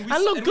pitch and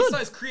looked good. We saw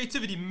his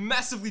creativity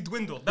massively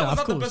dwindle. That was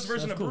not the best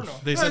version of Bruno.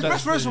 The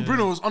best version of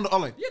Bruno was under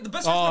Ole. Yeah, the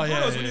best version of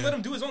Bruno is when you let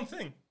him do his own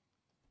thing.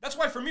 That's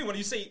why for me, when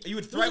you say you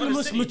would thrive The on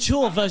most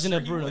mature version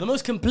of Bruno, the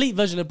most complete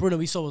version of Bruno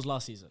we saw was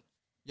last season.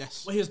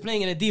 Yes. Where he was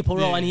playing in a deeper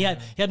role and he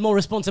had more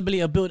responsibility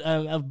of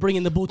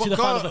bringing the ball to the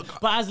front.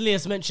 But as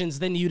Lias mentions,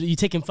 then you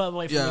take him further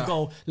away from the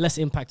goal, less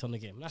impact on the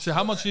game. So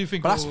how much do you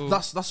think? But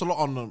that's a lot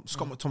on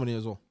Scott McTominay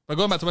as well. But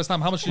going back to West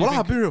Ham, how much do you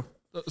think? Be real.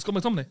 Scott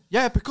McTominay?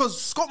 Yeah,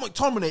 because Scott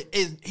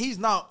McTominay he's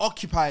now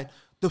occupied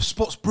the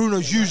spots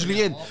Bruno's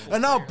usually in.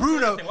 And now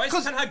Bruno... Why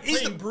is Ten Hag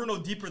playing Bruno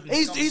deeper than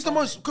He's the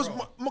most... Because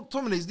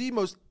McTominay is the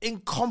most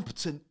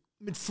incompetent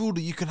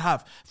midfielder you can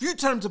have. If you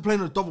tell him to play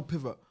in a double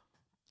pivot,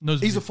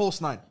 he's a false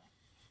 9.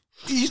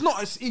 He's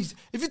not. If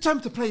you tell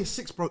him to play a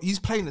 6, bro, he's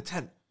playing a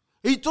 10.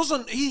 He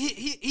doesn't.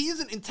 He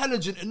isn't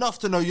intelligent enough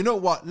to know. You know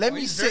what?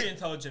 He's very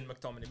intelligent,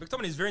 McTominay.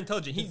 McTominay is very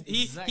intelligent.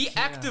 He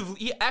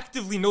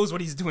actively knows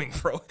what he's doing,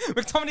 bro.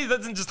 McTominay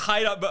doesn't just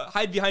hide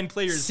behind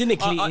players.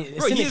 Cynically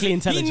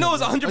intelligent. He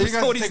knows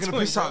 100% what he's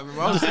doing.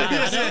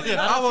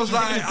 I was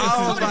like,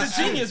 he's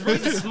a genius, bro.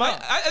 He's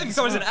smart. I think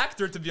someone's an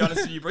actor, to be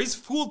honest with you, bro. He's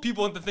fooled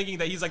people into thinking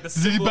that he's like the.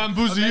 Did he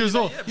bamboozle you as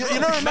well?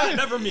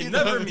 Never me. You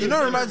know,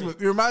 it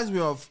reminds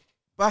me of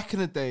back in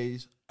the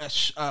days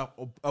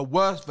a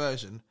worse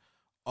version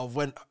of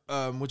when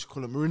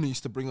Mourinho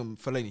used to bring him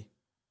Fellaini.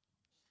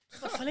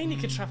 Fellaini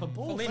could trap a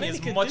ball.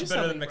 Fellaini is much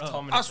better than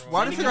McTominay.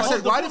 Why do you think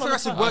I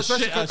said worse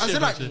version? I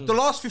said like the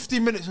last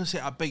 15 minutes. I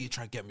said, I beg you,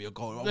 try and get me a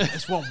goal.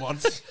 It's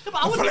 1-1.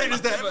 I wouldn't mind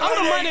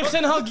if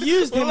Ten Hag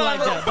used him like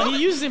that, but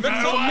he used him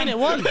from minute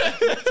 1.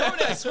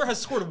 McTominay, I swear, has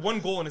scored 1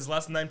 goal in his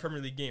last 9 Premier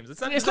League games.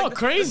 It's not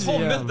crazy. This whole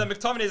myth that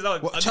McTominay is now a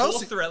goal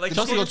threat. Like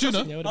Chelsea got 2,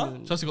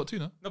 no? Chelsea got 2,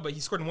 no? No, but he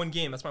scored in 1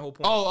 game. That's my whole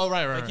point. Oh,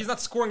 right. Like he's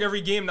not scoring every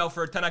game now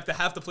for Ten Hag to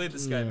have to play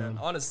this guy, man.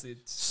 Honestly,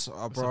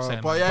 bro.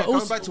 But yeah,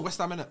 going back to West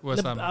Ham,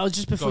 innit? I was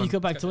just before you go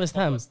back to West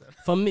Ham.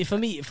 For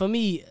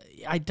me,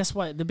 that's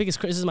why the biggest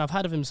criticism I've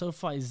had of him so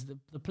far is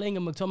the playing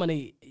of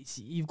McTominay.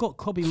 You've got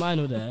Kobe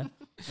Mino there,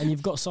 and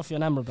you've got Sofiane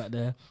Amrabat back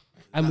there,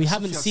 and we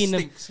haven't seen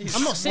them.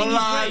 I'm not saying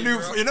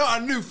I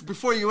knew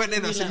before you went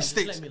in. I said he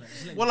stinks.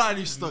 I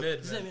knew stunk.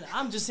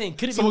 I'm just saying,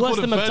 could it be worse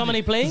than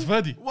McTominay playing?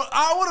 Well,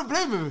 I wouldn't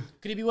blame him.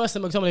 Could it be worse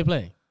than McTominay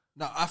playing?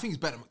 No, I think he's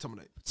better than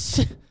McTominay.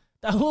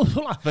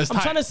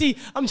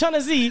 I'm trying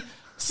to see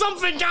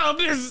something out of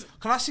this.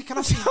 Can I see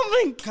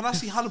something? Can I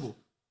see Hannibal?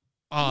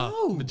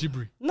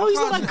 Majibri. No, he's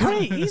not that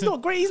great. He's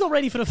not great. He's not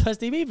ready for the first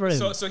team either.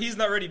 So he's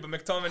not ready, but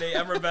McTominay,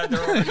 Amrabat,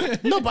 they're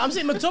already. No, but I'm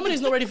saying McTominay's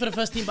not ready for the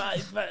first team, but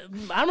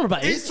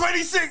Amrabat is. He's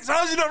 26.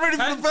 How's he not ready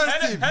for the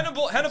first team?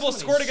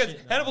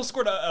 Hannibal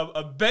scored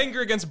a banger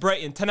against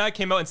Brighton. Ten Hag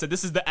came out and said,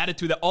 "This is the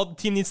attitude that all the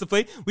team needs to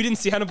play." We didn't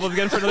see Hannibal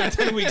again for another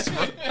 10 weeks.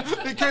 Bro.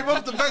 He came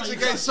off the bench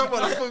against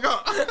someone. I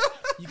forgot.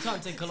 You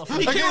can't take a lot.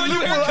 He came with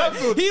a haircut.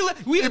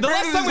 The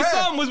last time we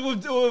saw him was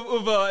with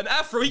an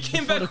afro. He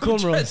came back with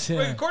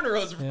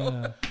cornrows, bro. Yeah.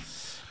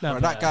 No,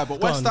 that guy,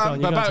 but West Ham,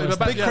 big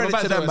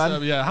credit to them,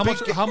 man. Yeah, how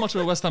much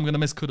are West Ham going to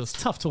miss Kudus?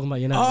 Tough talking about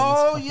United.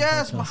 Oh,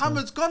 yes,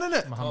 Mohamed's gone,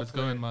 innit? Mohamed's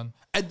going, man.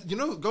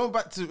 And, going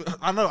back to...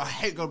 I know, I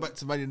hate going back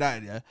to Man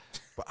United, yeah?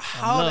 But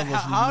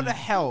how the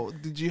hell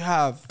did you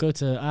have... Go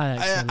to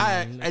Ajax.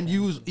 And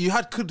you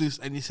had Kudus,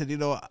 and you said, you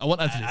know what? I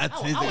want Anthony.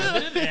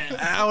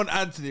 I want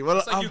Anthony. Well,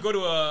 it's like you go to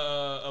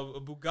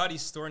a Bugatti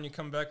store and you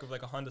come back with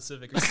like a Honda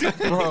Civic or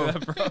something. Bro.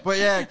 But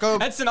yeah, go...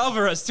 Edson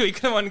Alvarez, too. He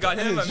could have won and got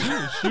him.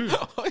 Shoot.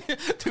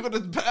 To go to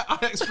the better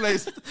Ajax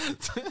place.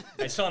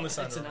 I saw on the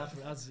sun. Edson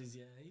Alvarez,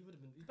 yeah.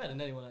 Better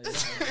than anyone.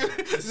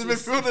 This is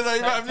midfielder that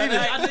you might have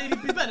needed.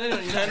 He'd be better than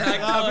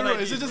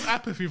anyone. Is it just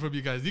apathy from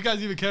you guys? Do you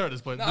guys even care at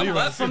this point?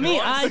 For me,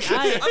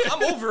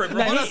 I'm over it,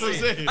 bro. Honestly,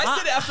 I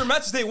said it after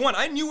match day 1.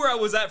 I knew where I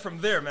was at from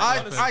there,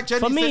 man.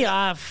 For me,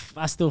 I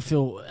still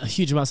feel a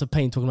huge amounts of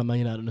pain talking about Man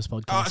United on this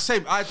podcast.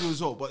 Same, I do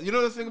as well. But you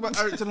know the thing about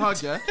Erik ten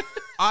Hag, yeah?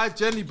 I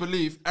genuinely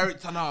believe Erik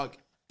ten Hag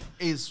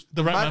is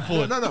the right man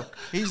forward. No.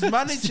 He's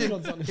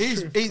managing.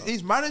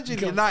 he's managing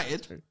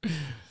United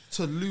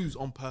to lose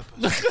on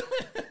purpose.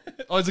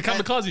 Oh, is it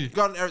kamikaze?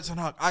 Got Erik ten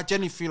Hag. I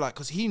genuinely feel like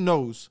because he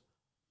knows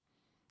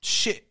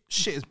shit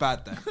is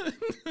bad there.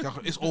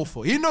 It's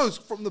awful. He knows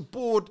from the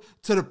board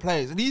to the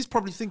players, and he's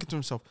probably thinking to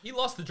himself, he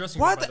lost the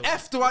dressing room. Why the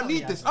F do I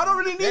need this? I don't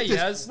really need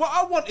this. What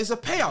I want is a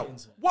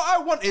payout. What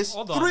I want is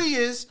 3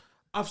 years,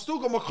 I've still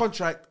got my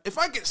contract. If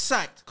I get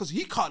sacked, because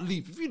he can't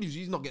leave. If he leaves,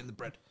 he's not getting the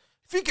bread.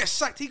 If he gets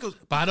sacked, he goes.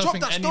 But I don't drop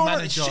think that any stone on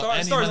manager- his shit.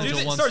 any Stars, do you manager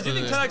think, wants Stars, do you to-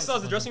 think Ten Hag still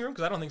has the dressing room?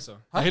 Because I don't think so.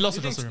 He lost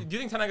Do the you think, dressing room. do you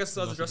think Ten Hag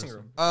still has the dressing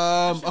room?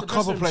 A dressing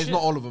couple room players, shit.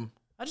 not all of them.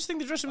 I just think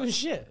the dressing room is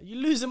shit. You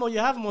lose them or you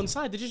have them on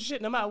side. They're just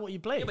shit no matter what you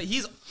play. Yeah, but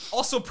he's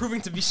also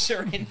proving to be shit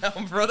right now,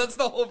 bro. That's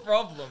the whole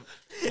problem.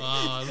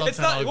 I love It's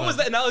Ten not. Hag, What was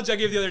man. the analogy I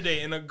gave the other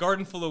day? In a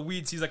garden full of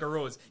weeds, he's like a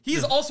rose.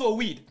 He's also a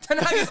weed. Ten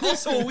Hag is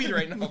also a weed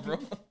right now, bro.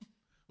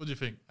 What do you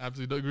think?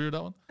 Absolutely don't agree with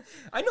that one.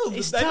 I know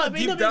It's this. I know tough,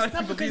 deep but down. it's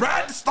tough because-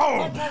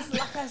 Redstone!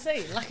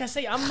 Like I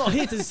say, I'm not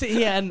here to sit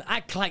here and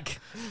act like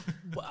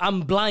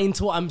I'm blind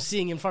to what I'm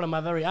seeing in front of my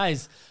very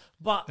eyes.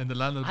 But In the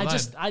land of the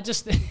I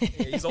just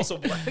He's also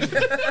blind.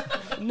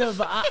 no,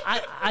 but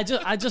I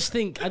just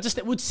think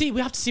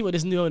we have to see what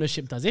this new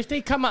ownership does. If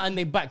they come out and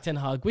they back Ten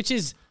Hag, which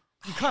is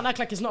you can't act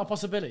like it's not a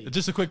possibility.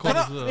 Just a quick one.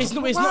 It's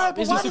not. It's Why- not.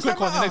 but It's why not. Just a does quick that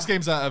one. The matter? next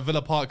game's at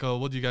Villa Park.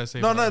 What do you guys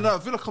say? No, about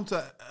that? Villa come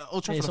to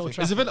Old Trafford. It's I Old think.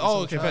 Trafford. Is it Villa?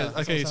 Oh, okay, fair. That's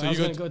Okay, what so I you was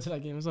go. going to go to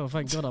that game as well.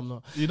 Thank God I'm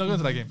not. You're not going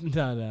to that game.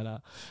 No.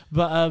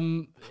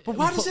 But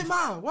Why does it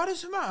matter? Why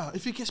does it matter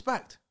if he gets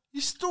backed?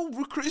 He's still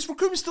his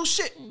recruitment's still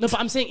shit. No, but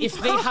I'm saying if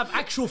they have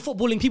actual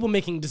footballing people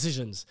making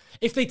decisions,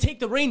 if they take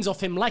the reins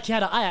off him like he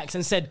had at Ajax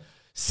and said,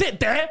 sit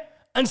there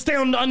and stay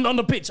on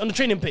the pitch, on the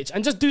training pitch,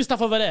 and just do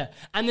stuff over there,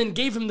 and then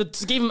gave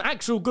him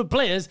actual good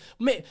players,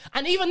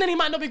 and even then he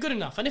might not be good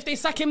enough. And if they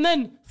sack him,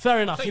 then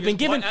fair enough. You've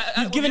given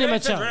him a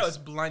chance. Right now, it's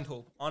blind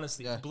hope.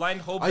 Honestly,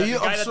 blind hope. Are That the you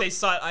guy that upset- they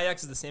saw at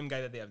Ajax is the same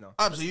guy that they have now.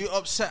 Abs, are you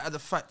upset at the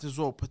fact as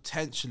well,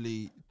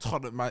 potentially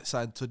Tottenham might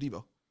sign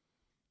Todibo?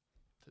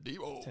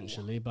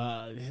 Potentially,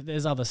 but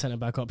there's other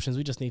centre-back options.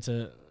 We just need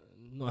to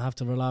not have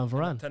to rely on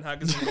Varane. Ten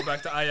Hag is going to go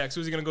back to Ajax.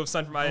 Who's he going to go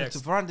sign from Ajax?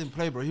 Varane didn't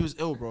play, bro. He was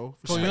ill, bro.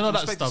 Bro, you're not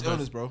that respect his stubborn.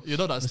 illness, bro. You're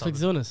not that Respect his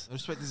stubborn. illness.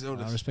 Respect his I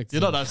illness. respect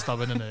You're not that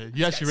stubborn, innit?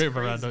 You actually rate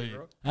Varane, don't you?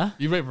 bro. Huh?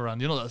 You rate Varane.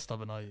 You're not that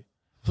stubborn, are you?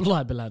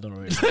 Lie, but don't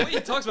worry. The way he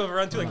talks about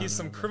Varane too, like he's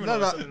some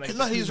criminal. or something like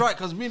No, he's right,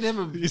 because me and him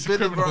have He's a been,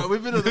 criminal.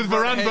 we've been on Did the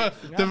front Varane,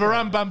 hate. did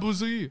Varane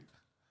bamboozle you?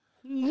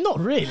 Not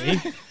really.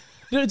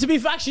 No, to be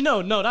fair, actually,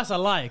 no, that's a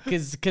lie.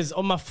 Because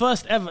on my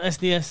first ever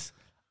SDS,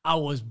 I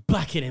was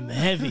backing him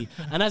heavy,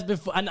 and that's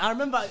before. And I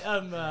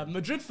remember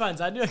Madrid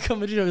fans. I knew a couple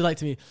Madrid was like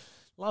to me,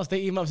 "Last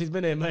 18 months he's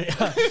been here, mate.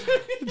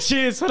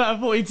 Cheers for that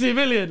 42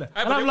 million."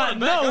 And I'm like,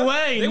 "No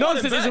way,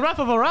 nonsense! It's a wrap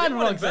of a round, They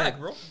want him back,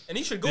 bro, and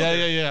he should go. Yeah,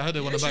 there. yeah. I heard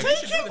they want to back.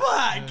 Take him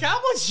back.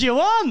 How much you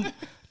want?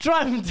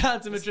 Drive him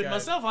down to Madrid. guy.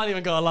 Myself, I ain't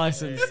even got a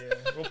license. Yeah.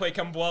 We'll play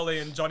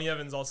Kambuale and Johnny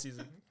Evans all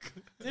season.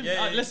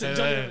 Listen,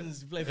 Johnny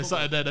Evans play There's football.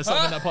 something there. There's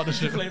something in that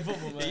partnership. Play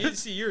football, man. You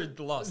see, you're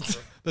lost,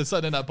 bro. There's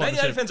something in that Man United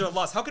partnership. fans are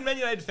lost. How can Man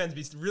United fans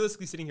be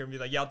realistically sitting here and be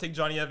like, yeah, I'll take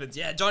Johnny Evans.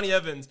 Yeah, Johnny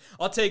Evans.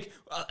 I'll take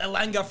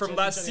Elanga from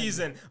last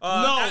season.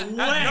 No way.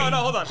 No,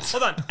 hold on.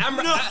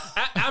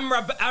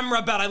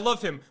 Amrabat, I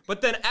love him.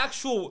 But then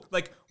actual,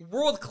 like,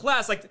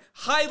 world-class, like,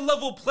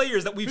 high-level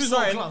players that we've Who's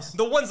signed, world-class?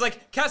 the ones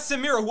like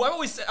Casemiro, who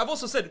I've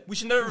also said we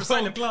should never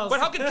sign him. World-class. But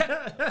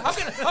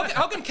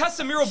how can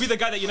Casemiro be the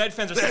guy that United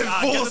fans are saying,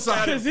 get this guy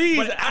out of Because here? he's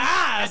But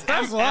ass,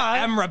 that's why.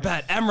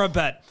 Amrabat.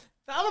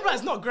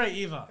 Amrabat's not great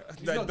either.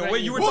 The way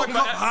you were World talking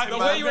Cup about hype, the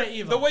man. way you were Great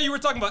either. the way you were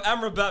talking about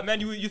Amrabat, man,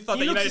 you thought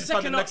that He looks a United found the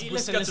second next off. Busquets or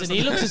Listen, something.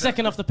 he looks a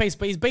second off the pace,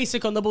 but he's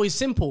basic on the ball. He's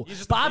simple.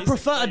 just But a I basic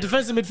prefer player. a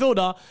defensive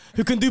midfielder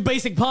who can do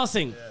basic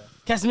passing.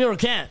 Casemiro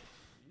can't.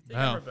 Take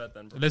Wow. Amrabat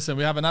then, bro. Listen,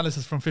 we have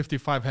analysis from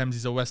 55 Hems.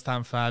 He's a West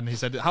Ham fan. He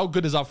said, "How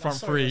good is our front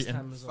three?"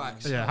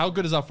 Yeah, how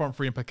good is our front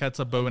three in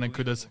Paqueta, Bowen, and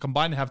Kudus?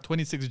 Combined, they have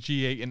 26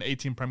 G8 in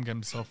 18 Prem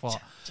games so far.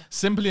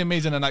 Simply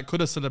amazing, and that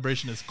Kudus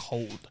celebration is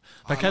cold.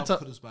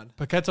 Kudus, man.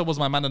 Paqueta was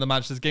my man of the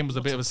match. This game was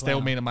a bit of a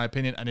stalemate, in my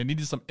opinion, and it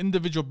needed some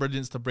individual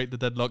brilliance to break the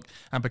deadlock.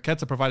 And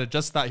Paqueta provided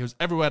just that. He was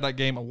everywhere that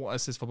game, and what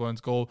assist for Bowen's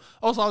goal.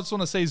 Also, I just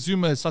want to say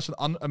Zuma is such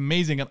an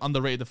amazing and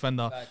underrated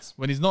defender. Facts.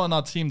 When he's not in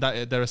our team,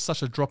 there is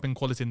such a drop in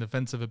quality and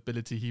defensive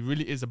ability. He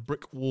really is a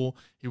brick wall.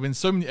 He wins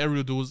so many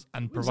aerial duels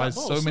and provides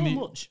ball so so many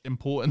much.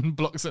 important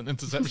blocks and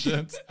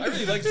interceptions. I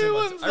really like He Zuma.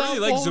 wins I really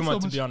that like ball Zuma, so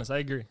to much. be honest. I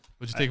agree.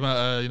 Would you take him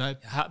at United?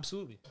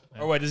 Absolutely.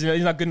 Or wait, he's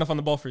not good enough on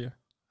the ball for you?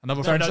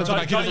 Another Sorry, French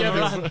no, Johnny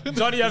Evans.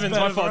 Johnny Evans,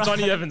 my fault. Varane.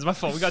 Johnny Evans, my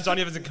fault. We got Johnny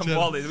Evans and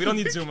Kambuale. We don't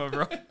need Zuma,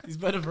 bro. He's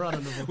better for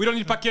running the ball. We don't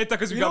need Paqueta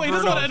because we You know, got he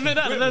Bruno. doesn't want to admit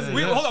that, does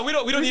he? Hold on, we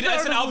don't need better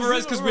Essen than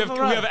Alvarez Zuma because we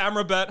over have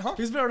Amrabat, huh?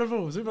 He's better than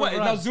Wolves. What?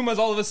 Now Zuma's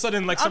all of a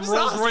sudden like some I'm just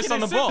Rolls Royce asking on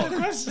the a ball. simple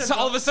question, So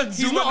all of a sudden He's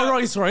Zuma. not a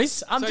Rolls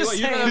Royce. I'm just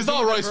saying. He's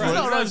not a Rolls Royce. He's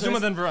not Rolls Zuma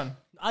Royce. than Varane.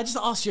 I just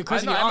asked you a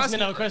question. I know, You I'm asked me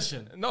asking- another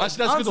question. No, Actually,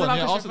 that's a good Answer one. that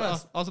Yeah, question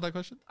answer first. that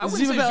question. I wouldn't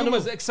Zuma say better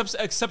than Zuma's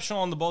exceptional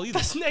on the ball either.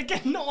 That's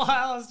again not what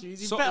I asked you. Is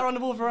he So- better on the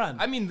ball for Varane?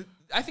 I mean,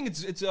 I think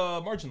it's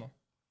marginal.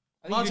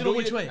 I think Marginal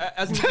you could go which way?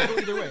 As in you could go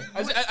either way.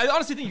 I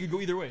honestly think you could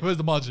go either way. Where's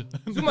the margin?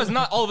 Zuma's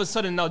not all of a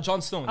sudden now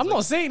John Stones. I'm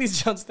not saying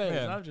he's John Stones.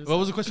 Yeah. I'm just What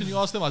was the question you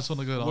asked him? I just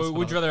want to go.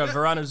 Would you rather have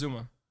Varane or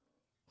Zuma?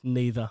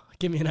 neither.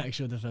 Give me an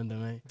actual defender,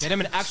 mate. Get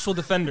him an actual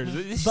defender.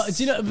 But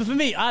do you know? But for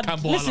me,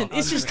 listen.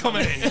 It's just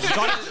coming in.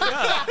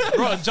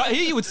 Bro,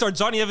 he would start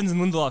Johnny Evans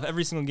and Lindelof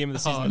every single game of the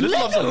season.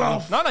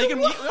 Lindelof.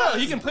 No,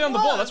 he can play on the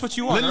ball. That's what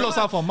you want. Lindelof's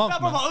out for a month,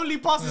 that man. brother only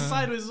passes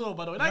sideways as well.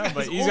 By the way, that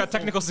But guy's he's got awful.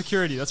 technical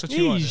security. That's what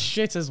you want. He's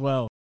shit as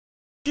well.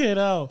 You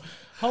know,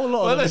 whole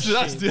lot Well, of that's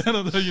shit. the end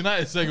of the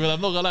United segment. I'm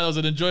not gonna lie, that was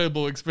an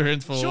enjoyable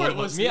experience for Sure, it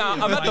was. Me, I'm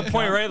at the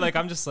point, right? Like,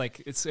 I'm just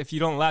like, it's if you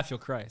don't laugh, you'll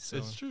cry. So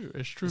It's true,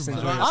 man.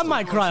 enjoy I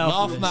might cry Laugh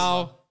after this.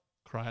 now,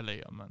 cry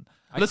later, man.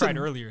 I cried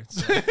earlier.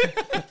 So.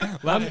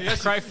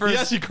 Cry first. He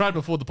actually cried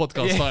before the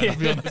podcast started, I'll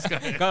be honest,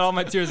 guys. Got all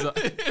my tears up.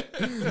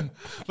 But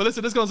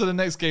listen, let's go on to the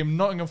next game.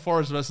 Nottingham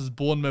Forest versus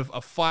Bournemouth,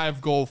 a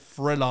 5-goal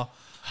thriller.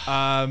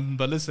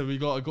 But listen, we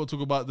got to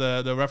talk about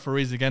the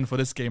referees again for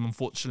this game,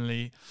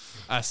 unfortunately.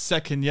 A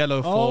second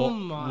yellow for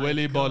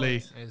Willy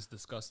Bolly. It's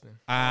disgusting.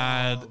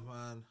 And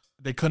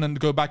they couldn't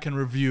go back and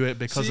review it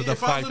because of the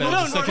if I fact was that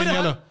it was a second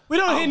yellow. We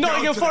don't hear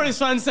Nottingham Forest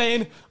fans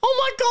saying, "Oh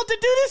my God, they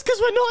do this because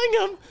we're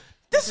Nottingham."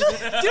 Do you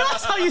know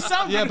that's how you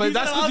sound? Yeah, when but you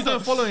that's say because you that?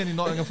 don't follow any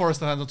Nottingham Forest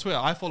fans on Twitter.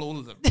 I follow all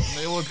of them.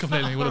 They all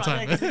complaining all the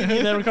time.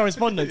 They're a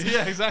correspondent.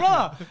 Yeah, exactly.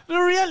 Bruh, the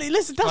reality,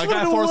 listen, that's Like one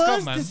of the Forrest Gump,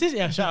 worst man. decisions.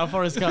 Yeah, shout out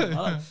Forrest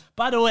Gump.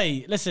 By the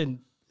way, listen,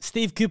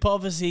 Steve Cooper,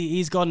 obviously,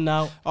 he's gone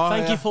now.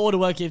 Thank you for all the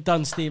work you've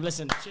done, Steve.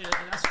 Listen, cheers.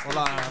 That's Steve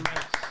Cooper, man.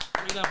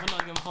 Bring it up for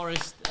Nottingham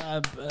Forest.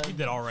 He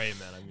did all right,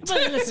 man. I mean,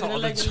 But listen, all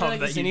the the job that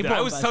legacy, he he did. brought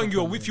I was back telling you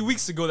something. a few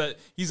weeks ago that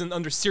he's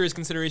under serious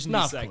consideration. No,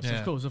 to be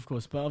sacked. of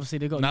course. But obviously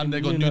they got Now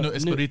they got Nuno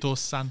Espirito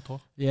Santo.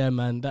 Yeah,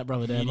 man, that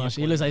brother there, Medium man.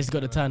 He looks like he's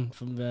got a tan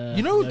from the.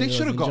 You know, they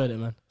should have enjoyed got. it,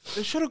 man.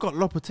 They should have got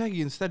Lopetegui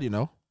instead. You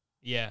know,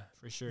 Yeah,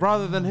 for sure.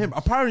 rather than him.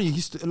 Apparently,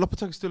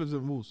 Lopetegui still lives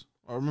in Wolves.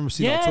 I remember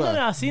seeing it on Yeah, Twitter.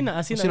 no, I've seen that.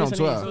 I've seen I've that.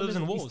 seen it on recently. Twitter. He still lives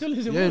in He Wolves. still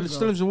lives in Yeah, he Wolves,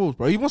 still lives in Wolves,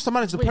 bro. He wants to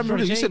manage the Waiting Premier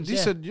for a League. He change,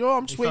 said, yo,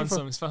 I'm just He waiting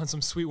found, for. he's found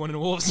some sweet one in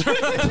Wolves.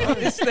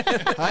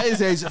 That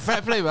is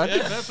fair play, man.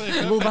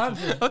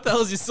 What the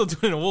hell is he still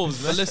doing in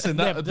Wolves, man? But listen,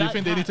 Yeah, do but you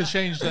think they need to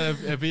change the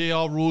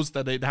VAR rules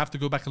that they have to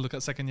go back and look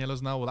at second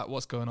yellows now? Or like,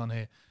 what's going on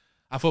here?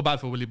 I feel bad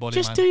for Willy Bolly,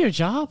 Just man. do your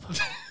job.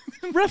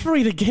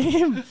 Referee the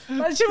game.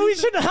 We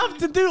shouldn't have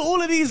to do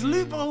all of these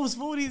loopholes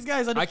for all these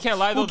guys. I can't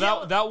lie though. We'll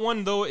get- That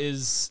one though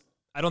is,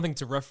 I don't think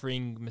it's a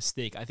refereeing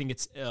mistake. I think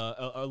it's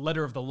a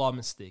letter of the law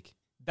mistake.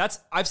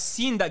 I've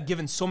seen that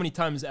given so many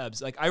times,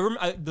 Abs. Like I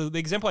remember the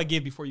example I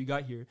gave before you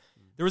got here.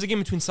 There was a game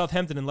between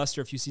Southampton and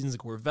Leicester a few seasons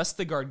ago where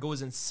Vestergaard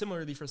goes in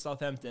similarly for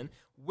Southampton,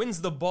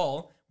 wins the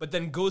ball, but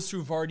then goes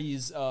through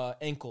Vardy's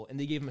ankle, and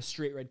they gave him a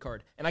straight red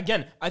card. And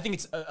again, I think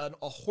it's a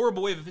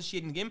horrible way of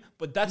officiating the game,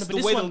 but that's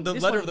the way the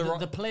letter of the law.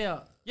 The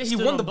player. Yeah, he stood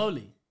won on the-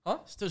 Bolly. Huh?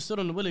 Still stood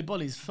on the Willy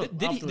Bolly's foot.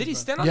 Did he afterwards,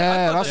 stand bro. up? Yeah,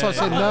 I thought that's what I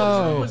said. It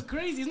No. was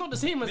crazy. It's not the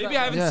same as Maybe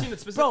that. I haven't Yeah. seen it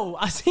specifically. Bro,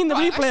 I seen the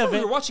I replay saw of we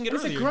it. were watching it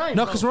It's earlier. a crime.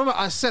 No, bro. because remember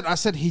I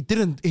said he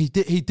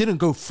didn't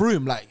go through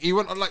him. Like he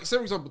went on, like say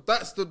for example,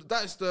 that's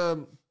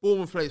the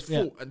Bournemouth player's Yeah,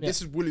 fault, and yeah.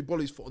 this is Willy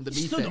Bolly's fault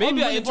underneath stood it. on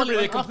Maybe I Willy interpreted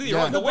Bolly it completely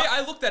went wrong. up. The way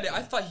I looked at it,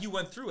 I thought he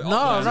went through it.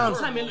 No,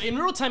 In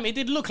real time, it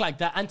did look like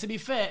that. And to be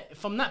fair,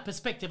 from that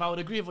perspective, I would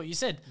agree with what you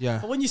said. Yeah.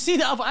 But when you see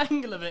the other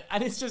angle of it,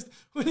 and it's just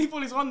Willy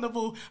Bolly's on the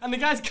ball, and the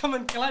guy's come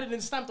and collided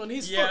and stamped on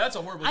his foot. Yeah, that's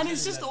a horrible And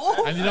it's decision, just man.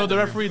 awful. And you know the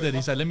referee did?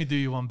 He said, let me do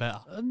you one better.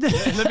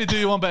 Let me do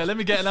you one better. Let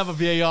me get another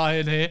VAR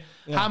in here.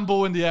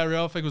 Handball in the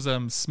area. I think it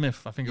was Smith.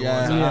 I think it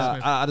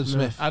was. Adam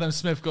Smith. Adam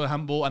Smith got a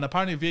handball, and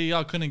apparently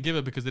VAR couldn't give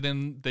it because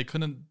they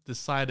couldn't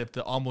decide if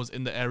the arm was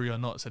in the area or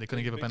not, so they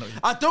couldn't give a penalty.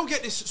 I don't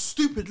get this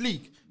stupid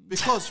league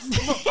because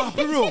I'll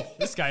be real.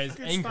 This guy is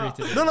angry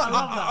today.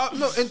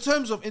 No. In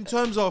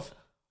terms of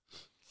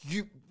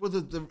you, well,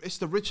 it's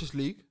the richest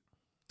league,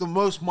 the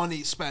most money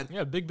is spent.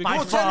 Yeah, big. By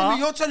You're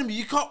far. telling me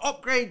you can't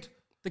upgrade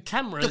The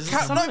cameras.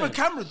 not even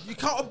cameras. You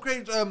can't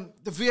upgrade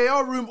the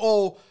VAR room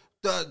or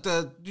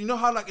the you know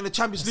how like in the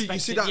Champions League you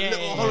see that little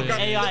hologram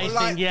AI little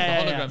light? thing.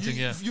 Yeah, The yeah. hologram thing,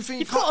 yeah. You think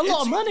You've got a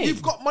lot of money.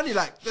 You've got money.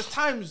 Like there's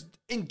times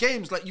in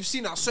games like you've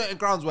seen at certain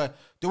grounds where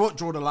they won't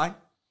draw the line.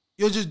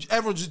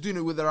 Everyone's just doing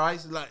it with their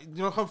eyes. Like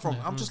you know, come from.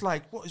 I'm just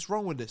like, what is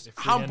wrong with this?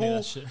 Handball.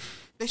 that shit.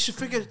 They should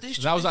figure. They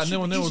should, That was it at should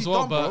be 0-0 as easy well.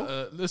 done, bro.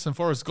 But listen,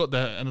 Forest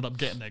ended up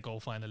getting their goal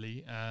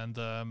finally, and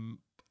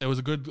it was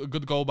a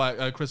good goal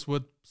by Chris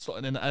Wood,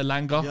 slotting in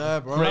Elanga. Yeah,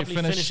 bro. Great Lovely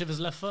finish. finish with his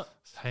left foot.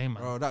 Hey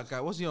man, Bro, that guy,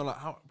 what's he on? Like,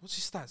 what's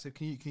his stats?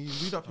 Can you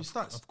read up his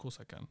stats? of course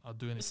I can. I'll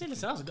do anything. See,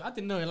 listen, that was good. I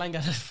didn't know Elanga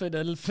had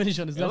a finish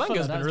on his left foot.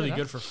 Elanga's been That's really huh?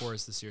 good for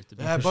Forest this year. To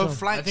be Yeah, honest. both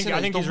flanks.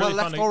 I think he's really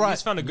left found or right.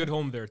 he's found a good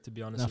home there. To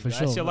be honest, No, with for you. I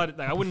sure. see a lot of.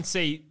 Like, I wouldn't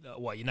say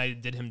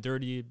United did him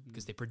dirty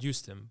because they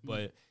produced him,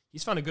 but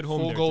he's found a good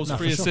home 4 there. goals, to be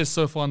 3 honest. assists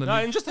so far in the No,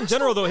 league. and just in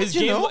general though, his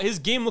you know.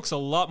 game looks a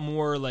lot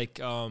more like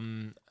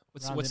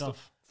what's Rounded the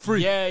off.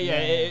 Free. Yeah.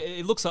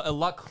 It looks a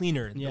lot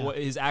cleaner. Yeah.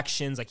 His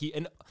actions, like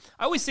and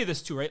I always say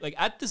this too, right? Like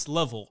at this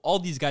level, all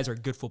these guys are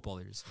good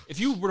footballers. If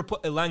you were to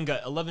put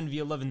Elanga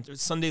 11v11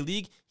 Sunday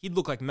League, he'd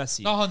look like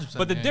Messi. 100%,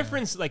 But the yeah,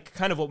 difference, like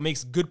kind of what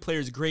makes good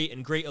players great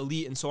and great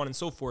elite and so on and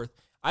so forth,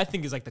 I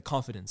think is like the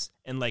confidence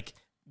and like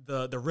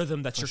the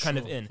rhythm that you're kind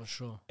of in. For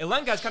sure.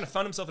 Elanga has kind of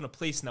found himself in a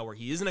place now where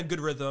he is in a good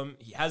rhythm.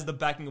 He has the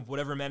backing of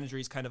whatever manager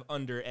he's kind of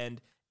under,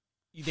 and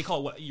they call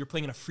it what you're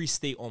playing in a free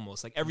state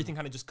almost. Like everything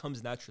kind of just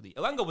comes naturally.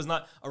 Elanga was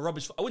not a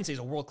rubbish. I wouldn't say he's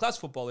a world class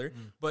footballer,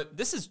 but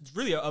this is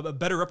really a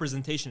better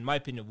representation, in my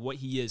opinion, of what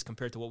he is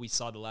compared to what we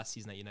saw the last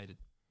season at United.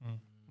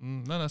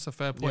 No, that's a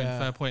fair point. Yeah.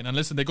 Fair point. And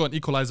listen, they got an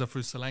equalizer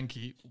through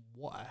Solanke.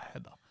 What a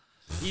header!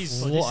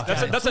 He's What?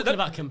 that's Talking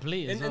about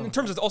complete as and well. in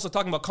terms of also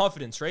talking about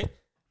confidence, right?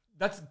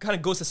 that kind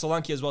of goes to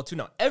Solanke as well too.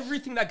 Now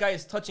everything that guy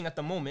is touching at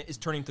the moment is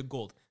turning to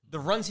gold. The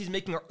runs he's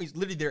making he's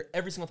literally there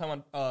every single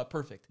time on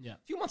perfect. Yeah. A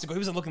few months ago he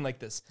wasn't looking like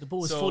this. The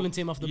ball was falling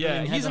to him off the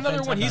yeah. He's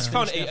another one. He's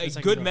found a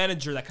good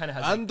manager that kind of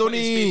has like, his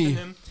faith in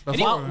him.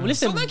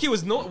 Listen, Solanke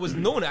was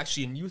known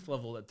actually in youth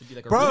level to be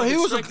like a Bro, really he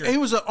good was striker. he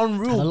was an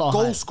unreal lot of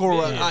goal hype.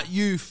 scorer at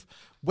youth.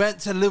 Went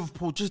to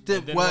Liverpool, just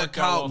didn't work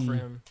out. well for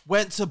him.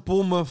 Went to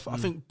Bournemouth. I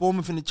think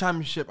Bournemouth in the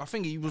Championship. I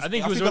think he was really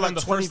like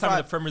the first time in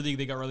the Premier League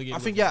they got relegated.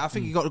 I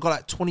think he got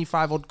like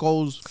 25 odd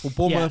goals for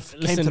Bournemouth.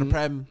 Came to the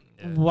Prem.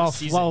 While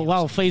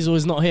Faisal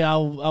is not here, I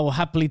will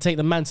happily take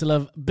the mantle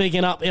of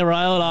bigging up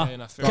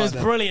Iraola because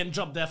brilliant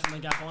job there from the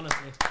gaffer,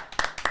 honestly.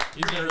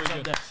 He's really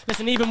good. There.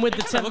 Listen, even with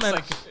the 10 looks man,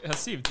 like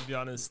Hasib, to be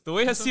honest. The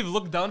way Hasib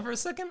looked down for a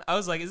second, I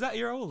was like, is that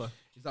Iraola?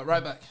 Is that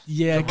right back?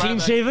 yeah, clean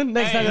shaven.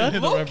 Next time,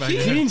 The right back,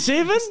 yeah. clean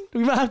shaven.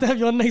 We might have to have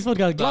you on next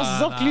podcast.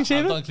 Glasses off, clean I've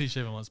shaven. done clean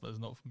shaven once, but it's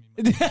not for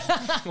me. Man.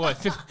 What,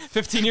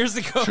 15 years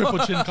ago? Triple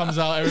chin comes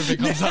out, everything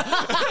comes out.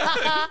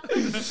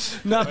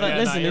 No, but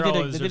listen, they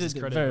Iraola did deserves a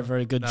credit, very, bro.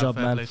 very good Nah, job,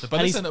 fair man. play to- But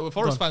And listen, he's-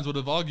 Forest go on. fans would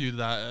have argued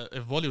that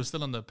if Volley was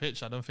still on the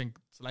pitch, I don't think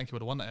Solanke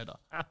would have won that header.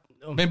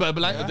 Oh. I mean, but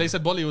they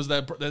said Volley was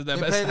their best played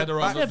header,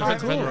 back- defensive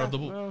back header row. of the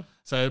ball.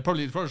 So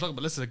probably shocking,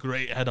 but this is a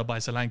great header by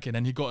Solanke, and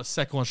then he got a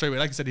second one straight away.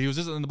 Like I said, he was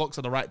just in the box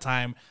at the right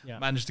time,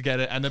 managed to get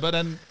it, but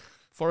then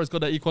Forest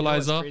got that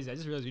equalizer. Crazy. I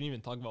just realized we didn't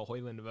even talk about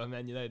Højlund about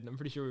Man United. I'm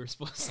pretty sure we were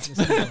supposed to.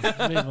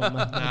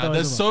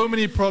 There's so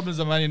many problems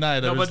at Man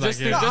United. No, but it's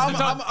just like, to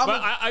talk,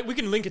 but we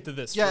can link it to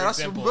this. Yeah, for that's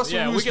example. what we were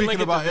can link speaking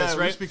it about. to this, Yeah, we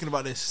were right? speaking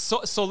about this. So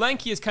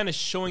Solanke is kind of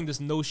showing this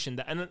notion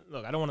that, and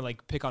look, I don't want to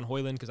like pick on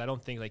Højlund because I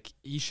don't think like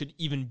he should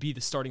even be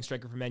the starting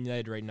striker for Man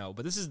United right now.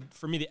 But this is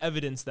for me the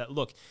evidence that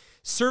look,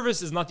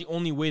 service is not the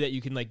only way that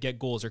you can like get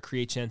goals or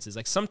create chances.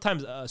 Like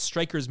sometimes a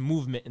striker's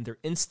movement and their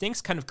instincts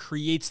kind of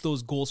creates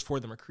those goals for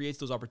them or creates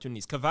those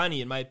opportunities.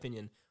 Cavani, in my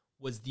opinion,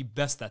 was the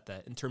best at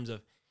that in terms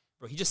of,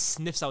 bro, he just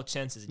sniffs out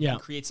chances and he can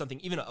create something.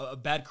 Even a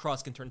bad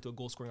cross can turn into a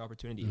goal scoring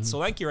opportunity. And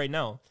Solanke right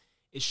now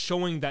is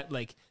showing that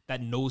like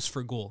that nose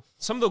for goal.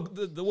 Some of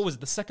the what was it?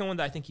 The second one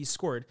that I think he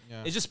scored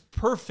is just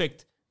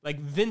perfect, like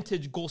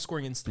vintage goal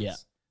scoring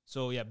instincts. Yeah.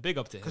 So yeah, big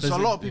up to him. Because a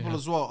lot of people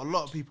as well,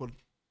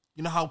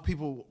 you know how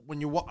people,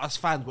 when you watch, as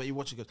fans, when you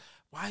watch it, goes,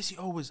 why is he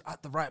always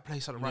at the right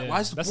place at the right? Yeah. Why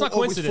is the That's ball not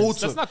always coincidence. fall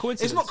to That's him? not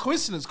coincidence. It's not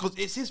coincidence because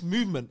it's his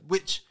movement,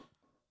 which,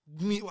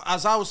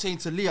 as I was saying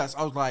to Lias,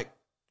 I was like,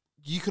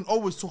 you can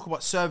always talk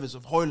about service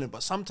of Højlund,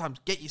 but sometimes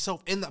get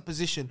yourself in that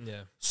position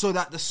so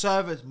that the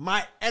service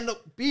might end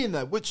up being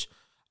there, which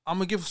I'm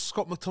going to give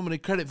Scott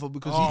McTominay credit for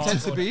because he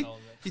tends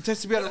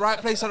to be at the right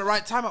place at the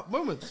right time at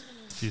moments.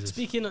 Jesus.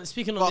 Speaking of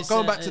But this,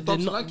 going back to Don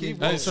the Solanke,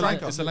 not-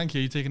 Solanke, are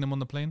you taking him on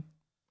the plane?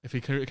 If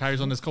he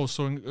carries on this goal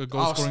scoring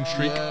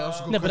streak?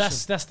 No, but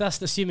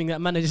that's assuming that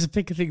managers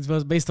pick things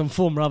based on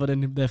form rather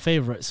than their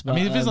favourites. I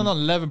mean, if he's on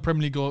 11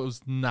 Premier League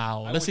goals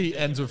now, let's say he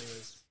ends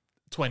with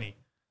 20.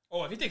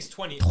 Oh, if he takes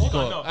 20, hold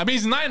on, no. I mean,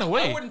 he's 9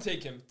 away. I wouldn't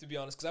take him, to be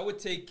honest, because I would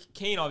take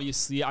Kane,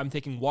 obviously. I'm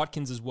taking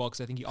Watkins as well, because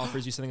I think he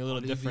offers you something a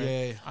little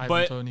different.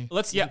 Ivan Toney.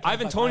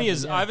 Ivan Toney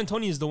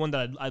is the one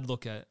that I'd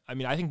look at. I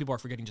mean, I think people are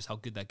forgetting just how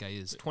good that guy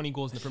is. 20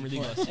 goals in the Premier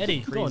League. That's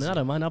Eddie, go on, I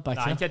don't mind. I'll back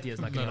you. Nketiah is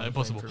not going to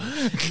impossible.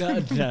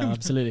 No,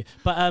 absolutely.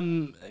 But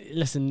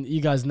listen, you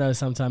guys know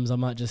sometimes I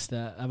might just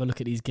have a look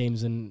at these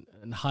games and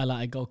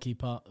highlight a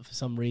goalkeeper for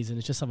some reason.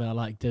 It's just something I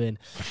like doing.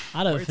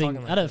 I don't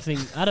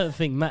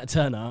think Matt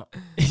Turner,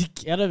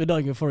 I don't think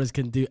Nottingham Forest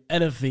can do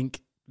anything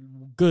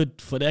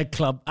good for their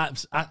club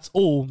at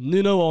all.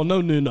 Nuno or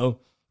no Nuno,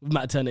 with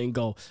Matt Turner in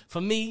goal.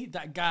 For me,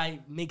 that guy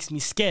makes me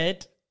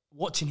scared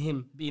watching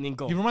him being in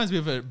goal. He reminds me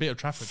of a bit of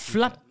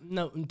Trafford.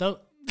 No, don't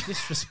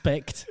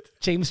disrespect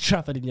James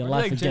Trafford in your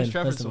life like again. James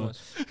Trafford first of so all. much?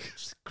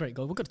 Just a great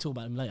goal. We're going to talk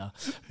about him later.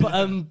 But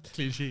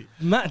Clean sheet.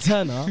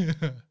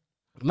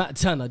 Matt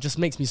Turner just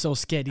makes me so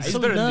scared. He's He's so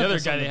better than the other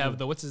nervous guy on they the have, ball.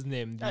 though. What's his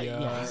name?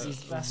 Whatever.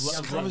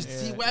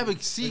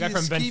 See, The guy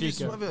from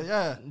Benfica. whatever,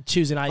 yeah.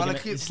 Choosing how you're gonna,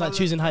 it's like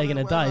choosing how you're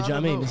gonna die. Do you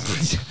know what I mean?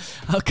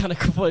 How can I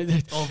avoid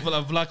it? Oh,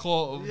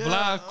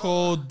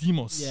 Vlaco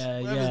Dimos. Yeah,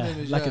 Whatever his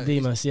name is, like a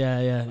Demos.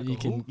 Yeah. You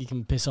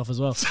can piss off as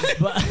well.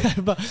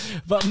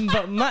 but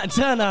Matt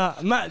Turner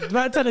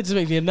just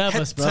makes me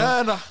nervous, bro.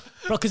 Turner.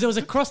 Bro, because there was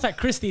a cross that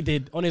Christie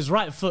did on his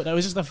right foot. That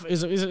was just it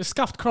was a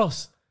scuffed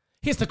cross.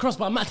 Hits the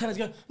crossbar. Matt Turner's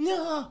going,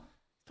 no,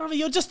 brother,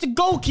 you're just a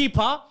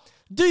goalkeeper.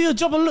 Do your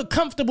job and look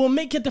comfortable.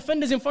 Make your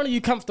defenders in front of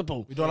you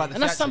comfortable. We don't like the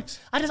and that's theatrics.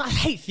 I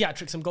hate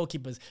theatrics from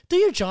goalkeepers. Do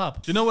your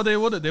job. Do you know what they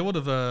would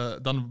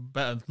have done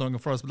better than Nottingham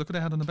Forest? But look what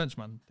they had on the bench,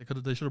 man. They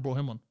should have brought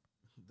him on.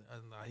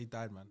 Nah, he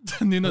died, man.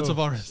 Nuno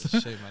Tavares.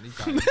 Shame, man. He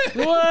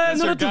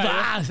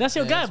died. That's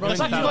your guy, bro. You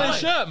got his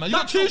shirt, man. You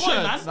got two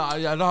shirts. Nah,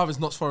 yeah, I don't have his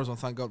Knots Forest on,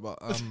 thank God, but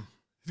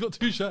He's got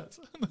two shirts.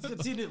 Get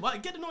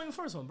the Nottingham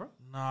Forest one, bro.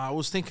 nah, I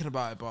was thinking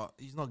about it, but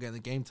he's not getting the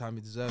game time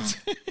he deserves.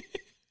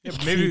 Yeah,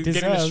 maybe He getting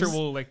this shirt deserves.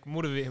 will like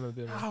motivate him a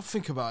bit. I'll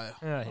think about it.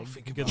 Yeah, I'll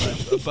think good about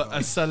luck. it. But a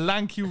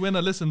Solanke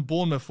winner. Listen,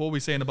 Bournemouth, what are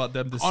we saying about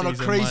them this On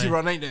season? a crazy man?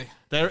 run, ain't they?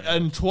 They're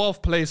in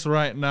 12th place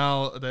right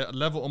now. They're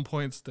level on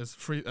points. There's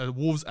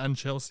Wolves and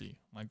Chelsea.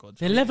 My God.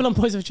 They're level on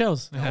points with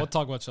Chelsea. Yeah, we'll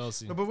talk about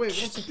Chelsea. No, but wait,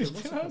 one second.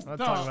 I'll talk about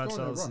Go on their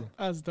Chelsea. run.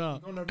 That's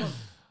dark. Go on their run.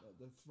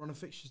 The run of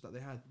fixtures that they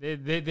had.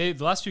 They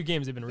the last few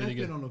games they've been really They've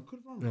good. been on a good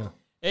run, bro.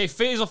 Hey,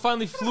 Faisal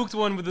finally fluked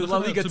one with the La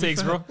Liga To be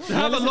takes, fair. bro. They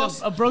haven't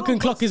lost. A broken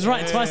clock is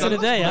right twice in a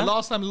day, The yeah?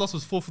 last time they lost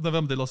was 4th of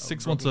November. They lost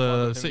 6-1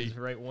 to City.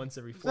 Right, once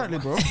every 4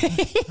 Exactly,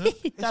 months.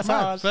 bro. That's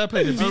how Fair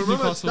play. They beat Remember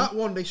Newcastle. that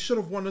one they should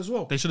have won as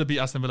well. They should have beat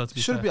Aston Villa, to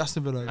be Should have fair. been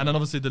Aston Villa. And then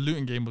obviously the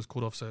Luton game was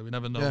called off, so we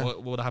never know Yeah.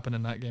 what would happen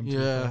in that game. to be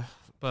Yeah. fair.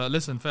 But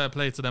listen, fair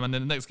play to them. And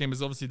then the next game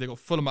is obviously they got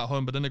Fulham at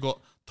home, but then they got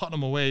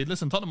Tottenham away.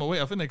 Listen, Tottenham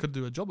away, I think they could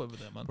do a job over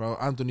there, man. Bro,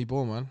 Anthony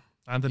Ball, man.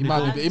 Anthony He might,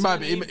 Ball.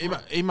 be,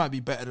 he might be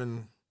better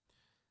than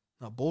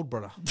that Bold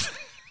brother.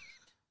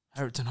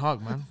 Everton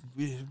Hag, man.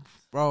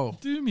 Bro,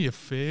 Do me a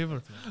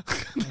favour.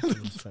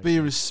 be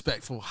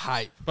respectful.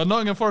 Hype. But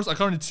Nottingham Forest are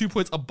currently 2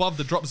 points above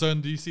the drop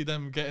zone. Do you see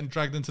them getting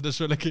dragged into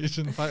this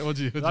relegation fight? What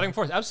do you? Nottingham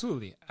Forest,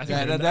 absolutely. I think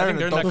Yeah, they're in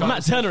that With Matt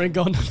conversation. Turner and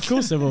gone, of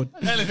course they would.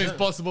 Anything's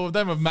possible with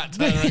them with Matt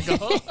Turner and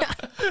goal.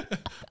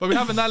 But we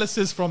have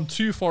analysis from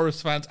 2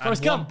 Forest fans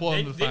Forrest and 1 Gump.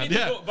 Bournemouth They fan. need to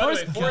Yeah. go, by the way,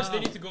 Forrest Forest, they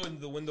Gump. need to go in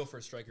the window for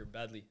a striker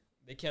badly.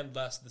 They can't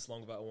last this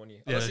long without one year.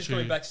 Yeah, Unless he's true.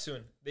 coming back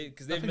soon.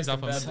 Because they've Nothing's missed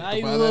him happened.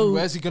 badly. But then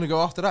where's he going to go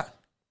after that?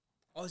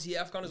 Oh, is he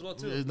AFCON as well,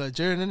 too?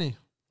 Nigerian, isn't he?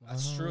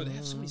 That's true. They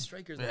have so many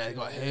strikers. Yeah, now, you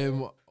got too.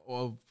 him,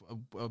 or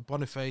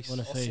Boniface,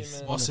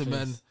 Boniface.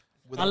 Osimhen,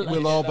 with I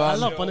Will I Orban.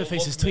 love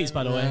Boniface's tweets,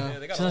 by the way. Yeah,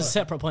 they got Just a as a lot.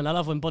 separate point, I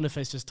love when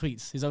Boniface just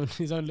tweets his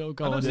own little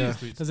goal. don't see Yeah. his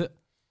tweets. Does it?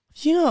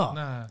 You know,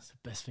 Nah. it's the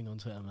best thing on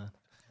Twitter, man.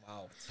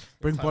 Wow.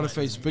 Bring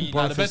Boniface, bring Nah, the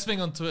Boniface. best thing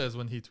on Twitter is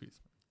when he tweets.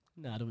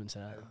 Nah, I don't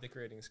say that. Dick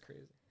rating is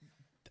crazy.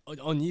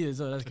 On you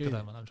as well, that's Look at crazy.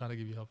 that, man. I'm trying to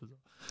give you help as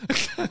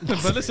well.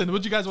 But listen,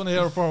 what do you guys want to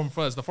hear from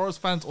first? The Forest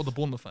fans or the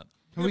Bournemouth fan?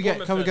 Can we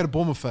get a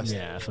Bournemouth first?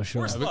 Yeah, for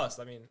sure. Forest lost.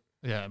 I mean,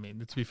 Yeah, I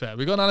mean, to be fair,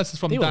 we got analysis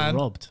from They were Dan.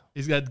 robbed.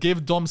 He's going to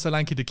give Dom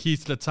Solanke the keys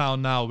to the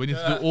town now. We need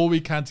to do all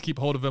we can to keep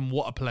hold of him.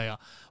 What a player.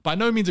 By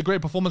no means a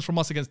great performance from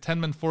us against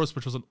 10-man Forest,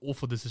 which was an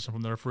awful decision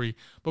from the referee.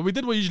 But we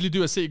did what we usually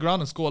do at City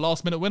Ground and score a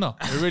last-minute winner.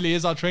 It really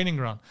is our training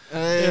ground.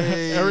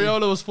 Hey.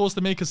 Areola was forced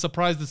to make a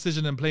surprise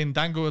decision in playing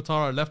Dango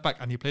Ouattara at left back,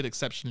 and he played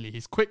exceptionally.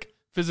 He's quick,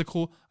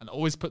 physical, and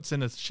always puts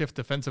in a shift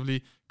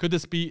defensively. Could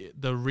this be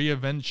the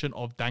reinvention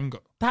of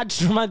Dango? That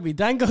just reminded me.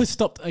 Dango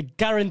stopped a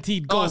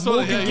guaranteed goal. I saw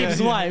that. Morgan Yeah, Gibbs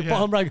yeah, White, yeah.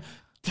 bottom right.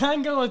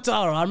 Dango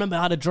Ouattara. I remember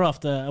I had a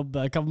draft a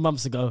couple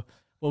months ago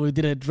where we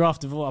did a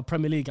draft of our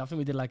Premier League. I think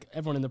we did like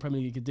everyone in the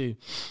Premier League could do.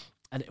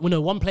 And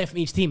one player from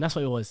each team. That's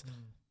what it was.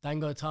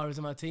 Dango Ouattara is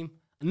in my team.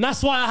 And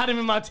that's why I had him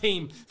in my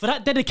team. For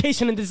that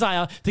dedication and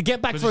desire to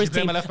get back But for did his you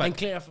play him team at left back? and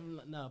clear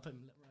from... No, I put him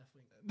left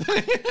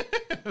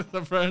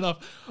wing. Fair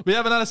enough. We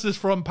have analysis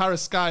from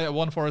Paris Sky at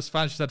One Forest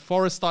fan. She said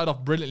Forest started off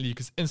brilliantly. You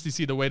could instantly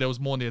see the way there was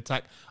more in the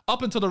attack.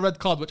 Up until the red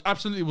card, which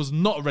absolutely was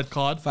not a red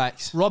card.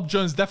 Facts. Rob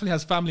Jones definitely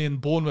has family in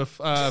Bournemouth.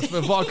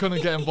 VAR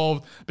couldn't get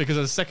involved because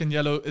of the second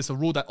yellow. It's a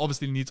rule that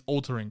obviously needs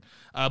altering.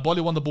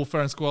 Bolly won the ball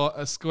fair and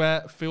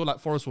square. Feel like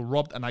Forest were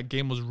robbed and that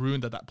game was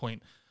ruined at that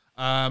point.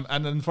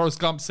 And then Forrest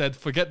Gump said,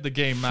 forget the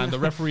game, man. The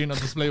refereeing on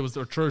display was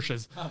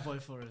atrocious.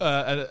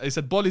 And he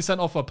said, Bolly sent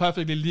off a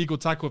perfectly legal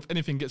tackle if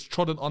anything gets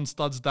trodden on,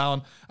 studs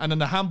down. And then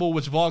the handball,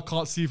 which VAR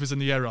can't see if it's in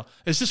the area.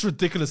 It's just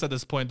ridiculous at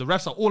this point. The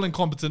refs are all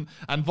incompetent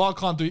and VAR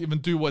can't even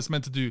do what it's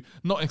meant to do.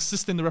 Not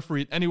assisting the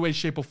referee in any way,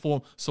 shape or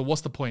form. So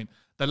what's the point?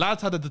 The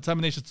lads had the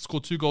determination to score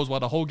 2 goals while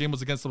the whole game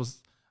was against us,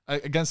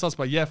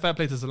 but yeah, fair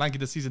play to Solanke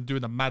this season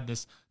doing the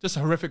madness. Just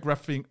a horrific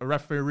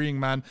refereeing,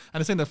 man.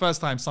 And it's in the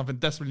first time something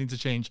desperately needs to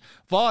change.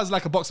 VAR is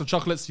like a box of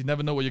chocolates. You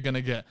never know what you're going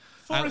to get.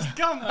 Forrest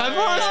Gump. And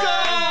Forrest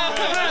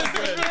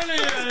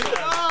Gump!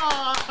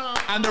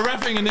 And the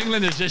reffing in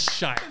England is just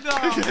shite.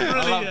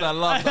 I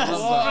love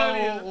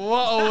that.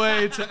 What a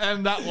way to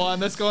end that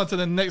one. Let's go on to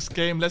the next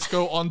game. Let's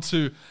go on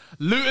to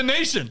Luton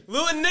Nation.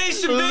 Luton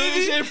Nation, Luton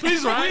baby. Nation,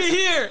 please rise. We're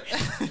here.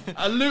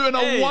 Luton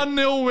a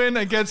 1-0 win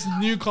against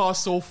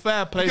Newcastle.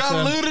 Fair play to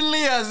Got them. Luton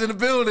Leas in the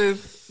building.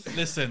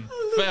 Listen,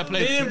 fair play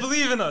They to didn't them.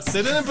 believe in us.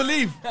 They didn't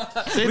believe.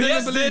 They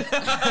didn't believe.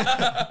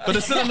 But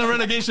they're still in the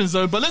relegation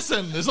zone. But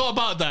listen, it's not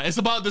about that. It's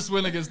about this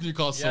win against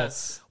Newcastle.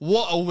 Yes.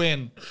 What a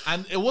win.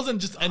 And it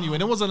wasn't just any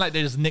win. It wasn't like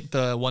they just nicked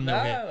the 1-0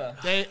 Nah. hit.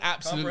 They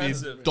absolutely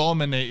Comprehensive.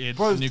 dominated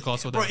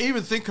Newcastle. Bro, there.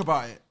 even think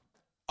about it.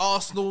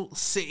 Arsenal,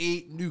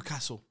 City,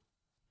 Newcastle.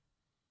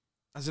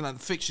 As in like the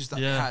fixtures that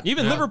they had.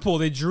 Even Yeah. Liverpool,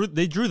 they drew them.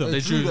 They drew them.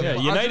 Yeah, But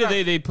I United, feel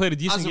like they played a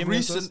decent As game of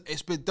against us. recent,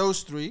 it's been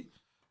those three.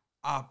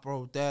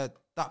 Bro,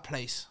 that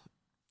place.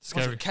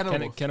 Scary.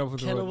 Kenilworth.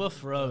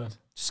 Kenilworth Road.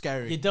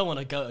 Scary. You don't want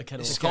to go to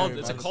Kenilworth. It's scary,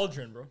 It's a man.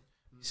 cauldron, bro.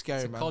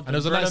 Scary, man. And it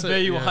was a nice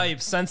Bernabeu yeah.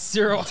 hype, San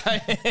Siro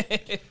hype.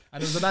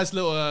 And it was a nice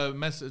little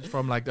message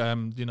from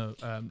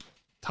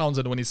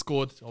Townsend when he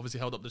scored. Obviously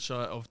held up the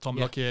shirt of Tom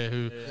Lockyer,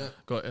 who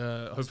got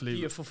hopefully.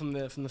 Beautiful from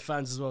the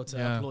fans as well to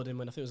Yeah. applaud him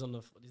when I think it was on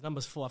his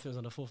number's 4. I think it was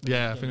on the 4th.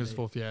 Yeah, I think it was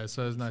 4th. Yeah,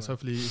 so it's nice.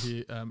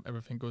 Hopefully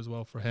everything goes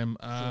well for him.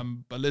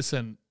 But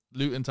listen,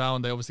 Luton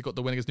Town, they obviously got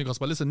the win against Newcastle.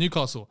 But listen,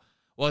 Newcastle,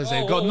 what is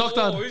it? Got knocked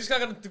out. We just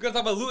got to talk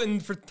about Luton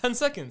for 10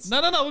 seconds.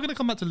 No, we're going to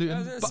come back to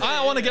Luton. But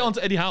I want to get on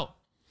to Eddie Howe.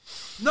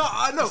 No,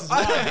 I know.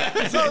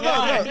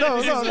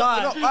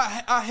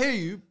 I hear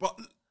you, but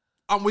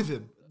I'm with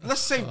him.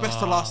 Let's say best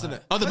to last,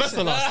 innit? Oh, the best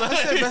to last.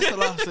 Let's say best to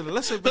last, innit?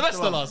 Let's say The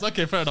best to last.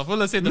 Okay, fair enough. Well,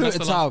 let's say the Luton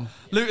best to Town.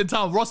 last. Luton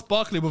Town. Ross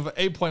Barkley with an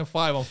 8.5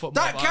 on football.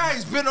 That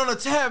guy's been on a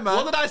tear, man.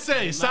 What did I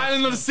say?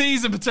 Signing of the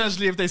season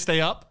potentially if they stay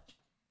up.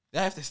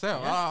 Yeah, if they stay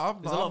up.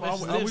 I'm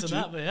with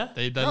you.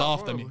 They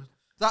laughed at me.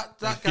 That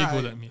They guy,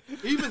 giggled at me.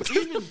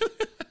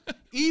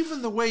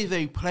 even the way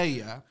they play,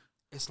 yeah,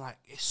 it's like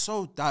it's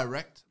so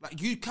direct.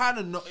 Like you kind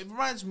of know. It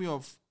reminds me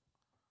of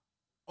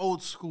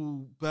old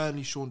school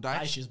Burnley, Sean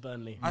Dyche. Dyche's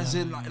Burnley. As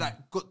in like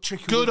got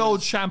tricky. Good with old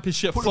it.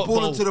 championship Put football.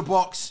 the ball into the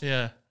box.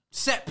 Yeah.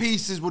 Set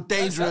pieces were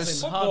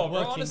dangerous. Football, bro,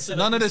 Hard-working. honestly,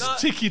 None of this not-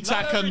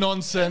 tiki-taka not every-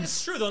 nonsense.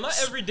 It's true though. Not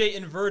every day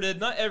inverted.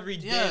 Not every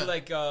day Yeah.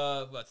 like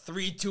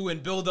 3-2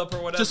 and build up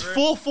or whatever. Just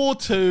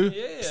 4-4-2.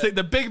 Yeah. Stick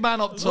the big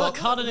man up top. Work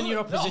harder than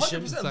your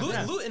opposition.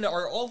 100%. Luton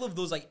are all of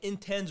those like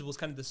intangibles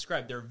kind of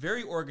described. They're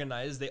very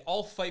organized. They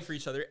all fight for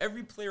each other.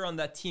 Every player on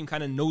that team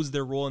kind of knows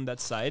their role on that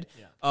side.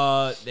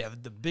 They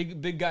have the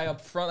big guy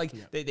up front.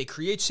 Like they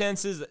create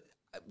chances.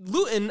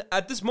 Luton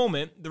at this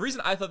moment, the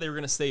reason I thought they were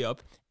going to stay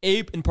up,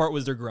 in part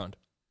was their ground.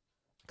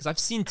 Because I've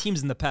seen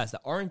teams in the past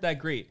that aren't that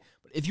great.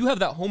 But if you have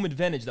that home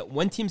advantage, that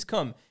when teams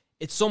come,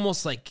 it's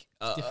almost like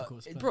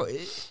difficult,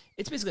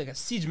 it's basically like a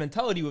siege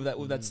mentality with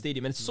that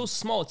stadium, and it's so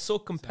small, it's so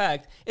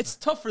compact. It's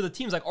tough for the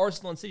teams like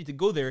Arsenal and City to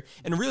go there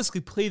and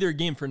realistically play their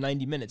game for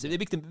 90 minutes.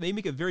 They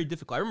make it very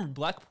difficult. I remember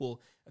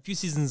Blackpool a few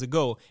seasons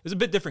ago. It was a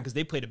bit different because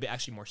they played a bit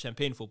actually more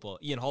champagne football.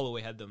 Ian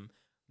Holloway had them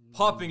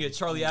popping at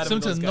Charlie Adams. Similar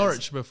and to those guys.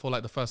 Norwich before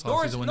like the first half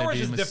season when Norwich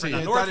they is beat different.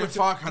 City. Norwich Daniel was-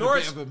 Farke had a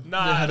bit of him.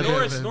 had a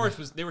bit of him. Norwich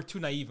was. They were too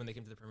naive when they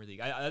came to the Premier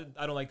League. I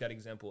don't like that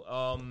example.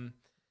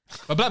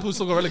 But Blackpool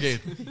still got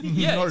relegated.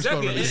 Yeah, Norwich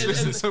got exactly.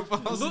 relegated. And so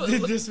fast.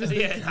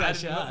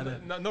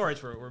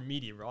 Norwich were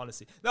media, bro,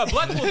 honestly. No,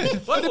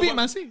 Blackpool. They beat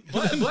Man City.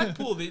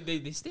 Blackpool,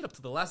 they stayed up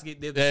to the last game.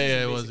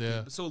 Yeah, it was,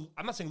 yeah. So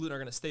I'm not saying Luton are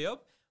going to stay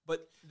up,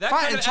 but that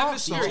Fighting kind of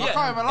chance, though. atmosphere, I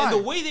can't even lie. and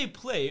the way they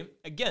play,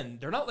 again,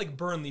 they're not like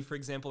Burnley, for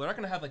example. They're not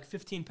going to have like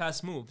 15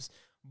 pass moves,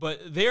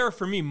 but they are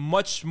for me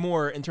much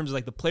more in terms of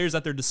like the players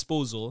at their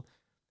disposal.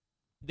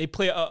 They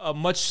play a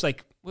much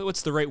like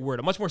what's the right word?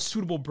 A much more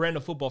suitable brand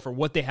of football for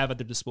what they have at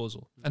their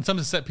disposal. And some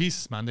of the set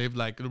pieces, man, they've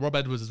like Rob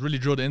Edwards has really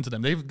drilled it into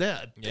them. They're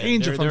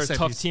danger from They're a set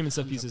tough pieces. team in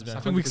set pieces, man. I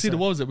think we can see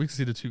 100%. we can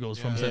see the 2 goals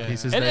from set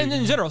pieces. And They-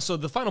 in general, so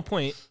the final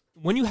point,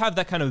 when you have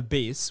that kind of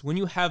base, when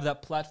you have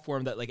that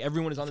platform that like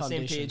everyone is on the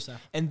same Foundation page,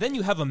 stuff. and then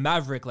you have a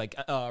maverick like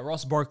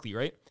Ross Barkley,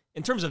 right?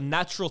 In terms of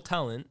natural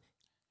talent,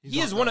 he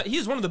is one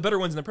of the better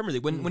ones in the Premier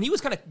League. When he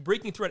was kind of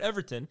breaking through at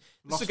Everton,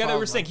 this is the guy that we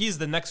were saying he's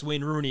the next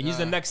Wayne Rooney. He's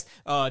the next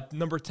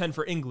number 10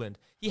 for England.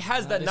 He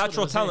has that that's what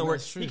natural I'm saying, talent where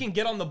that's true. he can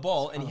get on the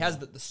ball and he has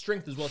the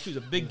strength as well too. He's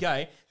a big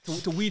guy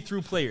to weed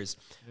through players.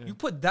 You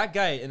put that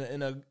guy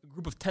in a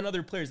group of 10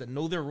 other players that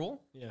know their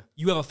role,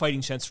 you have a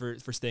fighting chance for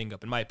staying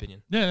up, in my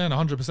opinion. Yeah,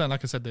 100%.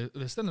 Like I said,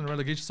 they're still in the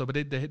relegation, so but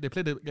they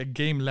played a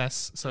game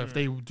less. So if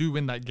they do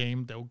win that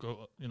game, they'll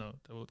go.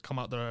 They'll climb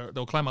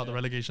out the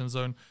relegation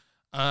zone.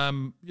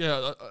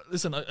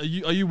 Listen, are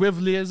you with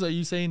Liaz? Are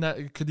you saying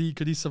that could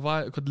he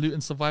survive? Could Luton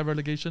survive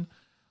relegation?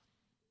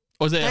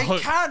 Or is it a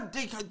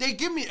hope? They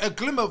give me a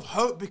glimmer of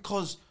hope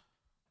because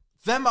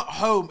them at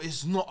home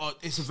is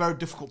it's a very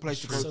difficult place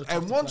to go. So tough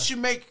And to once you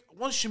make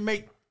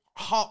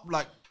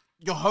like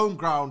your home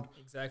ground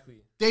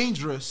Exactly.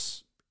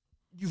 dangerous,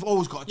 you've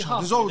always got a chance.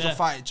 halfway There's always there. a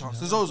fighting chance.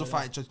 There's always a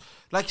fighting chance.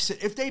 Like you said,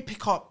 if they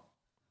pick up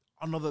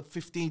another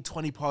 15,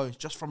 20 points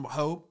just from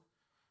home,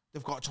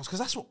 they've got a chance. Because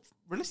that's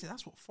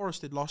what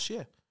Forest did last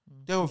year.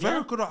 They were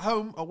very good at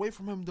home. Away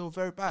from home, they were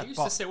very bad. I used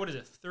to say, what is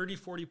it, 30,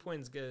 40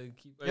 points? It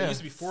Yeah, used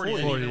to be 40,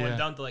 40, then even yeah. went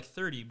down to like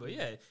 30. But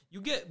yeah,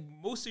 you get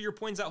most of your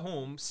points at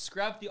home,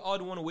 scrap the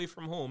odd one away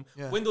from home,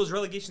 win those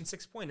relegation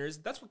 6-pointers.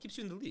 That's what keeps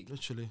you in the league.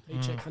 literally.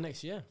 Paycheck for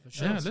next year, for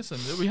sure. Yeah, listen,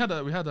 we had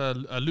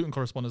a Luton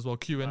correspondent as well,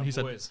 Q, and he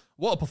said, boys.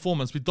 "What a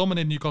performance! We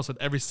dominated Newcastle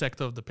at every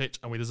sector of the pitch,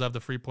 and we deserve the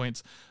 3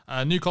 points.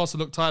 Newcastle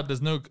looked tired. But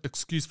there's no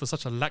excuse for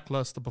such a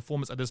lackluster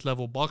performance at this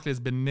level. Barkley has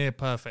been near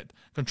perfect,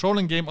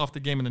 controlling game after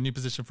game in a new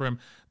position for him.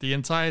 The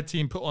entire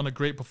team put on a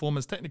great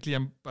performance, technically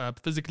and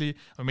physically,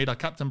 and made our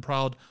captain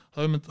proud.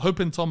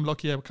 Hoping Tom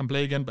Lockyer can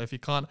play again, but if he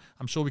can't,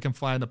 I'm sure we can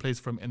find a place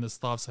for him in the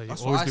staff, so he'll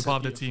always be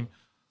part of the team."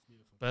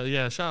 But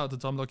yeah, shout out to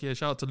Tom Lockyer,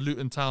 shout out to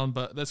Luton Town.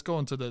 But let's go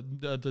on to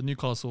the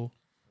Newcastle.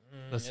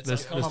 Let's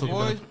talk My about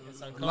boy, it.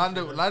 It's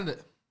uncomfortable. land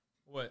it.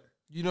 What?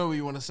 You know what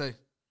you want to say.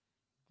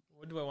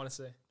 What do I want to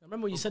say? I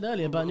remember what you said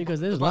earlier about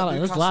Newcastle. There's a About lot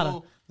of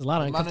Newcastle,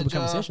 uncomfortable manager,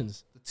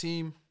 conversations. The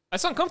team.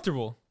 That's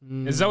uncomfortable.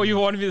 Is that what you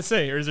wanted me to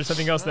say? Or is there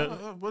something else that...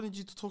 I wanted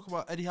you to talk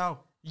about Eddie Howe.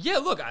 Yeah,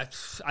 look, I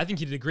think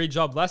he did a great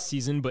job last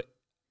season, but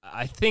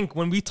I think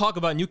when we talk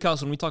about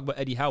Newcastle, when we talk about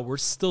Eddie Howe, we're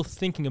still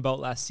thinking about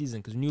last season.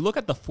 Because when you look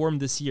at the form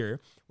this year,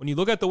 when you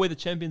look at the way the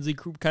Champions League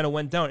group kind of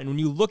went down, and when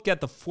you look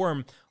at the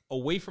form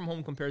away from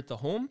home compared to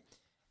home,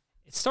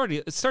 it's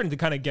starting to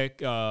kind of get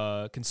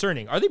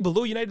concerning. Are they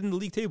below United in the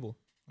league table?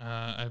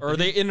 Or are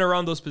they in and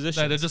around those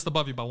positions? They're just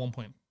above you by 1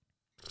 point.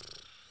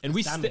 And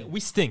we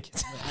stink.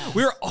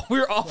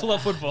 we're awful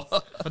at football.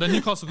 But then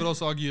Newcastle could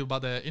also argue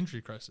about their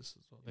injury crisis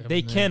as well.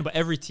 They can, but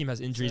every team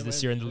has injuries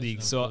this year in the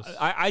league. So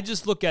I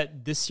just look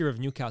at this year of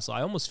Newcastle.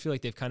 I almost feel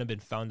like they've kind of been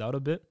found out a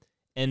bit.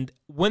 And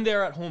when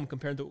they're at home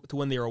compared to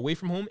when they are away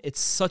from home, it's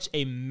such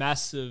a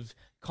massive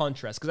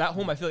contrast. Because at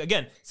home, I feel like,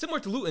 again, similar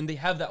to Luton, they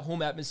have that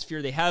home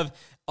atmosphere. They have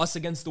us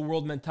against the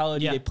world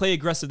mentality. They play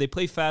aggressive. They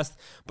play fast.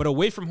 But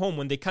away from home,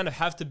 when they kind of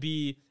have to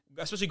be,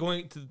 especially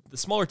going to the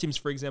smaller teams,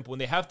 for example, when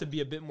they have to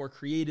be a bit more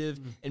creative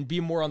and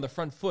be more on the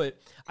front foot,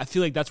 I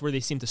feel like that's where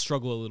they seem to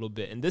struggle a little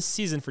bit. And this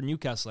season for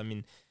Newcastle, I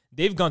mean,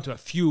 they've gone to a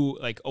few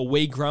like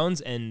away grounds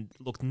and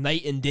looked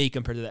night and day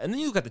compared to that. And then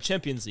you look at the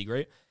Champions League,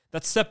 right?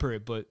 That's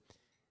separate, but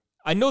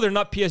I know they're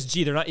not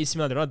PSG, they're not AC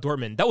Milan, they're not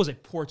Dortmund. That was a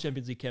poor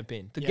Champions League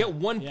campaign. To get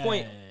 1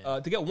 point,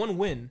 to get one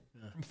win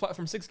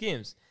from 6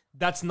 games,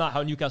 that's not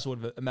how Newcastle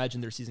would have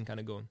imagined their season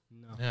kind of going.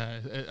 No. Yeah,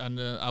 and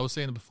I was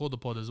saying before the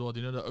pod as well,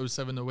 you know the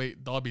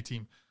 07-08 Derby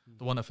team,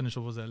 the one that finished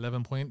off was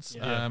 11 points.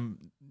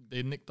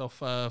 They nicked off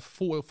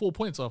 4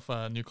 points off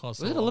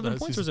Newcastle. Was it 11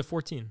 points or was it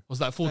 14? Was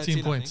that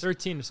 14 points?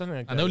 13 or something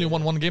like that. And they only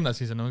won 1 game that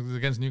season. It was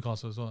against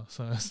Newcastle as well.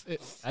 So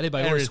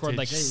Adebayor scored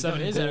like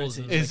 7 goals.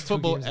 It's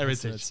football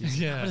heritage.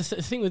 Yeah. But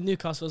the thing with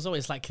Newcastle is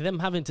always like them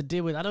having to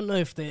deal with, I don't know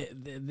if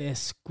their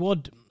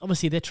squad,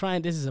 obviously they're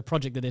trying, this is a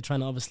project that they're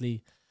trying to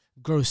obviously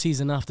grow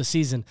season after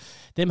season.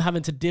 Them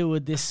having to deal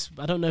with this,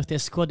 I don't know if their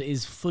squad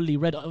is fully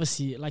ready.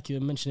 Obviously, like you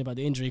were mentioning about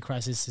the injury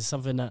crisis, is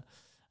something that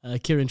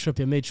Kieran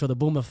Trippier made sure the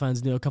Bournemouth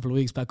fans knew a couple of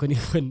weeks back when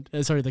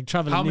the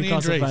travelling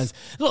Newcastle fans.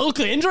 Look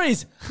at the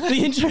injuries. The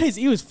injuries.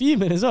 He was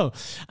fuming as well.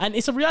 And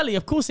it's a reality.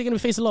 Of course, they're going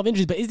to face a lot of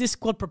injuries, but is this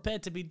squad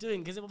prepared to be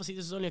doing? Because obviously,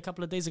 this was only a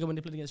couple of days ago when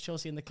they played against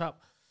Chelsea in the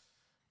Cup.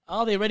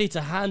 Are they ready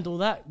to handle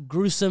that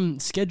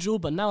gruesome schedule?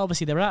 But now,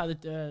 obviously, they're out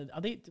of the.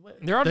 Are they?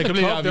 They're out of the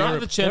Cup. They're out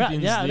of the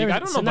Champions League. I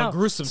don't know about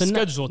gruesome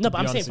schedule. No, but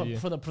I'm saying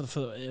for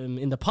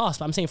in the past.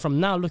 But I'm saying from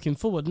now, looking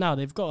forward, now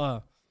they've got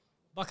to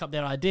buck up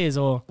their ideas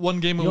or 1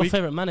 game a your week.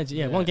 favorite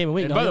manager. 1 game a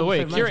week. And by the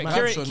way, Kieran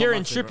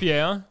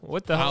Trippier, huh?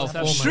 What the hell?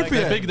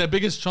 Trippier, their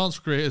biggest chance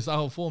creator is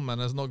out of form, man.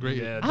 That's not great.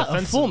 Yeah, out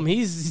of form.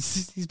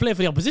 He's playing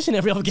for the opposition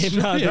every other game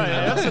now.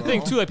 That's the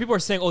thing too. Like people are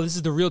saying, "Oh, this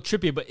is the real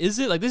Trippier," but is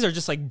it? Like these are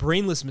just like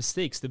brainless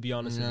mistakes, to be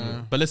honest with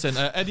you. But listen,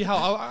 Eddie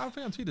Howe, I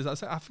think I'm tweeting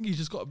this. I think he's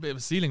just got a bit of a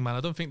ceiling, man. I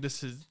don't think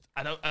this is.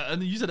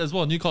 And you said as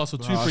well, Newcastle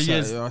 2-3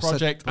 years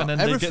project, and then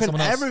they get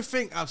someone else.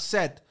 Everything I've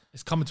said.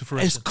 It's coming to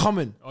fruition. It's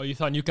coming. Oh, you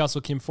thought Newcastle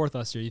came 4th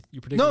last year?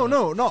 You predicted?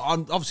 No.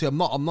 I'm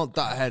not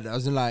that ahead.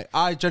 As in, like,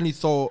 I genuinely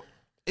thought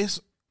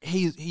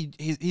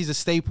he's a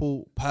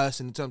staple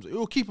person in terms of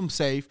he'll keep him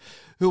safe.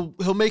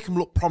 He'll make him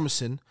look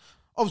promising.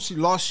 Obviously,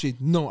 last year,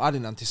 no, I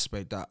didn't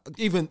anticipate that.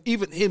 Even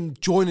him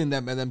joining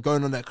them and them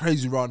going on that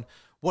crazy run,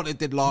 what they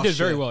did last year. He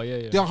did very well.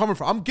 Yeah. I'm coming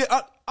from.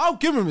 I'll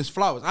give him his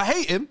flowers. I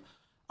hate him.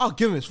 I'll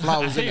give him his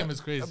flowers. I hate him.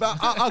 It's crazy. But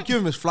I'll give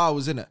him his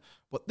flowers in it.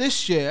 But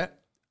this year,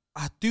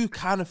 I do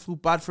kind of feel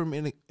bad for him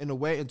in a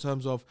way in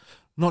terms of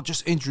not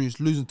just injuries,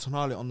 losing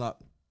Tonali on that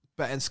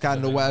betting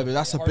scandal or whatever.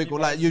 That's a big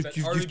one. Like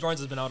Harvey Barnes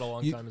has been out a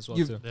long time as well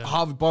too.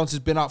 Harvey Barnes has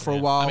been out for a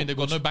while. I mean, they've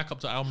got no backup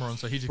to Almiron,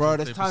 so he just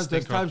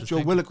there's times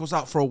Joe Willock was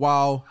out for a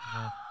while.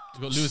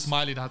 You've got Lewis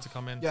Miley that had to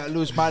come in. Yeah,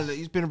 Lewis Miley,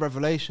 he's been a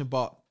revelation,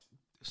 but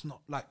it's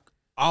not like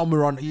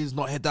Almiron. He's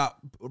not hit that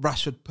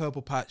Rashford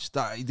purple patch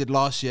that he did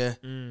last year.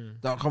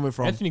 That I'm coming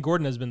from. Anthony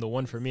Gordon has been the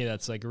one for me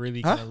that's like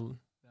really kind of.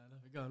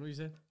 Go on, what you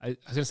say? I was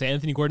going to say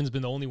Anthony Gordon's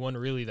been the only one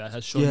really that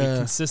has shown me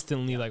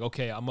consistently like,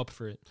 okay, I'm up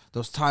for it.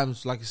 Those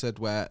times, like I said,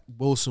 where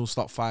Wilson will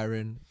stop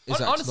firing.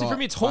 Honestly, for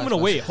me, it's home and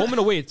away. Home and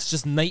away, it's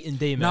just night and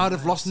day, man. Now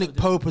they've lost Nick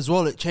Pope as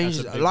well. It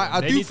changes. Like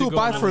I do feel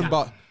bad for him,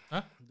 but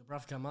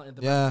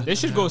they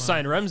should go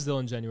sign Ramsdale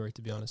in January,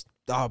 to be honest.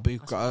 That'll be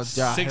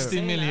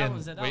 60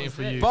 million waiting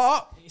for you.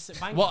 But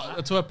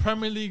what to a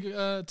Premier League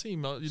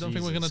team? You don't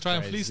think we're gonna try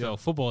and fleece them?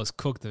 Football is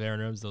cooked. If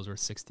Aaron Ramsdale's worth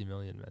 60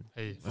 million, man.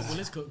 Hey, football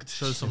is cooked.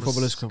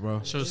 Football is cooked,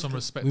 bro. Show some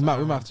respect. We might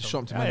have to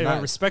shop to Man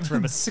United. Respect for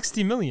him, but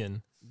 60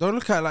 million. Don't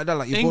look at it like that.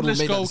 Like you English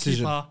made that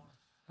decision. goalkeeper.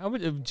 How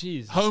much?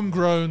 Jeez.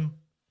 Homegrown.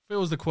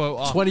 Feels the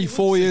quote.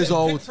 24 years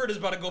old. Pickford is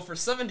about to go for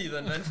 70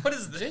 then, man. What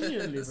is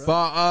this?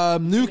 But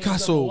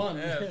Newcastle.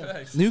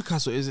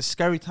 Newcastle, is it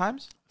scary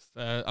times?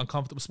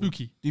 Uncomfortable.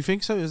 Spooky. Do you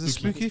think so? Is it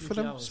spooky for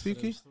them?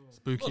 Spooky?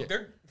 Spooky.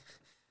 Look,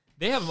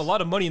 they have a lot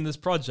of money in this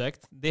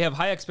project. They have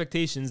high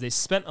expectations. They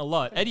spent a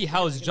lot. Eddie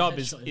Howe's job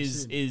is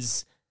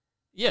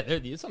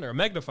it's under a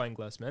magnifying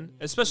glass, man.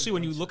 Especially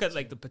when you look at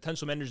like the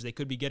potential managers they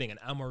could be getting, an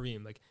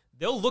Amorim. Like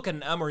they'll look at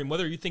an Amorim,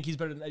 whether you think he's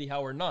better than Eddie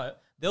Howe or not.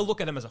 They'll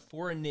look at him as a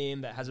foreign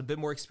name that has a bit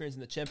more experience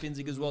in the Champions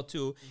League as well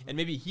too, and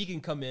maybe he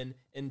can come in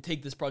and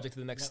take this project to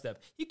the next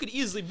step. He could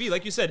easily be,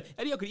 like you said,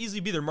 Eddie Howe could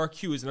easily be their Mark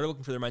Hughes, and they're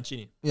looking for their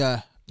Mancini.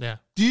 Yeah.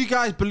 Do you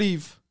guys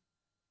believe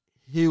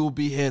he will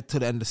be here to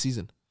the end of the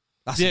season?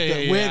 That's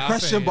a weird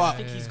question, but I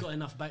think he's got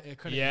enough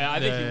credit. Yeah, I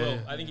think he will.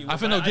 I think he will. I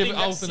think they'll give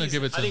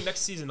it to him. I think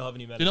next season they'll have a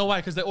new manager. You know why?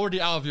 Because they're already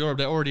out of Europe.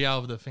 They're already out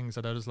of the things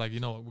that are just like, you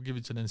know what, we'll give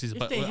it to the end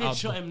season. If they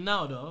headshot him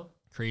now, though,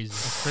 crazy.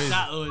 That's crazy.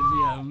 that would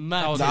be a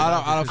mad.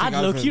 I don't think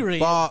I'd low-key rate.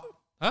 But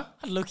Huh?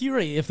 I'd look you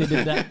rate if they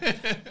did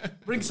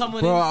that. Bring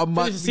someone Bro, in.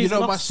 finish the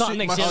season off, start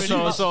next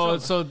year.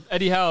 So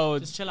Eddie Howe,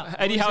 Just chill out.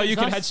 Eddie Howe, you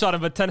can Nice. headshot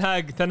him, but Ten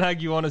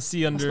Hag, you want to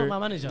see That's not under. my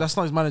manager. That's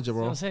not his manager,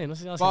 bro. That's what I'm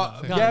saying. What's he But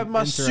asking about? yeah,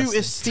 my suit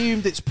is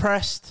steamed. It's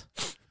pressed,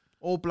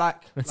 all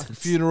black, like a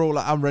funeral.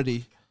 Like I'm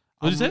ready.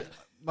 What did you say?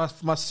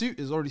 My suit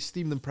is already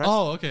steamed and pressed.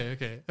 Oh,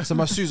 okay. So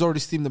my suit's already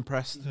steamed and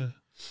pressed.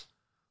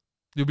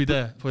 You'll be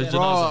there for his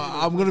Bro,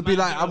 janaza. I'm gonna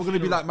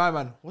be like my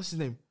man. What's his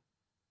name?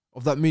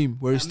 Of that meme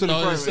where he stood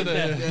in front of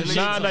it.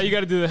 Nah, you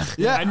got to do that.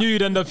 Yeah. I knew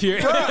you'd end up here.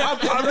 Bro, I'm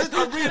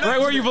reenacting Right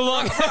where you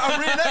belong. I'm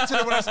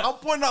reenacting it when I'm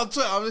pointing out to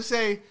it. I'm just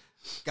saying,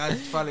 guys,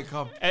 it's finally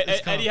come.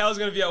 Eddie Howe's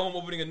gonna be at home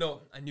opening a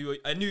note. I knew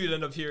you'd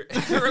end up here.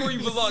 Right where you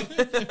belong.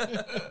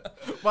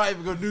 Might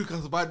even go to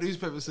Newcastle, buy a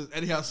newspaper that says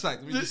Eddie Howe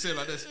sacked. Let me just say it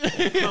like this.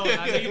 No,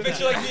 I Take a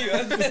picture like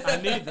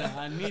me.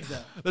 I need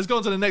that. Let's go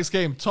on to the next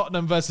game.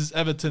 Tottenham versus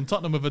Everton.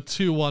 Tottenham with a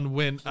 2-1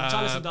 win.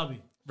 Richarlison derby.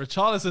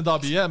 Richarlison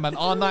derby, yeah, man.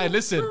 R9,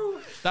 listen.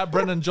 That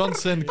Brennan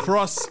Johnson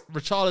cross,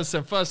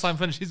 Richarlison, first time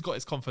finish. He's got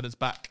his confidence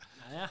back.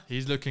 Yeah.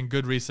 He's looking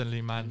good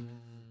recently, man.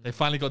 They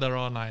finally got their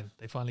R9.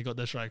 They finally got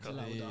their striker. Do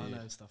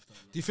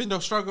you think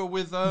they'll struggle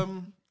with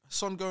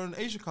Son going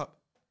Asia Cup?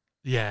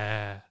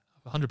 Yeah,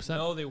 100%.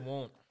 No, they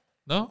won't.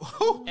 No?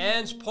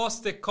 Ange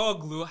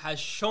Postecoglou has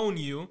shown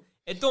you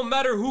it don't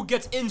matter who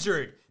gets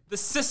injured. The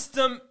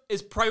system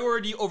is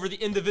priority over the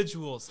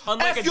individuals.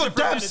 Unlike F your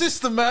damn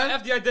system, man.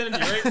 F the identity,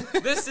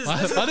 right? This is Why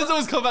does it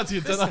always come back to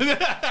you? No,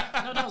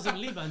 that was a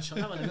Liban shot.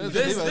 That one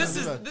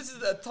this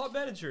is a top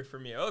manager for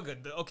me. Oh,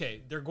 good.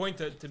 Okay, they're going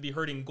to be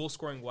hurting goal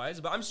scoring wise,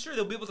 but I'm sure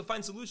they'll be able to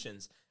find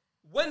solutions.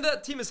 When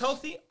that team is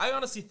healthy, I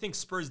honestly think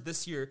Spurs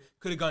this year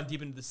could have gone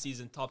deep into the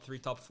season, top 3,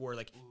 top 4,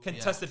 like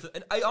contested.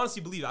 And I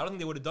honestly believe it. I don't think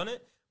they would have done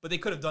it, but they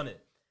could have done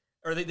it,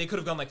 or they could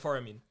have gone like far.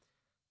 I mean,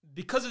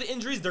 because of the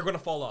injuries, they're going to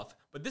fall off.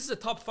 But this is a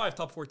top 5,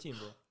 top 4 team,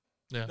 bro.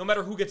 Yeah. No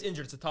matter who gets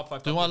injured, it's a top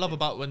 5. Do you know what I love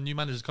about when new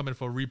managers come in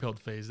for a rebuild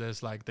phase?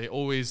 There's like, they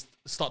always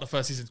start the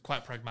first season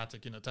quite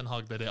pragmatic. You know, Ten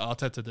Hag did it,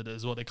 Arteta did it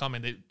as well. They come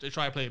in, they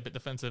try to play a bit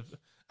defensive.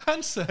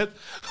 And said,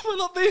 we're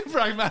not being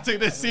pragmatic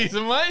this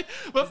season, mate.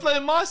 We're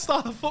playing my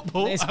style of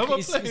football. It's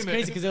It's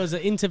crazy because there was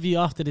an interview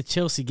after the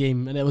Chelsea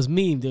game and it was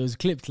memed. It was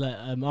clipped like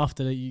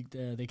after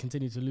they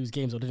continued to lose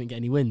games or didn't get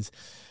any wins,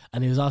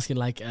 and he was asking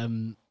like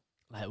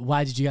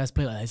why did you guys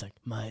play like that? He's like,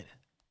 mate,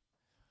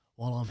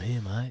 while I'm here,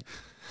 mate,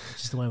 it's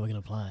just the way we're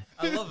gonna play.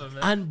 I love it,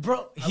 man. And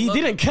bro, he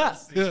didn't cut.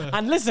 Yeah.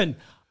 And listen,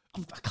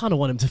 I kind of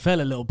want him to fail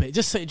a little bit.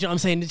 Just so, do you know what I'm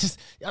saying? It's just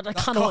I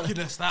kind of want. Do you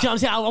know what I'm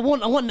saying? I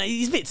want.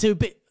 He's a bit too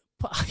bit.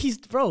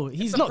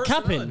 He's not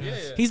capping. Yeah.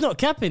 He's not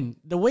capping.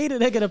 The way that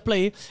they're gonna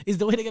play is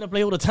the way they're gonna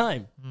play all the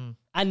time.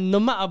 And no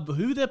matter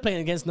who they're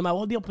playing against, no matter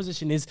what the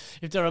opposition is,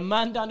 if they're a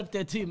man down, if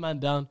they're 2 man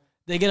down,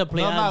 they're gonna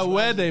play. No matter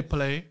where they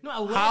play,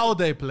 how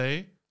they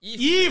play.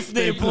 If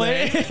they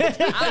play.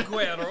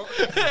 Aguero.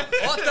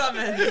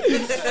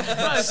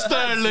 Otamendi.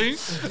 Sterling.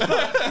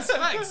 It's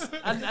facts.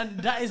 And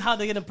that is how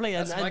they're gonna play.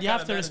 And you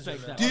have to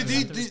respect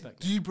that.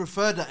 Do you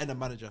prefer that in a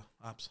manager,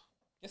 Abs?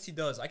 Yes, he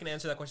does. I can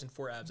answer that question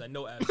for Abs. I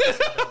know Abs.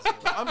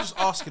 I'm just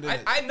asking.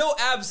 I know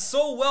Abs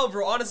so well,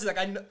 bro. Honestly, like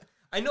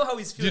I know how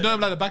he's Do feeling. you know him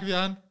like the back of your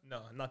hand?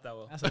 No, not that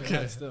well. That's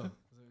okay. Still.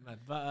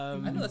 But I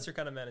know that's your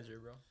kind of manager,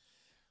 bro.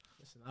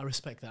 listen, I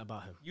respect that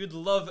about him. You'd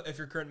love if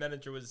your current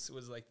manager was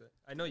like that.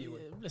 I know you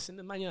would. Listen,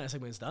 the Man United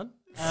segment's done.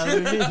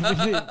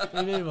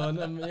 We move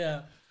on.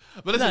 Yeah.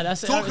 But listen,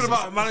 that's talking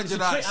about a manager it's a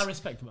trait that's I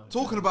respect, man.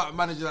 talking about a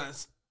manager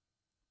that's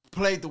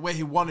played the way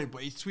he wanted,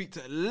 but he tweaked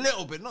it a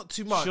little bit, not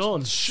too much.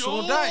 Sean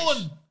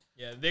Dyche.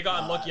 Yeah, they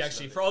got unlucky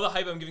actually. For all the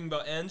hype I'm giving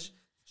about Ange,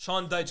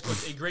 Sean Dyche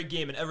coached a great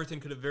game, and Everton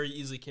could have very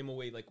easily came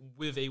away like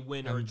with a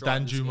win or a and draw.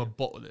 Danjuma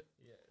bottled it.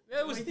 Yeah,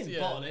 it was. He didn't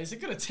Yeah. bottle it. It's a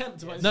good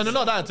attempt. But No,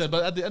 not that.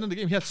 But at the end of the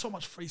game, he had so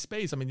much free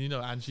space. I mean, you know,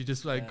 and she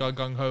just like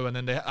gung ho, and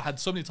then they had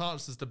so many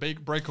chances to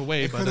break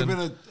away. It But could have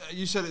then, been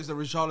you said it's the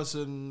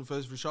Richarlison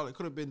versus Richarlison. It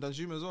could have been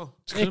Danjuma as well.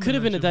 it could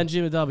have been a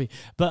Danjuma derby.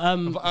 But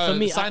for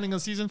me, signing a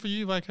season for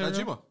you, Vicario?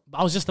 Danjuma.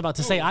 I was just about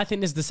to say, I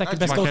think this is the second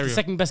best Vicario.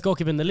 second best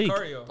goalkeeper in the league.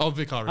 Vicario. Oh,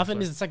 Vicario. I think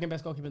this is the second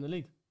best goalkeeper in the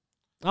league.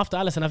 After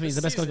Alisson, I think he's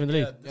the best goalkeeper in the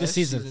league Yeah, this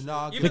season.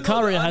 Nah, Even though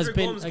Vicario the has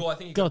Andre been Gomes goal, I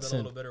think he a could have done a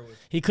godsend. little better with.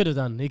 He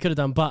could have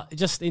done. But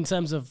just in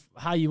terms of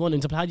how you want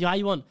him to play, how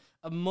you want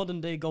a modern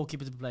day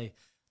goalkeeper to play.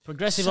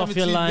 Progressive off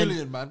your 17 line.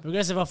 million, man.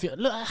 Progressive off your...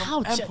 Look,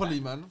 how... Empoli,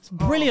 man.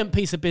 Brilliant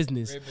piece of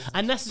business.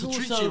 And that's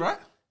Patrici, also... right?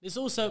 It's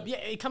also... Yeah,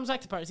 it comes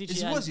back to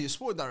Patrici. Was he a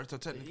sport director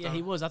technically? Yeah,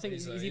 he was. I think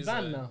is he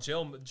banned now?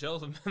 Jail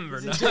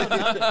member now. At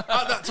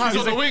that time,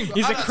 He's on the wing.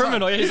 He's a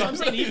criminal. Yeah, That's what I'm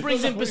saying. He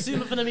brings in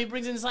Basuma for them. He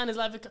brings in signers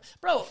like...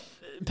 Bro,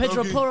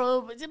 Pedro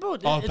Porro... Bro,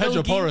 Oh,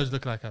 Pedro Ogi. Porro's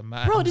look like a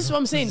man. Bro, this is what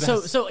I'm saying.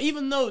 So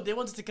even though they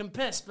wanted to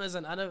compare Spurs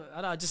and I know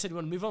I just said we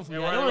want to move on from Yeah,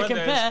 here. I we're don't want to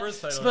right there, compare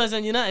Spurs title. Spurs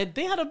and United.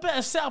 They had a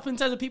better setup in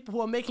terms of people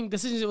who are making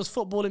decisions. It was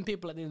footballing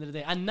people at the end of the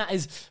day, and that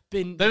has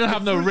been. They don't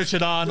have no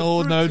Richard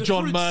Arnold, no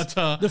John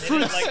Murta. The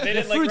fruits, they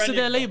didn't the like fruits of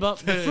their Ranieri. labor.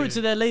 The fruits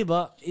of their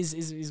labor is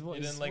what. They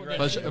is didn't like what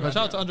But they're- shout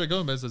out to Andre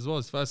Gomez as well,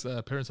 his first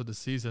appearance of the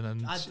season,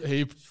 and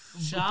he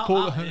Shout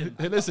pulled. out him.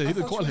 Hey, listen, he did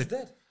He was quality.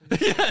 dead.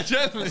 Yeah,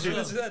 generally.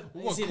 That's it.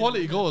 What a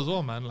quality goal as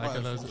well, man. Like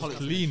a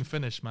clean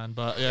finish, man.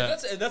 But yeah.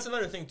 That's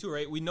another thing too,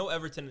 right? We know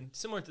Everton,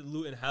 similar to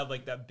Luton, have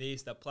like that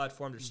base, that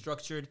platform. They're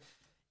structured.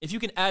 If you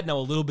can add now a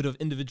little bit of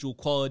individual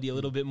quality, a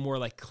little bit more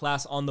like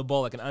class on the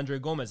ball, like an Andre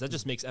Gomez, that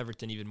just makes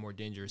Everton even more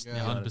dangerous. Yeah,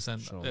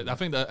 100%. I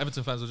think the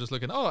Everton fans are just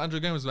looking,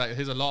 Andre Gomez, like,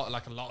 he's a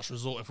last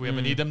resort if we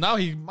ever need him. Now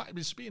he might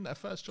be being their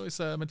first choice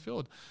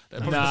midfield.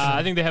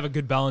 I think they have a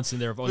good balance in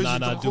there of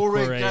Onana,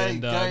 Doucouré,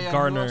 and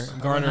Garner.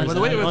 Garner as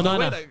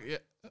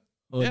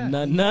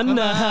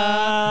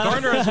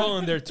well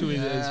in there too.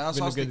 That's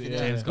what I was thinking.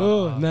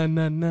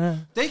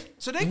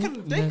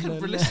 They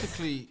can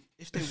realistically,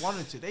 if they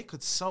wanted to, they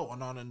could sell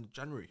Onana in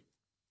January.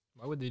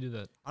 Why would they do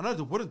that? I know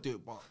they wouldn't do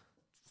it, but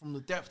from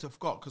the depth they've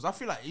got, because I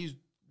feel like he's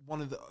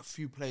one of the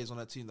few players on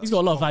that team. He's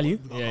got a lot of value.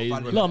 A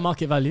lot of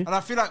market value. And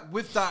I feel like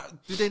with that,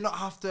 do they not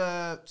have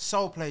to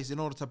sell players in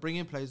order to bring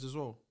in players as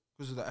well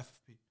because of the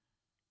FFP?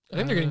 I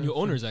think they're getting new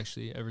owners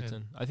actually,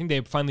 Everton. Yeah. I think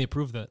they finally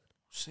approved that.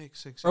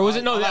 Six. Or was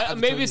it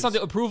maybe it's not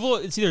the approval.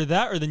 It's either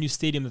that or the new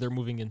stadium that they're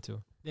moving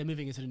into. They're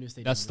moving into the new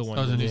stadium. That's the one.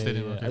 The new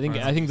stadium.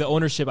 Yeah. I think the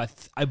ownership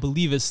I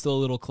believe is still a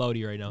little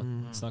cloudy right now.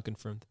 It's not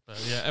confirmed.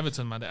 But yeah,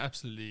 Everton, man, they're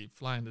absolutely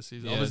flying this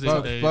season. Yeah,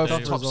 obviously,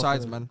 both top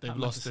sides, man. They've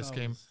lost this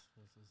game.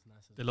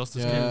 They lost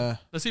this game.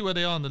 Let's see where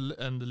they are in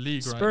the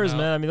league Spurs, right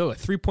now. man. I mean, look,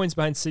 3 points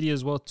behind City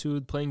as well,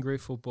 too. Playing great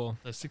football.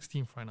 They're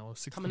 16th right now.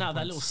 Coming out of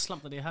that little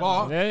slump that they had.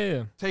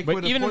 Yeah.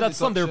 But even in that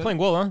slump, they were playing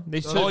well, huh? They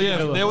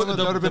would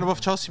have been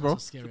above Chelsea, bro.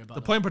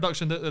 The point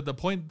production, the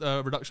point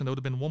reduction, they would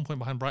have been 1 point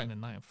behind Brighton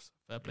in 9th.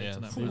 Fair play to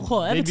them.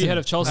 What? They'd be ahead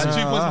of Chelsea. And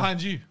 2 points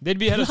behind you. They'd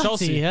be ahead of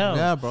Chelsea. Hell.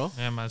 Yeah, bro.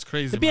 Yeah, man, it's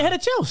crazy. They'd be ahead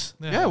of Chelsea.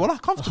 Yeah, well,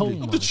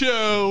 comfortably. The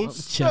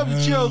Chelsea.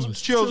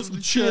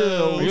 Chelsea.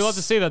 Are you allowed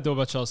to say that though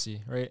about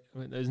Chelsea, right?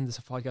 Isn't this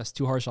a podcast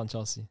too harsh on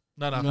Chelsea?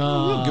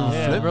 No. Give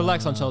a flip.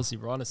 Relax on Chelsea,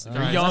 bro. Honestly,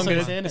 they're Right. young.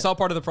 That's And it's all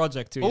part of the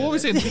project too. What were we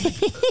saying?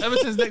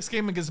 Everton's next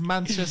game against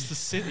Manchester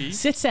City.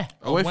 City.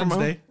 Away from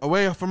home.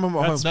 Away from home.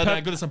 That's No,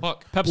 Pep- Goodison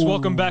Park. Pep's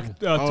welcome back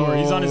tour.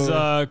 He's on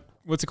his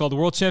what's it called, the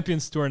World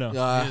Champions tour now.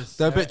 Yeah,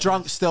 they're a bit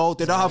drunk still.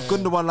 They don't have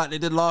Gundogan like they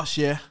did last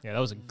year. Yeah, that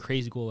was a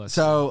crazy goal last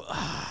So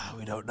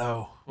we don't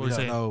know. What We are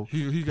don't you know.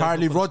 saying? Who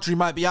Apparently Rodri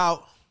might be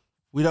out.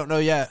 We don't know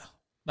yet.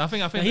 I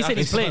think He said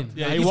he's playing.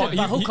 Yeah, he said,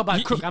 by hook or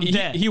by crook, I'm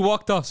there. He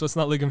walked off, so it's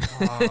not ligament.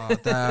 Oh,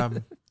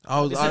 damn.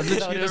 I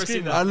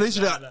literally.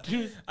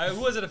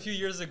 Who was it a few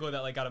years ago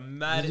that like got a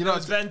mad? You know, it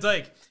was Van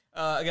Dijk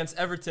against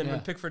Everton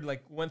when Pickford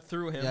like went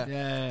through him.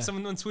 Yeah.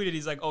 Someone tweeted,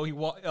 he's like, "Oh, he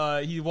walked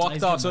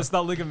off, so it's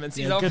not ligaments."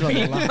 He's out. Good on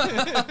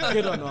Allah.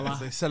 Good on Allah.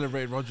 They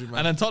celebrate Rodri, man.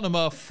 And then Tottenham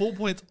are 4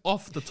 points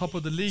off the top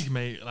of the league,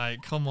 mate.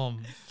 Like, come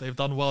on, they've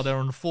done well. They're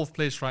on 4th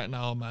place right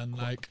now, man.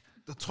 Like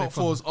The top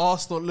four is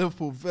Arsenal,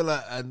 Liverpool,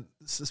 Villa, and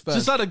Spurs.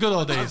 just like the good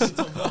old days.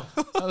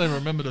 I don't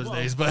remember those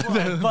days, but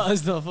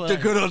The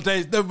good old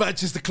days. No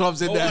Manchester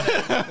clubs in there.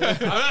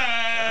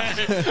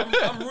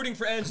 I'm rooting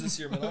for Ange this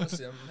year, man.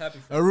 Honestly, I'm happy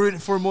for him. I'm rooting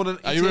for him more than.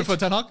 are you rooting for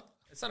Ten Hag?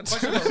 It's not a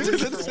question about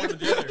rooting for one or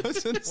the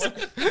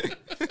other.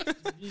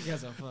 You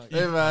guys are fucked.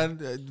 Hey man,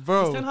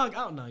 bro. Ten Hag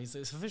out now. It's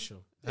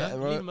official. Yeah,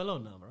 bro. Leave him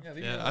alone now, bro.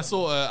 Yeah, I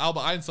saw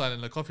Albert Einstein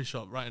in the coffee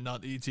shop writing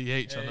out the ETH.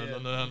 Yeah,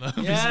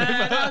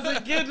 that was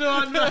a good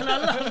one, man. I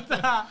love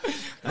that.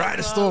 Right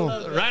the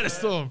storm. Right a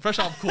storm, fresh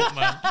out of court,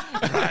 man.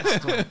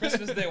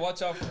 Christmas Day,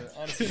 watch out for it.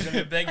 Honestly, it's gonna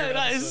be a banger. Hey,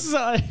 that is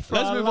episode. so.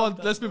 Let's move on.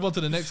 Let's move on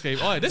to the next game.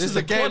 Oh, this is a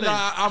a game quality.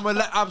 that I'm gonna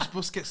let Abs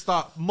Busquets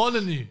start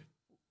Molyneux.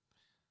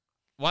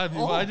 Why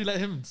did you let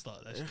him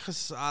start that shit?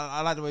 because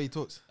I like the way he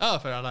talks. Oh,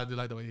 fair. I do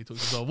like the way he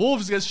talks as well.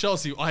 Wolves against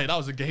Chelsea. Oh, that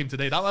was a game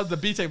today. That was the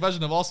BTEC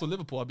version of Arsenal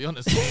Liverpool, I'll be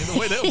honest. The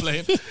way they were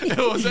playing, it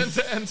was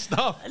end-to-end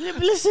stuff.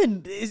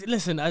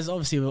 Listen, as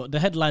obviously the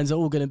headlines are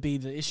all going to be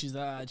the issues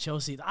that are at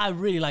Chelsea. I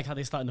really like how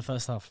they started in the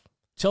first half.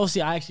 Chelsea,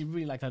 I actually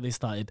really like how they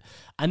started.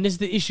 And this is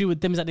the issue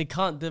with them is that they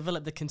can't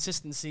develop the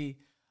consistency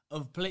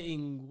of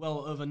playing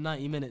well over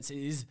 90 minutes. It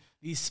is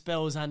these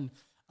spells, and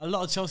a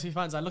lot of Chelsea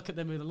fans, I look at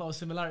them with a lot of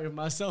similarity with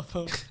myself.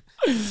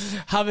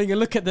 Having a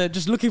look at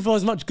just looking for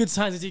as much good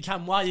signs as you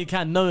can while you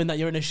can, knowing that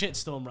you're in a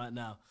shitstorm right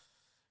now.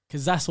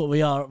 Because that's what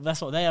we are.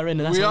 That's what they are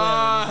in. And that's We what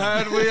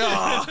are.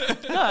 No,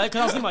 because I was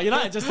thinking about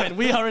United just then.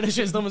 We are in a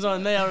shitstorm as well,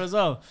 and they are as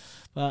well.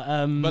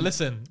 But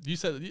listen, you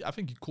said, I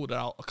think you called it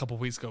out a couple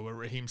of weeks ago where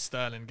Raheem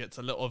Sterling gets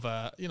a little of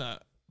a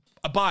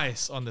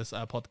bias on this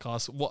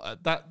podcast.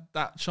 What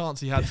that chance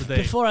he had today.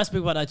 Before I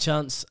speak about that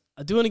chance,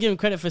 I do want to give him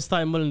credit for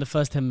starting well in the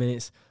first 10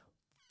 minutes.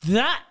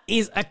 That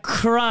is a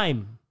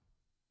crime.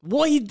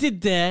 What he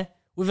did there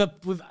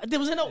there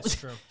was no. It's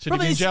true. Should he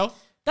be in jail?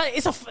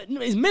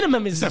 His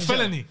minimum is It's a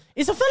felony.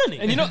 It's a felony.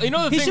 And you know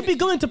the he thing- should be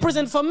going to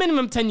prison for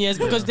minimum 10 years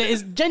because there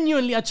is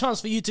genuinely a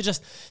chance for you to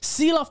just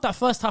seal off that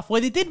first half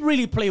where they did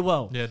really play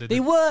well. Yeah, they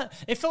did.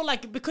 It felt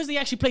like because they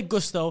actually played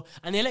Gusto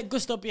and they let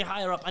Gusto be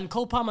higher up and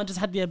Cole Palmer just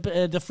had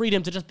the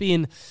freedom to just be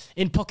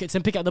in pockets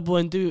and pick up the ball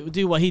and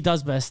do what he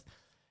does best.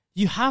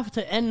 You have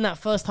to end that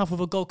first half with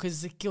a goal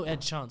because it's a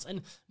gilt-edged chance.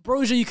 And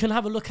Brozier you can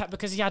have a look at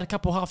because he had a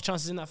couple half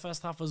chances in that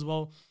first half as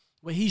well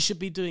where he should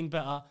be doing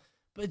better.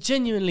 But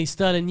genuinely,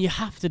 Sterling, you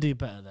have to do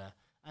better there.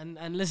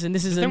 And listen,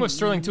 this is The thing with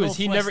Sterling too is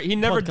he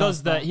never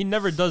does that. He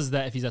never does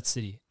that if he's at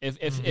City.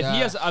 If he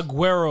has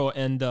Aguero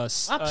and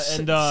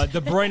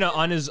De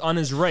Bruyne on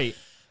his right,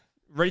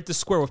 ready to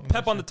square with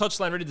Pep on the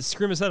touchline, ready to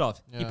scream his head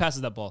off, he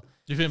passes that ball.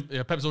 Do you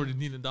think Pep's already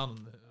kneeling down on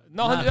the...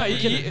 No,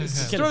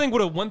 Sterling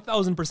would have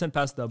 1,000%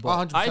 passed that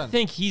ball. 100%. I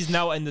think he's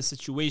now in the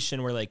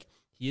situation where like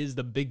he is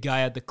the big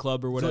guy at the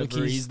club or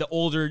whatever. He's the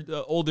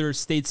older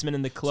statesman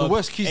in the club. So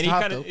worst keys and to he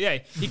have, kind of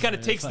he kind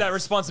of takes that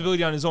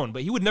responsibility on his own.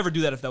 But he would never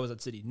do that if that was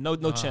at City. No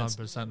chance.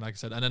 100%, like I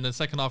said. And then the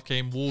second half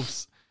came.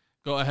 Wolves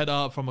got a header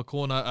up from a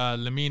corner.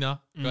 Lemina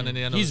going in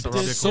the end. He's of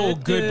the so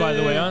good, by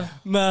the way, huh?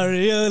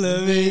 Mario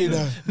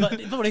Lemina.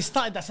 but they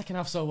started that second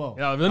half so well.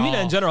 Yeah,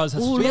 Lemina in general has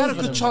We had a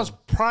good chance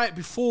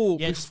before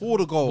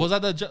the goal. Was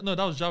that that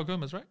was João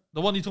Gomez, right?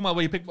 The one you talking about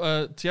where you picked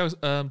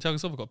Thiago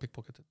Silva got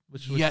pickpocketed.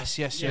 Yes.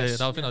 Yeah, I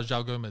think that was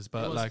João Gomez,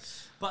 but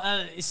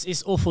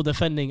it's awful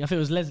defending. I think it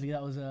was Leslie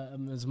that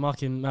was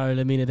marking Mario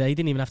Lemina there. He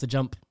didn't even have to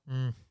jump.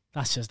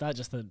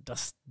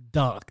 That's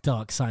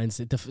dark signs.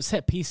 The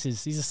set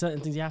pieces. These are certain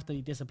things you have to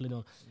be disciplined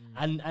on.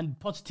 And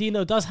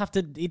Pochettino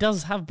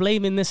does have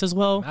blame in this as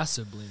well.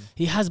 Massive blame.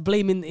 He has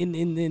blame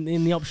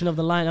in the option of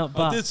the lineup.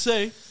 But I did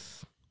say.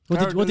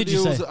 What did you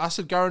say? I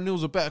said Gary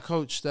Neal's a better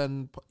coach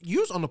than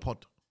you was on the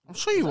pod. I'm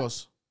sure he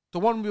was. The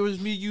one where it was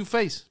me, you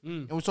face,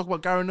 and we talk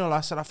about Gary Neal.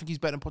 I said I think he's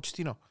better than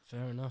Pochettino.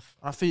 Fair enough.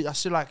 I feel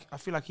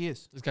like he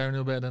is. Is Gary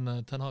Neal better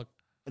than Ten Hag?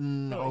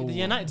 No, The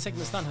United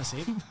segment's done,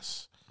 Hasib.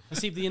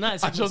 Hasib, the United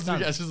segment's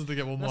done. I chose to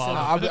get one more.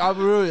 I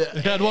really.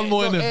 He had one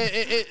more in him.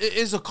 It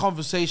is a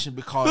conversation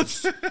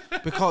because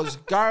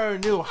Gary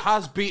Neal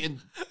has beaten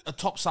a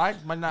top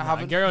side. Might not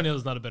have. Gary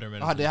O'Neill's not a better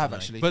manager. They have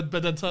actually. But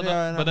then Ten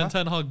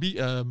Hag beat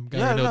Gary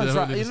Yeah, Neal. that's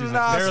right.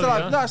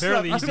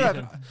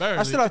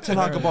 I still have Ten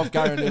Hag above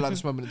Gary Neal at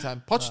this moment in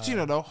time.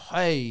 Pochettino though,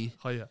 hey.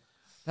 Oh yeah.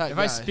 If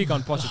I speak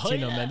on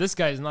Pochettino, man, this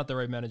guy is not the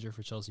right manager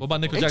for Chelsea. What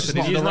about Nico It's Jackson?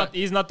 just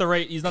He's not the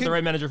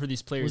right manager for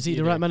these players. Was he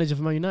the right manager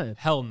for Man United?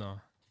 Hell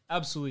no.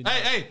 Absolutely not.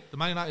 Hey, the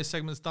Man United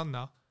segment's done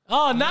now.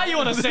 Oh, now you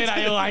want to say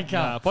that, you like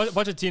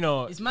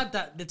Pochettino. It's mad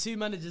that the two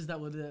managers that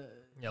were the...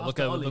 Yeah, look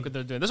at what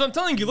they're doing. That's what I'm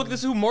telling you. Look,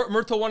 this is who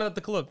Murto wanted at the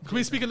club. Can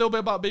we speak a little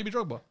bit about Baby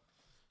Drogba?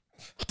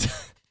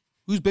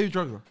 Who's Baby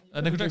Drogba?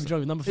 Nico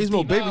Jackson. Number 15. He's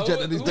more Baby Jet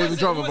than he's David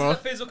Drogba, bro.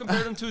 Who was that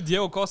compared him to?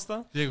 Diego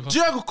Costa?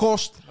 Diego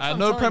Costa.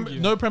 No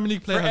Premier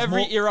League player For has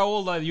every more...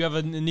 Iraola, you have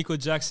a Nico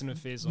Jackson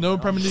with Faisal. No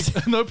Premier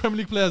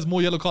League player has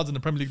more yellow cards in the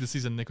Premier League this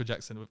season than Nico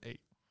Jackson with 8.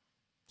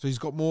 So he's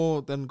got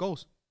more than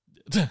goals.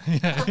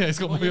 yeah, he's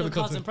got more yellow cards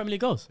cards than Premier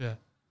League goals. Yeah.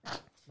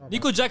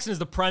 Nico Jackson is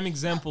the prime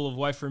example of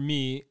why, for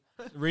me,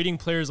 rating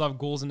players off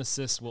goals and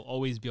assists will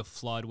always be a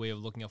flawed way of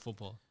looking at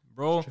football.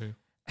 Bro, True.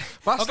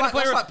 But that's, Okay,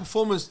 that's like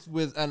performance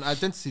with an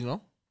identity, you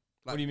know?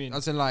 Like, What do you mean?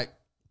 As in, like,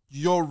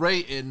 you're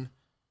rating,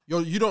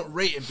 you don't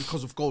rate him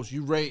because of goals.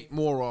 You rate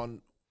more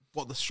on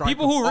what the striker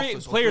people who rate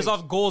offers or players brings.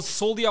 off goals,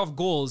 solely off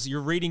goals,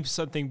 you're rating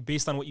something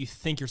based on what you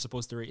think you're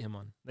supposed to rate him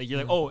on. Like, you're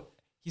like, oh,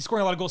 he's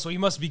scoring a lot of goals, so he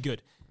must be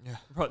good. Yeah.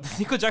 Bro,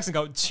 Nico Jackson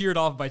got cheered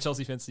off by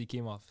Chelsea fans he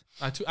came off.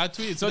 I tweeted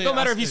So it today, don't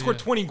matter if he scored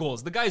yeah. 20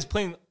 goals. The guy is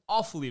playing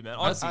awfully, man.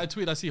 Honestly. I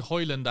tweet. I see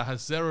Højlund that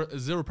has zero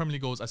Premier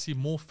League goals. I see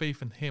more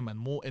faith in him and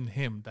more in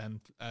him than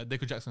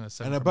Nico Jackson has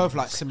 7. And they're both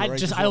like similar.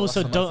 I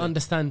also don't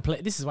understand.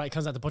 This is why it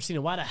comes out to Pochettino.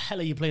 Why the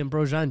hell are you playing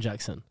Broja and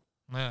Jackson?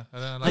 Yeah,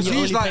 And you're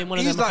He's only like, playing one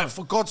of them.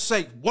 for God's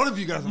sake, one of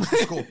you guys has to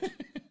score.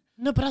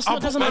 No, but that's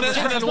not how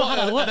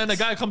that works. and then the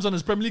guy comes on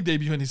his Premier League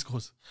debut and he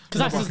scores.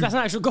 Because that's an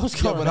actual goal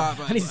scorer. Yeah,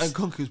 and and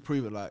Kunku's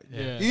proven like,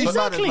 Yeah.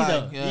 Exactly,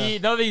 though.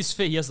 Now that he's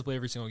fit, he has to play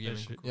every single game.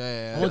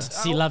 Yeah. I wanted to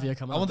see Lavia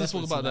come out. I want to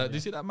talk about that. Do you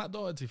see that Matt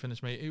Doherty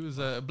finish, mate? He was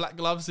a black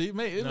glove seat,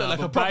 mate. It looked like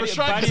a proper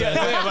striker.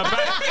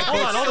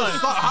 Hold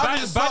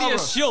on. Badia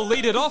Shield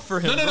laid it off for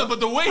him. No, but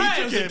the way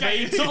he took it,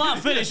 mate. So that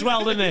finished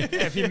well, didn't he?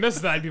 If he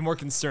missed that, I'd be more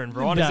concerned,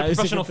 bro. Nah, He's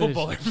a it's a professional good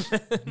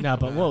footballer. No,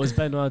 but what was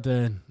Benoit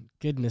doing?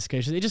 Goodness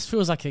gracious. It just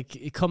feels like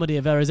a comedy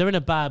of errors. They're in a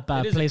bad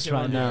It is a place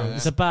right comedy now. of errors.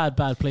 It's a bad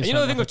place. And you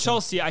know right the thing now with for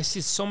Chelsea, I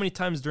see so many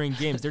times during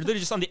games, they're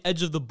literally just on the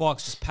edge of the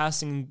box, just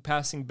passing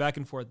back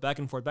and forth.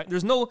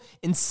 There's no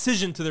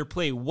incision to their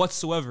play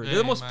whatsoever. They're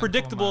the most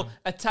predictable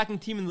attacking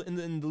team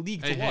in the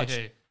league to watch.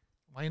 Hey.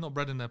 Why are you not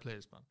breading their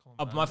players, man? Come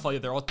on, man. My fault.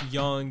 Yeah, they're all too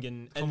young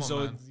and Come on,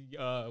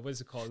 Enzo. What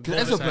is it called?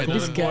 Enzo played. Golden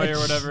This guy- Boy or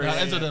whatever.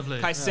 Yeah, Enzo didn't play.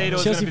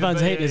 Caicedo's Chelsea gonna be fans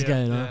the- hate this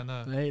guy, yeah,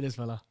 no? no. They hate this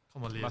fella.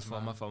 Come on, Liz,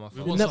 My fault.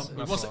 We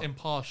want some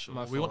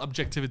impartial. We want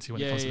objectivity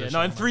when it comes to this. No,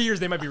 in show, 3 years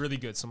they might be really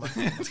good. So man.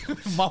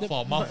 My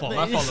fault.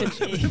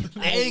 They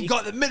ain't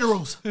got the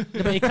minerals. But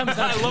it comes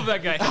down I love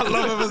that guy. I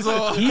love him as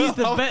well. He's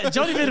the best.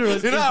 Johnny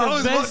Minerals You know, I is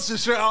always the watch best. the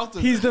straight after.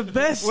 He's the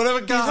best. Whatever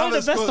He's guy one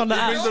of the best on the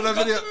brings on app.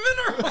 the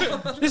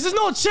video. This is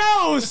not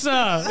Chelsea,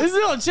 sir. This is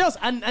not Chelsea.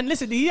 And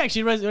listen, he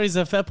actually raised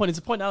a fair point. It's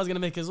a point I was going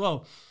to make as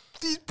well.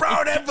 These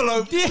brown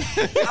envelopes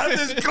at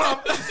this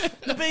club.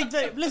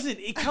 Listen,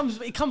 it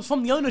comes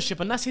from the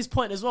ownership, and that's his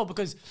point as well.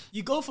 Because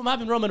you go from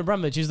having Roman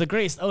Abramovich, who's the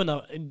greatest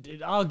owner,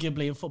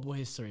 arguably in football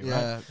history,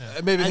 right?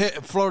 Maybe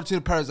hit Florentino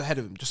Perez ahead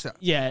of him. Just that.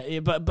 Yeah,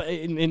 but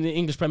in the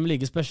English Premier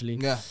League especially.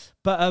 Yeah.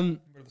 But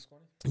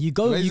you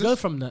go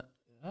from that.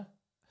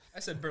 I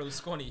said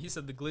Berlusconi. He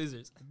said the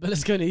Glazers.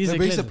 Berlusconi, he's But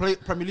he used to play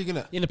Premier League,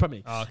 innit? in the Premier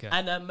League. Oh, okay.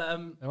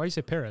 And Why you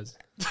say Perez?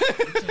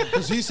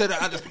 Because he said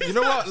it. You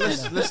know what?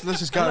 Let's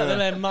just go.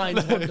 their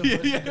minds wander for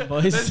a second,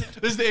 boys.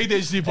 This is the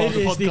ADHD part of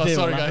the ADHD podcast. thing,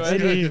 Sorry, man. guys.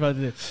 ADHD part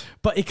of it.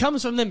 But it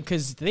comes from them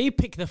because they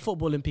pick the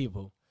footballing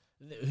people,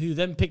 who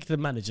then pick the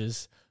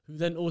managers,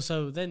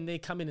 who then they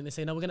come in and they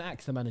say, no, we're going to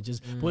axe the managers,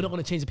 but we're not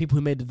going to change the people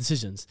who made the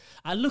decisions.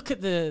 I look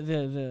at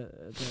the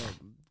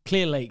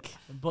Clear Lake,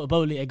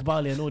 Bowley,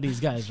 Egbali, and all these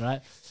guys,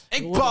 right?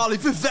 Egbali,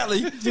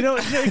 Vivelli. Do you know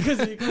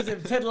what? Because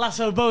of Ted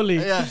Lasso Bowley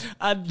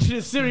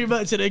and Siri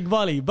Merchant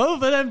Egbali,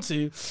 both of them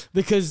two,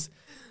 because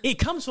it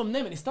comes from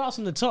them and it starts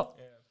from the top.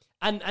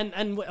 And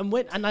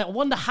I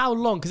wonder how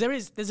long,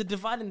 because there's a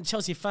divide in the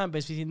Chelsea fan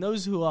base between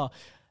those who are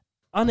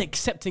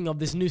unaccepting of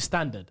this new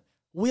standard.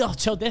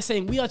 They're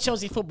saying we are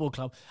Chelsea Football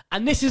Club,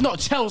 and this is not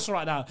Chelsea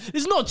right now.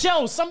 It's not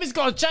Chelsea. Something's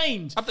got to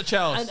change. Up the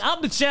Chelsea. And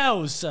up the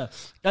Chelsea.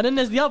 And then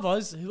there's the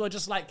others who are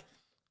just like,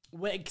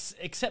 we're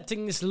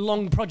accepting this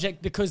long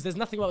project because there's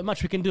nothing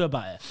much we can do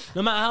about it.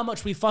 No matter how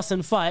much we fuss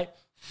and fight,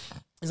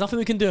 there's nothing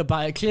we can do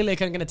about it. Clearly,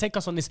 they're going to take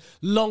us on this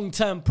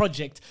long-term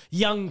project.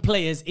 Young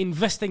players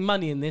investing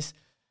money in this.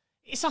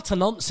 It's utter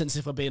nonsense,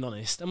 if we're being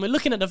honest. And we're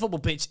looking at the football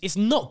pitch. It's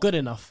not good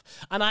enough.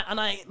 And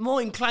I'm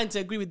more inclined to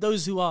agree with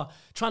those who are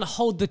trying to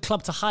hold the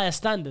club to higher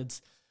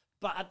standards.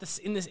 But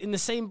in the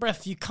same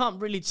breath, you can't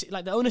really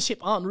the ownership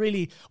aren't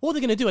really. What are they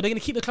going to do? Are they going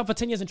to keep the club for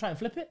 10 years and try and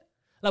flip it?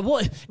 Like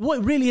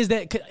what really is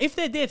there? If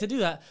they're there to do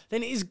that,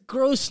 then it is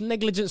gross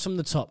negligence from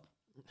the top.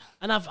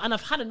 And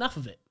I've had enough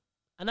of it.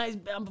 And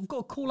I've got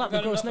to call out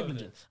the gross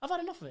negligence. I've had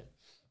enough of it.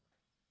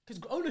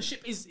 Because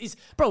ownership is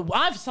bro.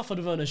 I've suffered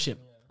with ownership.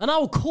 And I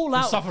will call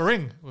out.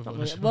 Suffering. With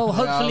ownership. Well,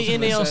 hopefully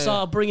Ineos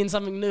are bringing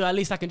something new. At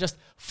least I can just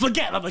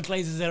forget about the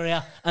Glazers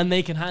area and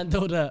they can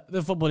handle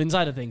the football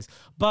inside of things.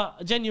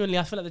 But genuinely,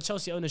 I feel like the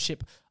Chelsea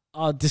ownership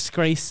are a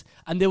disgrace,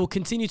 and they will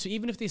continue to,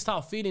 even if they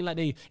start feeling like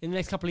in the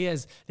next couple of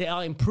years, there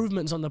are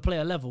improvements on the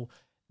player level,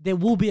 there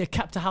will be a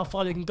cap to how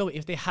far they can go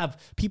if they have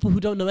people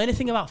who don't know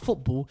anything about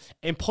football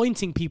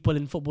appointing people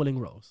in footballing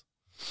roles.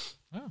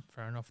 Oh,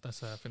 fair enough. I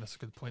think that's a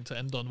good point to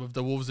end on with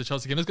the Wolves, the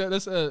Chelsea game.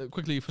 Let's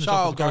quickly finish Shout off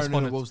out with the Gary and the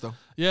correspondence. Wolves, though.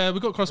 Yeah,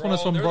 we got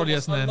correspondence from Brody They're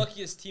the Esnan.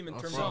 unluckiest team in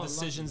terms of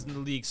decisions in the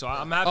league. So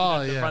I'm happy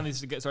that they're finally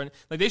to get started.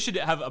 Like they should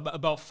have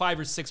about 5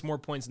 or 6 more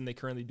points than they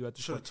currently do at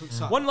the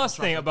point. One last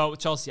thing about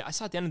Chelsea. I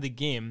saw at the end of the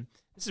game.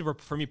 This is where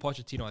for me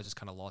Pochettino, I just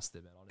kind of lost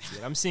it, man.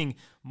 Honestly, I'm seeing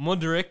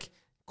Mudryk,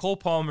 Cole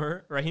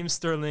Palmer, Raheem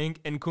Sterling,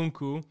 and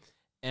Nkunku,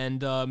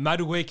 and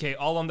Madueke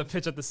all on the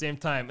pitch at the same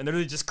time, and they're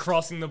really just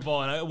crossing the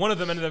ball. And one of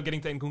them ended up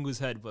getting to Nkunku's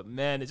head, but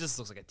man, it just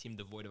looks like a team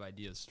devoid of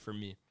ideas for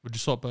me. Would you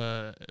swap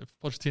if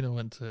Pochettino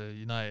went to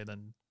United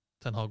and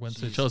Ten Hag went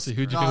to Chelsea?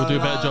 Who do you think will do a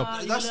better job?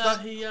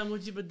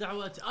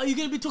 Are you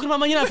going to be talking about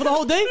Man United for the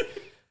whole day?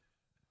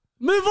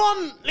 Move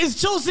on.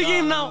 It's Chelsea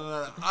game now.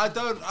 No. I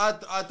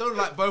don't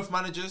like both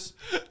managers,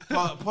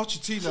 but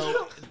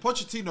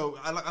Pochettino.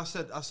 Like I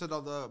said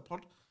on the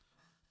pod,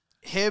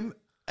 him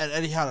and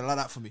Eddie Howe are like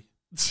that for me.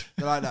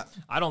 They're like that.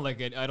 I don't like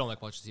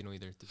Pochettino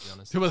either, to be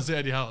honest. Who was the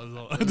Eddie Howe as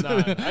well?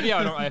 Eddie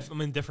Howe,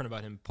 I'm indifferent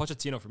about him.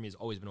 Pochettino for me has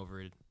always been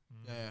overrated.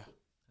 Yeah.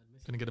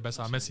 Gonna get the best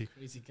out of Messi.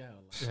 Crazy guy.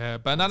 Yeah,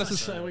 but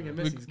analysis.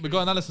 We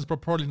got analysis,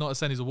 but probably not a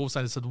saying he's a Wolves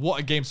fan. He said, "What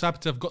a game! So happy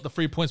to have got the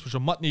 3 points, which are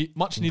much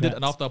needed.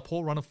 And after a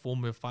poor run of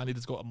form, we've finally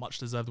just got a much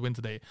deserved win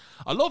today.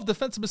 A lot of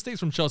defensive mistakes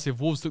from Chelsea. If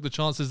Wolves took the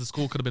chances, the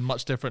score could have been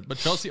much different. But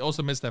Chelsea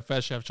also missed their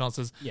fair share of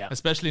chances,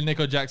 especially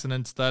Nico Jackson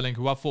and Sterling,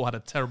 who I thought had a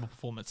terrible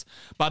performance.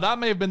 But that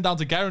may have been down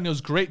to Gary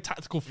O'Neill's great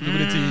tactical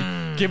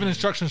fluidity, giving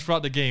instructions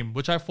throughout the game,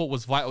 which I thought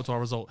was vital to our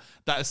result.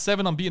 That is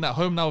 7 unbeaten at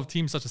home now, with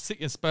teams such as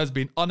City and Spurs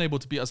being unable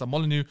to beat us at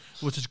Molineux,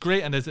 which is great,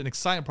 and there's an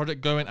exciting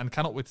project going, and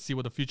cannot wait to see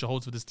what the future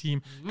holds for this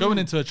team going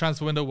into a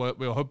transfer window where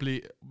we will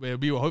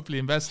hopefully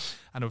invest,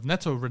 and with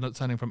Neto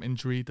returning from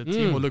injury, the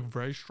team will look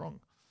very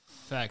strong.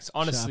 Facts.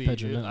 Honestly,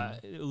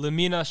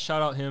 Lemina,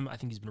 shout out him. I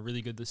think he's been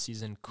really good this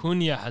season.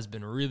 Cunha has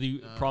been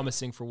really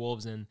promising for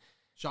Wolves, and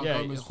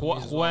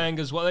Huang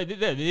as well.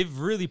 They've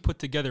really put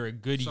together a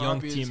good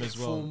young team as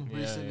well.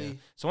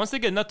 So once they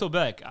get Neto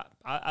back,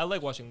 I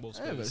like watching Wolves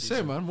play this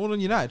season. Man, more than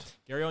United.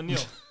 Gary O'Neill,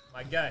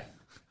 my guy.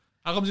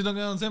 How come you don't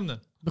get on him then?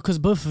 Because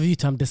both of you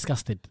two, I'm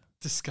disgusted.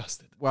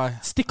 Why?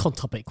 Stick on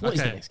topic. What is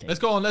the next game?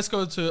 Let's go on. Let's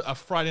go to a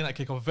Friday night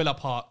kickoff, Villa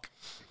Park.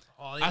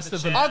 I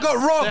got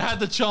robbed. They had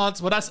the chance.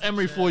 Well, that's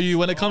Emery for you.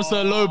 When it comes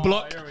to a low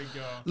block, here we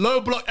go.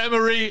 Low block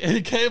Emery.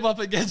 He came up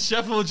against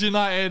Sheffield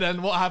United,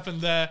 and what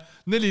happened there?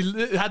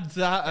 Nearly had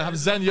to have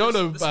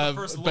Zaniolo This is the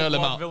first bail low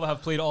him block out. Villa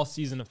have played all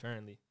season,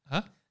 apparently.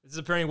 Huh? This is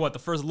apparently the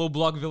first low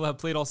block Villa have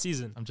played all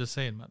season. I'm just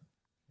saying, man.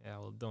 Yeah,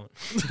 well, don't.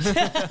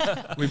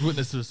 We've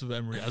witnessed this with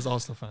Emery as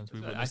Arsenal fans.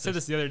 I said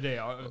this the other day.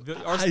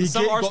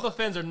 Some Arsenal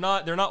fans they're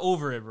not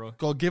over it, bro.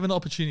 Got given the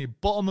opportunity,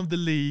 bottom of the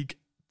league,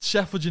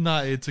 Sheffield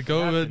United to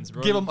go and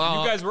give them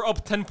You guys were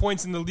up 10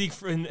 points in the league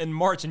in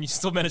March and you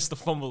still managed to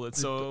fumble it.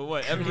 So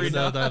what? Emery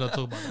now? Don't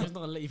talk about I'm not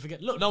gonna let you forget.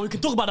 Look, now we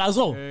can talk about that as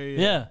well.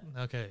 Yeah.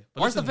 Okay.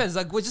 But Arsenal fans,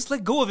 like, well, just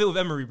let go of it with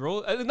Emery,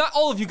 bro. Not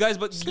all of you guys,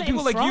 but let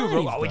people him like you,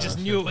 bro. thrive, Oh, we bro. just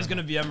knew it was going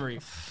to be Emery.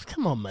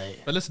 Come on, mate.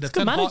 But listen, if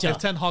Good manager.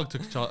 Ten Hag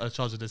took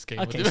charge of this game.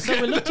 Okay, so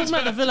we're looking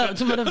at the Villa.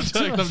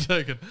 I'm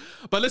joking.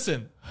 But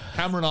listen,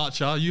 Cameron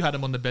Archer, you had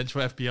him on the bench for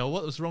FPL.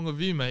 What was wrong with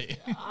you, mate?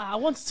 I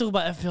want to talk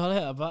about FPL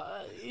later,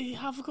 but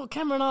I forgot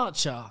Cameron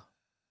Archer,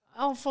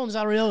 Alphonse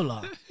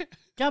Areola,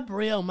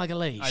 Gabriel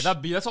Magalhaes,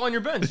 That's all on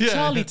your bench.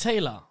 Charlie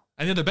Taylor.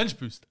 And you had a bench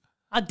boost.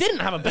 I didn't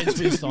have a bench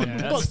boost on.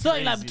 I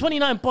got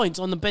 29 points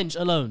on the bench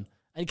alone,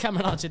 and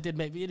Cameron Archer did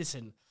make me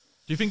innocent.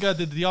 Do you think the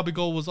Diaby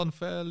goal was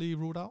unfairly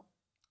ruled out?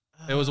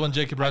 It was when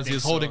Jacob Ramsey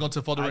was holding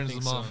onto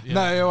Foderin's mouth. So.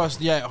 No, it was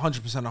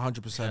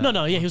 100%.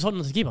 No, he was holding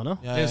on to the keeper, no?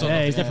 Yeah, he's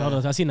definitely holding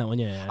on. I've seen that one.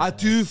 Yeah. I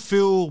do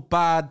feel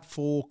bad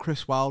for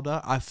Chris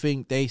Wilder. I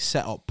think they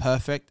set up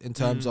perfect in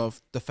terms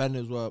of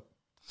defenders were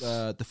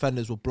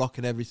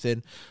blocking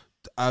everything.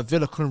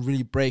 Villa couldn't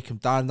really break him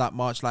down that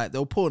much. Like, they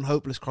were putting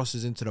hopeless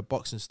crosses into the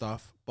box and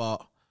stuff.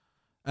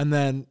 And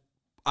then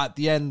at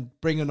the end,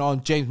 bringing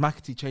on James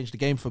McAtee changed the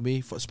game for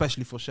me,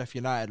 especially for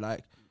Sheffield United.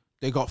 Like,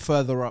 they got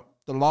further up.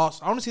 I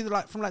want to see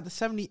from like the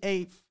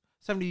 78th,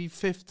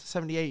 75th,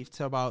 78th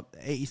to about the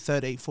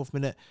 83rd, 84th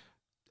minute.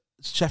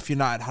 Sheffield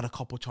United had a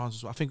couple of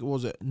chances. I think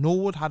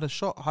Norwood had a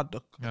shot,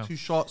 two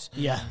shots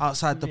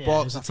outside the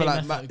box. I feel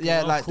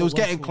like, they was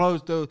getting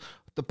close. The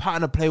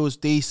pattern of play was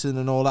decent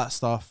and all that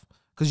stuff.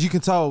 Because you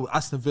can tell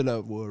Aston Villa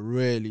were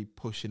really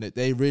pushing it.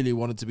 They really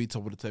wanted to be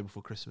top of the table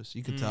for Christmas.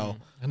 You could tell.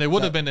 And they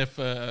would have been if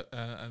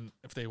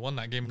they won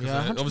that game.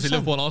 Because obviously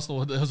Liverpool and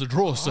Arsenal, it was a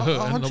draw. So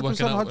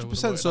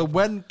 100%. So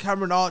when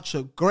Cameron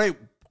Archer, great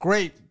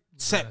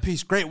set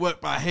piece, great work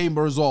by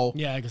Hamer as well.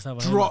 Yeah, I guess that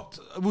was dropped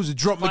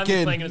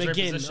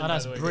McGinn.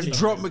 That's brilliant.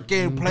 Dropped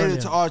McGinn, played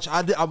it to Archer.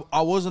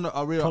 I wasn't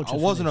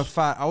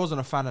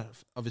a fan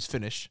of his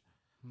finish.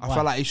 I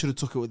felt like he should have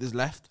took it with his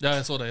left. Yeah,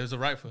 I saw that. It was a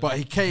right foot. But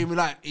he came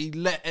he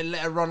let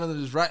it run under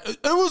his right. It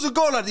was a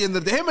goal at the end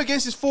of the day. Him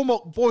against his former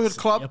boyhood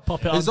club.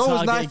 Pop it it's on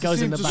always target, nice to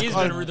see him He's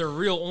been the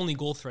real only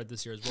goal threat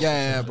this year as well.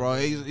 Yeah, bro.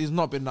 He's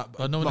not been that.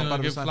 But no one going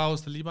to give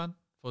flowers to Liban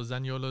for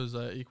Zaniolo's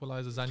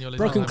equaliser.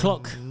 Broken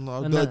clock.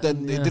 No,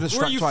 then they didn't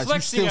strike twice. Where are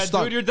you flexing at,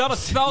 dude? You're down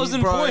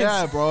 1,000 points.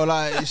 Yeah, bro.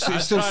 Like, he's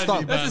still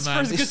stuck. That's his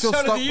first good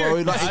shot of the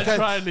year.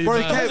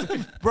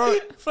 Bro,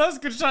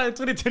 first good shot in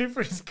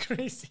 2023 is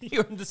crazy.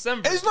 You're in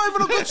December. It's not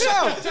even a good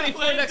shout. It's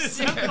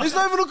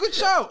not even a good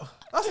shout.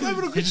 That's not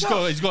even a good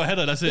shout. He's got a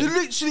header, that's it. He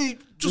literally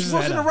just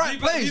was in the right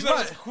place. He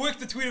was quick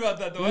to tweet about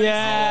that, though.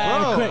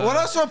 Yeah, bro. When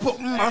I saw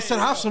I said,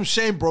 have some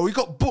shame, bro. He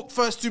got booked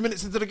first 2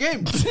 minutes into the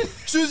game. As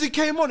soon as he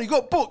came on, he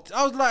got booked.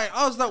 I was like,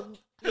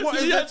 what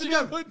is that to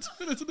get 2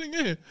 minutes of the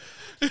game?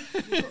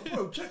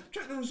 Bro,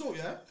 check the result,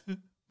 yeah?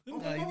 He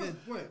did.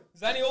 Wait.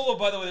 Zaniolo,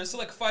 by the way, there's still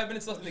like 5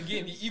 minutes left in the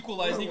game. He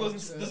equalized and he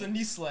goes and does a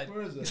knee slide.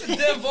 Where is it?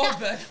 Damn ball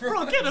back,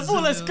 bro. Get the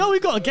ball, let's go.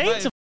 We got a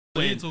game to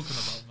What are you talking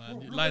about,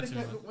 man? You lied to me,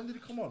 man. When did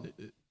he come on?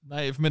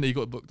 90th minute, he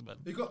got booked, man.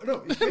 He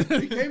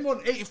came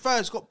on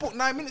 81st, got booked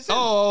 9 minutes in.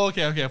 Oh,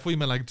 okay. I thought you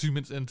meant like 2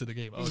 minutes into the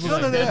game. No.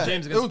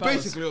 James it was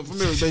basically, for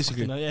me, it was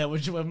basically.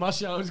 When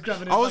Martial was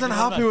grabbing I wasn't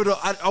happy with it.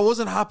 I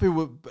wasn't happy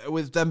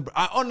with them.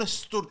 I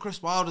understood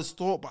Chris Wilder's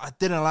thought, but I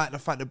didn't like the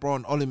fact they brought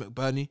on Ollie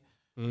McBurney.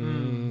 He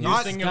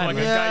was thinking like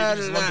a guy you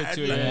just loved it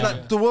too.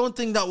 Like, the one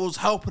thing that was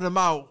helping them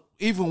out,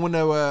 even when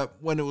it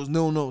was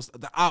 0-0,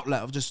 the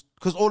outlet of just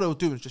because all they were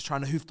doing was just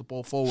trying to hoof the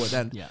ball forward.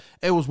 And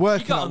it was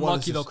working. He got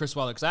unlucky though, Chris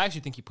Wilder, because I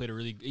actually think he played a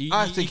really.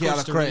 I think he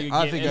had a great.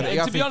 And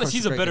to be honest,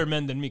 he's a better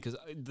man than me. Because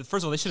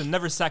first of all, they should have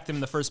never sacked him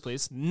in the first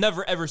place.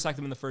 Never ever sacked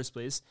him in the first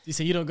place. You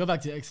say you don't go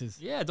back to your exes.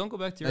 Yeah, don't go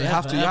back to your. You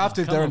have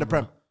to if they're in the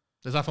Prem.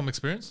 Is that from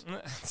experience?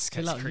 This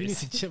guy's crazy. You need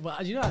to chill.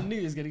 But you know, I knew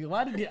he was going to go.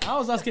 Why did he? I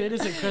was asking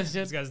innocent questions.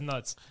 This guy's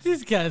nuts.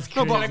 This guy's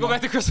crazy. No, but I go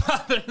back to Chris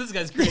Wilder. This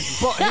guy's crazy.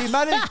 But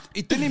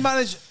he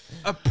manage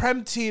a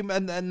Prem team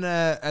and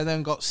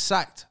then got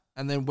sacked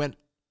and then went.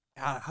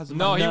 He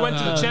went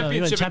to the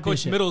championship and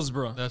coached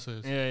Middlesbrough. That's what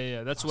it is.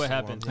 Yeah. That's what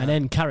happened. And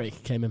then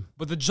Carrick came in.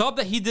 But the job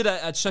that he did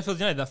at Sheffield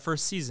United that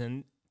first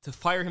season, to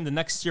fire him the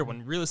next year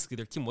when realistically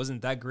their team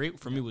wasn't that great,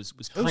 for me was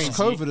crazy. It was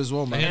COVID as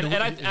well, man.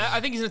 And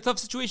I think he's in a tough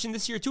situation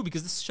this year too,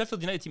 because this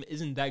Sheffield United team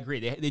isn't that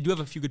great. They do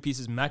have a few good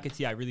pieces.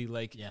 McAtee, I really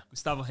like. Yeah.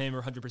 Gustavo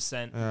Hamer,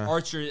 100%.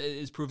 Archer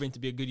is proving to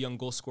be a good young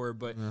goal scorer,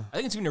 but I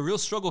think it's been a real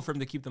struggle for him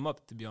to keep them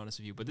up, to be honest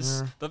with you. But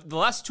this the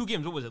last two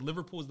games, what was it?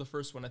 Liverpool was the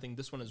first one. I think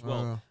this one as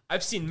well.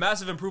 I've seen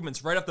massive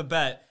improvements right off the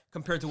bat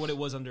compared to what it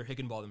was under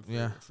Higginbotham,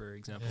 for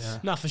example.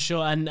 No, for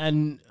sure. And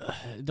again,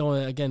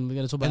 we're going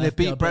to talk about. And they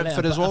beat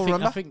Brentford as well.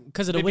 Remember? I think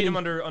because of the they beat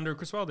win him under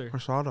Chris Wilder.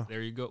 Chris Wilder.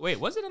 There you go. Wait,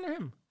 was it under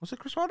him? Was it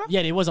Chris Wilder?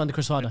 Yeah, it was under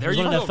Chris Wilder. It was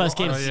one of their first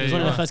games. It was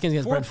one of their first games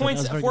against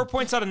Brentford. 4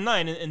 points out of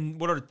 9 in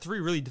what are 3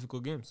 really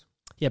difficult games.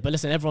 Yeah, but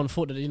listen, everyone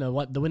thought that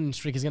the winning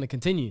streak is going to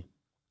continue,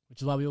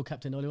 which is why we all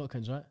captained Ollie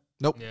Watkins, right?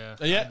 Nope.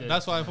 Yeah,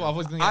 that's why I thought I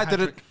was going to get I did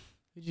it.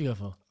 Who'd you go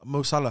for?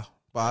 Mo Salah,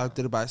 but I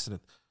did it by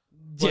accident.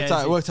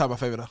 Worked out my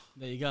favour though.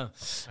 There you go.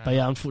 But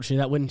yeah, unfortunately,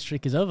 that win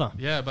streak is over.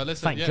 Yeah, but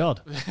listen. Thank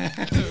God.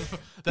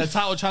 The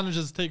title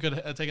challengers taking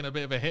a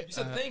bit of a hit. You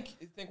said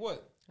think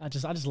what? I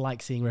just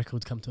like seeing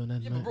records come to an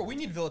end. Yeah, man. but bro, we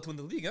need Villa to win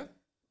the league, huh?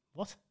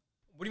 What?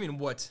 What do you mean,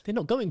 what? They're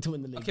not going to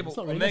win the league. Okay, It's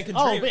but not a man realistic.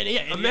 can dream. But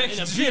yeah, A man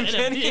can dream,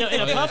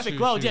 in a perfect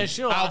true, world, true. yeah,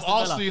 sure. Out of Aston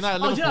Arsenal, Villa. United,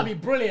 Oh, Liverpool. that'd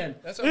be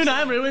brilliant. That's what I'm Unai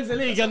saying. Emery wins the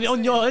league and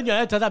on your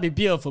head, that'd be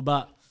beautiful,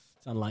 but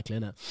it's unlikely,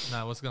 isn't it?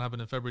 Nah, what's gonna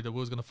happen in February? The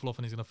Will's gonna flop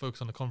and he's gonna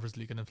focus on the Conference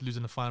League and then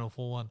losing the final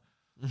 4-1.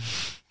 You're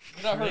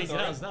not hurt, though,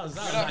 right? That was-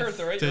 You're not hurt,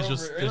 though, right? There's You're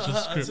your, over it,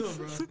 there's right?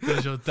 your script.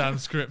 There's your damn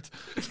script.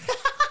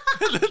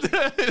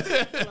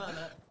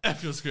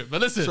 F your script.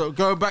 But listen, So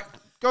going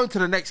to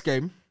the next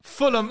game.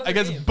 Fulham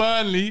against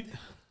Burnley.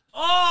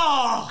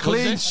 Oh!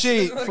 Clean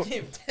sheet. Another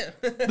game, damn.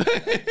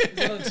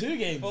 It's on 2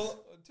 games. Well,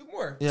 2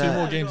 more. Yeah. 2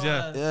 more games,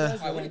 yeah. Yeah.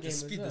 I want to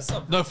speed this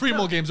up. No, 3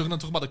 more games. We're gonna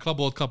talk about the Club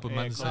World Cup with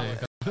Man City.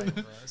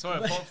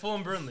 Sorry,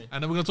 Fulham Burnley.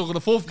 And then we're gonna talk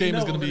about the 4th game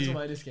is gonna be.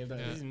 This game, don't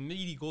you? He's a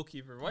meaty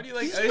goalkeeper. Why do you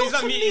like? He's He's not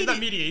not so meaty. He's not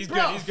meaty. meaty. He's Bro,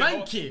 good. He's good.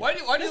 thank you. Why do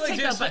you Let's like take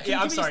James? that back. Yeah, Can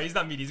I'm you give sorry. me- He's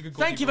not meaty. He's a good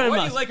goalkeeper. Thank you very Why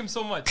much. do you like him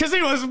so much? Because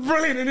he was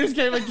brilliant in this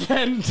game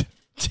again.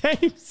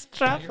 James You're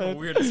Trafford.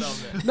 weird as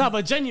hell, man. No,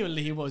 but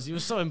genuinely he was. He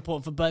was so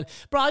important for Burnley.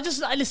 Bro,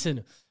 I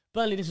listen.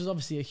 Burnley, this was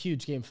obviously a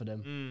huge game for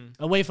them.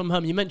 Away from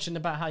home, you mentioned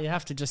about how you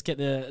have to just get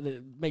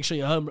make sure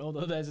you're home,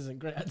 although theirs isn't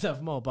great at Turf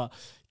Moor, but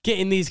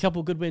getting these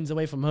couple good wins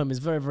away from home is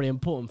very, very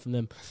important for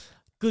them.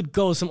 Good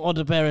goals from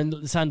Odegaard and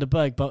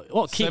Sanderberg, but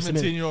what keeps him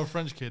in? 17-year-old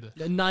French kid.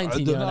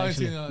 19-year-old,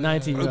 actually.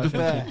 19-year-old.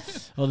 Odegaard.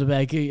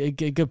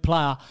 Odegaard, good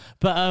player.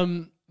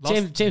 But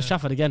James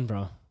Trafford again,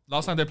 bro.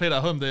 Last time they played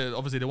at home, they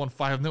won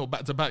 5-0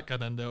 back to back, and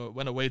then they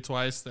went away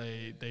twice.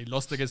 They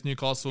lost against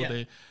Newcastle. Yeah.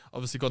 They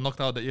obviously got knocked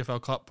out of the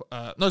EFL Cup.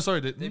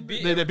 They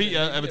beat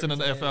Everton in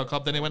the EFL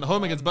Cup. Then they went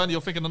home against Burnley.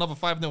 You're thinking another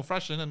 5-0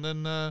 thrashing, and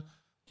then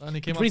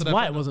Burnley came The out. reason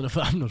why it wasn't a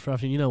final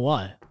thrashing, you know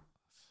why?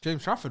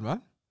 James Trafford,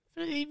 man.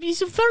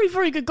 He's a very,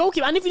 very good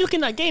goalkeeper. And if you look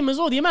in that game as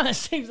well, the amount of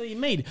saves that he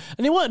made,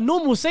 and they weren't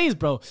normal saves,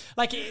 bro.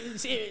 We're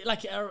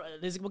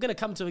going to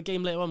come to a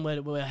game later on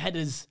where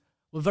headers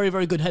were very,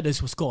 very good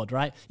headers were scored,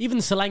 right? Even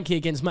Solanke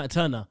against Matt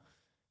Turner.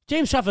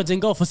 James Trafford's in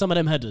goal for some of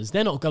them headers.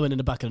 They're not going in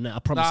the back of the net. I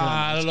promise you that.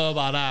 I don't know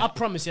about I that.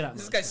 promise you that.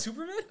 This guy's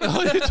Superman?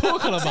 What are you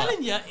talking about?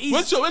 telling you,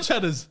 he's... Which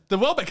headers? The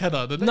Welbeck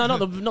header? No, not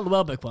the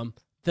Welbeck one.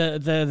 The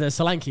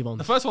Solanke one.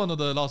 The first one or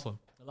the last one?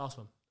 The last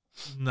one.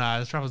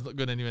 Nah, Trafford's not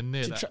good anywhere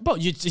near that. Bro,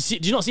 do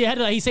you not see a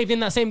header that he saved in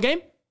that same game?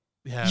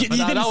 Yeah, You but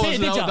didn't see it,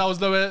 did ya? that was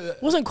nowhere.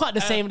 Wasn't quite the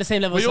same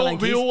level as We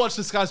Solanke's. all watched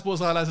the Sky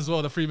Sports highlights as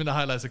well, the 3-minute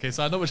highlights. Okay,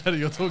 so I know which header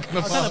you're talking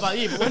I don't know about. about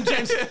you, but when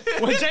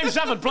James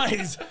Trafford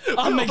plays,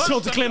 I'll make sure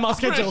to clear my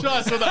schedule. Pretty sure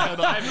I saw that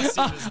header. I haven't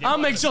seen this game. I'll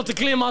make sure to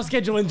clear my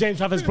schedule when James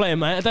Trafford's playing,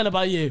 mate. I don't know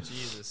about you.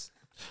 Jesus.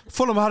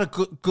 Fulham had a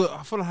good.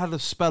 Fulham had a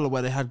spell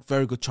where they had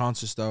very good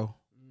chances though.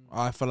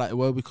 I feel like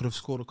we could have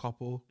scored a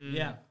couple.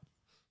 Yeah.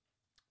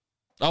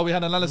 Oh, we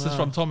had analysis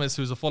from Thomas,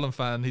 who's a Fulham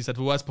fan. He said,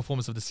 the worst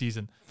performance of the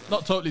season.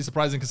 Not totally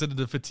surprising considering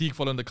the fatigue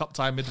following the cup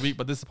tie midweek,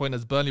 but disappointing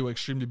as Burnley were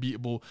extremely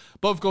beatable.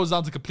 Both goes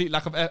down to complete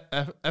lack of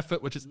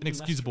effort, which is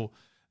inexcusable.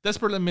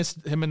 Desperately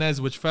missed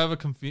Jimenez, which further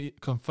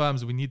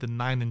confirms we need the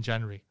 9 in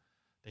January.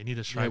 They need a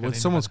Yeah, striker. when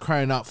someone's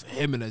crying out for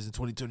Jimenez in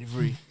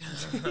 2023,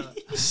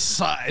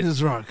 something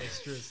is wrong.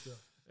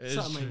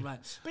 Something ain't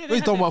right. But yeah,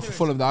 He's done well for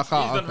Fulham now. I He's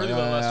can't. done really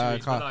well last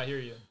week, but no, I hear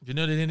you. Do you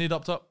know they need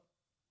up top?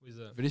 Who's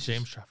that?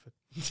 James Trafford.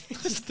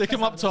 Stick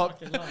him up top.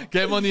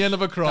 Get him on the end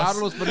of a cross.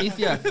 Carlos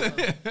Benitez.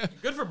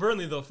 Good for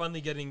Burnley though,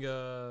 finally getting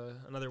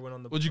another win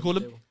on the. What'd you call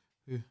him?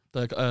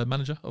 The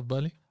manager of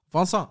Burnley?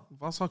 Vincent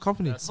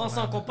Company.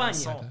 Vincent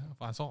Compagnie.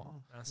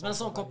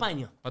 Vincent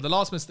Compagnie. But the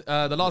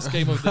last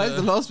game of Why is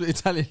the the... last bit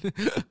Italian?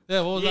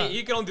 Yeah, what was that?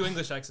 You can only do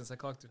English accents. I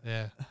clocked it.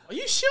 Yeah. Are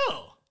you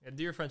sure? Yeah,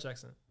 do your French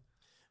accent.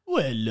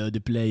 Well, the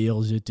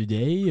players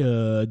today,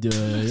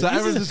 So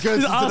everyone's just going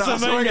to the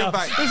Arsene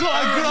back. It's what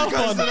I grew up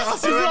on.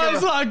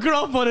 It's what I grew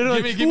up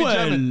on. Give me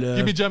German.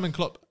 Give me German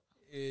Klopp.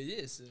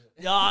 Yes.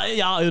 Yeah,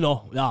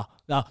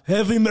 yeah.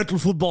 Heavy metal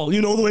football.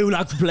 You know the way we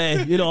like to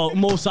play.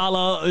 Mo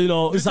Salah,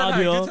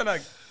 Sadio.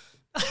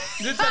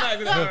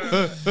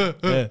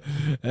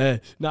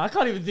 No, I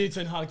can't even do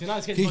Ten Hag. Ten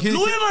Hag's getting Louis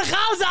van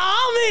Gaal's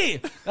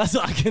army. That's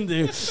what I can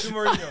do.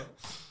 Mourinho.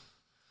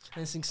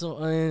 I think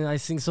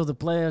so. The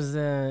players,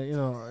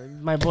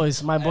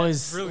 my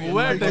boys. Brilliant.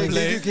 Where they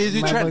play? Can you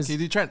do My Trent? boys. Can you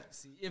do Trent?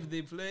 If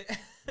they play.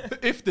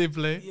 If they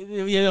play.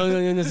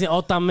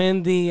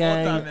 Otamendi,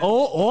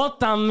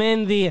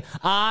 Otamendi,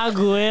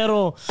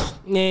 Aguero.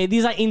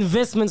 These are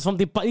investments from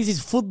this is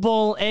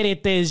football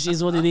heritage,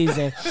 is what it is.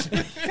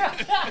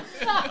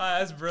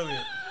 That's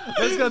brilliant.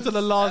 Let's go to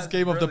the last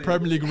game of the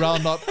Premier League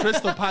roundup.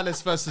 Crystal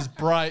Palace versus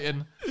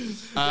Brighton.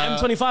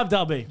 M25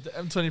 derby. The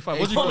M25.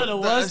 What do you One of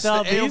call the it? worst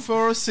That's the derbies.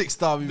 A406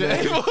 derby,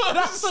 baby.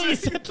 That's what you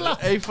said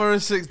last.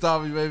 A406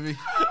 derby, baby.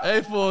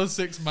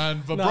 A46,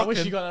 man. For No, I wish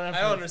you Brocken. got that I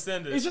reference. don't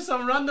understand It's it. just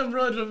some random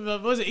road from,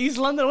 what was it, East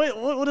London? Wait,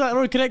 what did that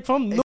road connect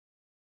from? No.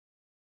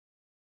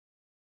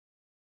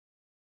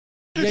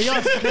 Yeah,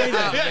 you're crazy.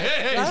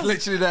 It's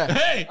literally there.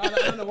 Hey! I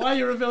don't know why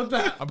you revealed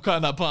that. I'm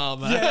cutting that part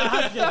out, man. Yeah, I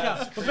have to get it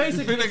out. But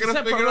basically, They're it's a gonna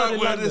separate figure road out in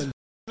where this London.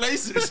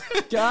 places.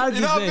 God,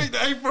 You know how this big the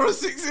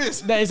A406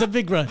 is? No, it's a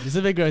big road. It's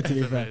a big road to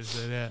be fair.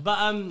 Yeah.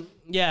 But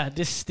yeah,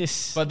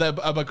 this.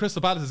 But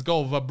Crystal Palace's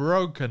goal,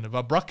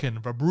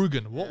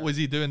 Verbruggen, what was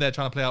he doing there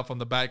trying to play out from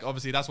the back?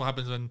 Obviously, that's what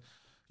happens when,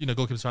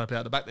 goalkeepers trying to play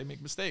out the back, they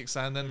make mistakes.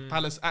 And then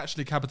Palace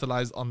actually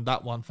capitalized on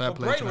that one. Fair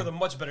play. Brighton were a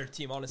much better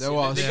team, honestly.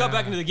 They got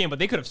back into the game, but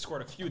they could have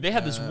scored a few. They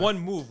had this one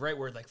move, right,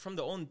 where like from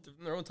their own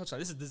touchline.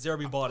 This is the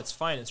Zerbi ball. It's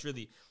fine. It's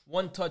really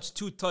one touch,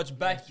 two touch,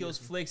 back heels,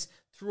 flicks,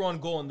 through on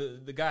goal, and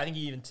the guy, I think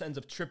he even ends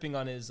up tripping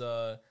on his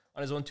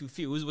own 2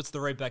 feet. What's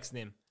the right back's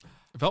name?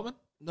 Veltman?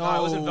 No,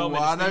 it wasn't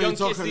Veltman. I know you're It's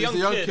talking. the It's the young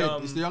young kid.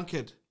 kid. It's the young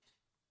kid.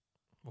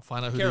 We'll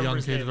find out who Can't the young remember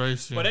his kid name. very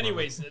soon. But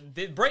anyways,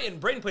 Brighton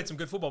played some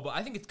good football, but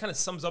I think it kind of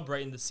sums up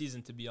Brighton this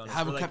season, to be honest.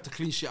 Haven't Where, kept a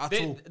clean sheet at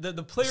they- all.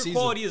 The player Season.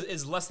 quality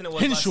is less than it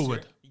was last year.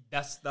 Hinshelwood.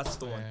 That's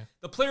the one. Yeah.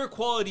 The player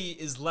quality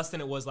is less than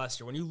it was last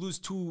year. When you lose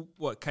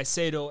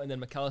Caicedo and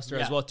then McAllister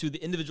as well, too,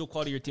 the individual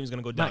quality of your team is going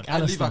to go down.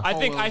 McAllister.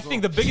 I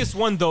think the biggest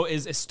one though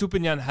is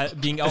Estupinian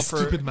being out for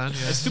Stupid man,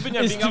 yeah.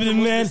 Estupinian being out for most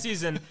of the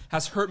season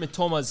has hurt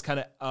Mitoma's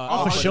kind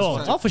of For sure.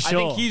 Oh, for I think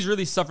sure. he's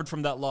really suffered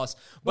from that loss.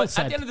 But Well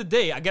at the end of the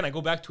day, again, I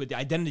go back to it. The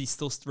identity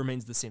still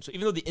remains the same. So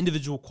even though the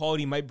individual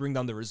quality might bring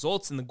down the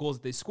results and the goals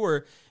that they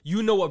score,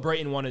 you know what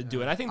Brighton wanted to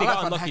do, and I think they I like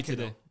got Van unlucky Hecke,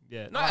 today. though.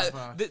 Yeah,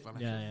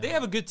 Yeah. they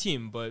have a good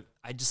team, but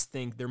I just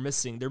think they're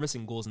missing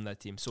goals in that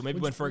team. So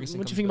maybe when Ferguson,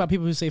 What do you comes think back- about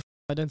people who say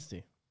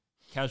identity?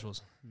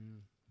 casuals?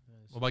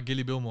 What about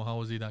Gilly Bilmore? How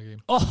was he that game?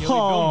 Oh,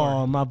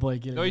 Gilmore. my boy,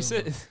 Gilly. No, you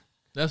Bilmore. said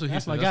That's what he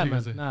That's said. my That's guy, what he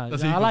man. said. Nah,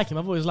 That's I what he like him.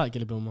 I've always liked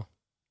Gilly Bilmore.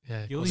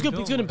 Yeah, Gilly He's good.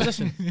 He's good in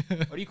possession.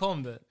 What do you call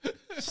him? That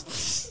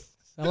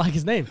I like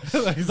his name.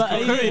 But,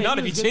 Clearly not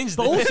if he changed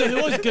but it. also,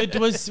 who was good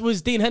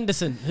was Dean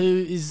Henderson,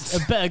 who is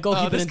a better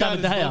goalkeeper than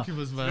David De Gea.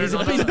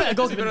 He's a better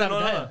goalkeeper than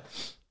David De Gea.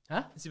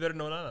 Huh? Is he better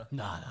than Onana?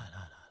 No.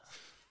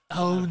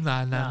 Oh,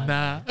 nah.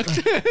 Nah,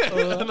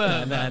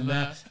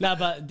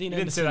 but Dean He didn't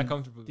Henderson. say that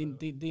comfortably.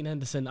 Dean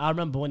Henderson. I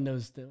remember when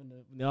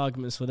the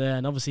arguments were there,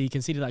 and obviously he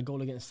conceded that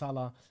goal against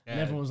Salah, and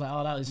Yeah. everyone was like,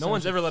 "Oh, that was." No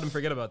one's ever let him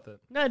forget about that.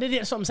 No,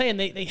 that's what I'm saying.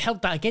 They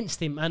held that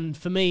against him, and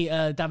for me,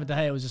 David De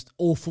Gea was just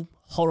awful,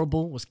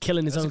 horrible. Was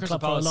killing his That's a own Crystal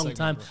club for a Palace long segment,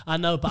 time. bro. I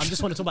know, but I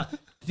just want to talk about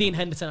Dean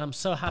Henderson. I'm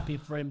so happy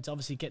for him to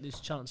obviously get this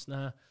chance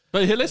now.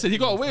 But hey, listen, he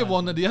got away with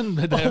one at the end.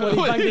 When he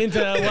banged it into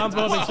Juan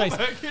Bobby's face.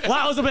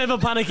 That was a bit of a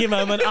panicky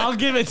moment. I'll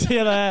give it to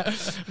you there.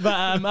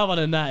 But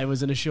other than that, it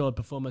was an assured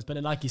performance. But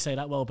then, like you say,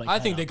 that Welbeck. I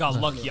think they got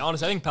lucky.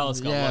 Honestly, I think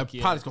Palace got lucky.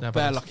 Palace got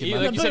bare lucky,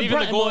 man. Like you said, even the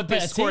Brighton goal were a that they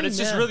better scored, team, it's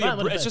just yeah. really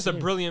Brighton were a it's just a better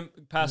team.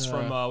 brilliant pass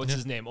from what's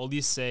his name,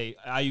 Olise.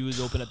 Ayew was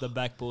open at the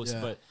back post,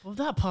 Yeah. but Well,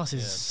 that pass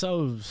is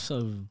so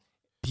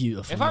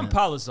beautiful. if I'm man.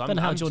 Palace, I don't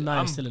know how Jordan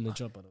I'm is still in the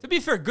job. By the way. To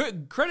be fair,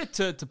 good credit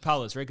to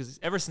Palace, right? Because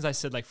ever since I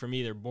said, like, for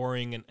me, they're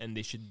boring and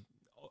they should.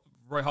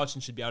 Roy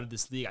Hodgson should be out of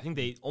this league. I think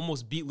they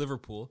almost beat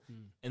Liverpool,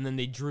 and then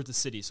they drew to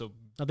City. So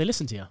Oh, they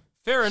listen to you.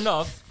 fair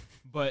enough,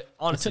 but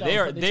honestly, took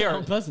it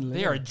on personally,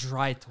 they yeah. are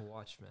dry to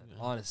watch, man.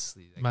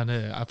 Honestly, like, Man,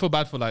 yeah, I feel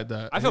bad for like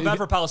that. I feel bad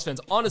for Palace fans.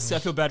 Honestly, I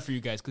feel bad for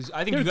you guys because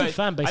I think You're you a good guys.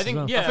 fan base I think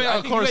as well. yeah, I think I our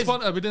think you guys.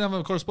 correspondent, we didn't have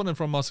a correspondent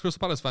from us, Crystal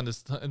Palace fan.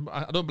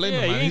 I don't blame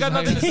Yeah, him, man. you ain't got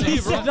He's- nothing to He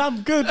say, bro. said,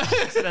 "I'm good."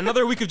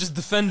 Another week of just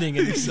defending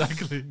and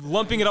Exactly.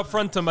 lumping it up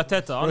front to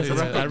Mateta. Honestly,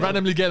 I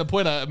randomly get a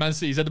point at Man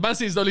City. He said the Man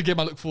City is the only game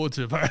I look forward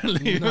to.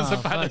 Apparently, it was a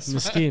Palace.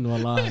 Miskin,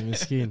 wallahi,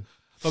 miskin.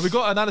 But we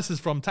got analysis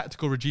from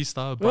Tactical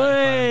Regista.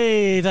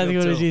 Wait,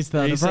 tactical tilt.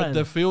 regista. He the said Brighton.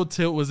 the field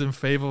tilt was in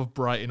favour of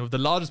Brighton, with the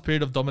largest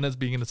period of dominance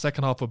being in the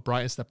second half of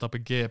Brighton stepped up a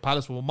gear.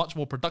 Palace were much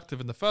more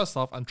productive in the first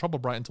half and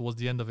troubled Brighton towards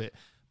the end of it.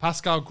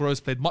 Pascal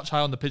Gross played much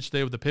higher on the pitch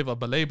today with the pivot of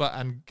Baleba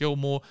and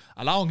Gilmore,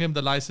 allowing him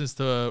the license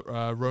to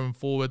roam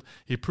forward.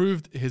 He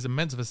proved his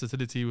immense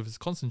versatility with his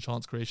constant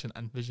chance creation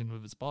and vision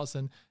with his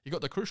passing. He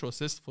got the crucial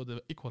assist for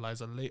the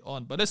equaliser late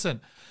on. But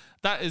listen,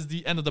 that is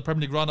the end of the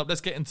Premier League roundup.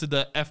 Let's get into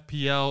the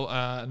FPL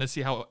and let's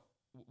see how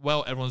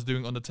well everyone's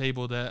doing on the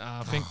table there.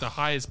 I think the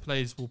highest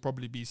place will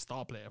probably be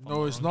star player. if I'm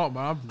No, it's wrong. not,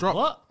 man. I've dropped.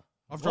 What?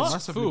 I've dropped What?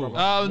 massively, Fool.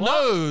 bro.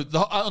 No,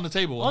 on the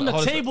table. On the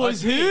Hold table is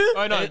who?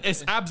 Oh, no,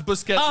 It's Abs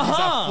Busquets. He's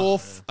Aha. at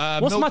fourth.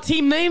 What's my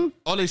team name?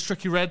 Ollie's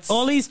Tricky Reds.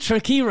 Ollie's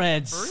Tricky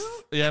Reds.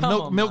 Yeah,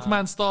 Come on,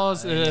 Milkman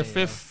Stars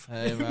fifth.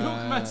 Hey,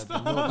 man.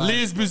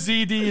 Liz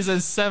Buzidi is in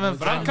seventh.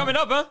 But I'm coming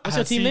up, huh? What's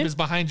your team Hasib name? is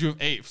behind you with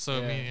eighth. So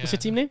I mean, yeah. What's your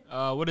team name?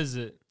 What is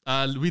it?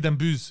 Louis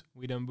Dembuse.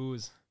 We done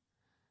booze.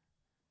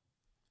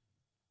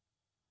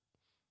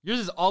 Yours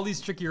is all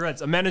these tricky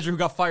Reds. A manager who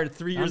got fired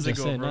 3 years just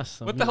ago. saying, Bro. that's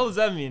some What the hell does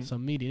that mean?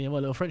 Some median. Yeah,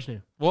 what little French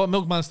name? What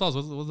Milkman Stars?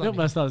 What's that Milk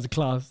mean? Star is a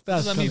class.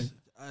 That's does that mean?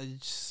 funny. I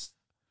just.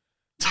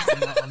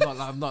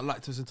 I'm not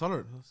lactose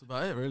intolerant. That's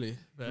about it, really.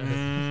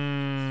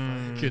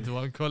 Good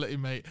one, quality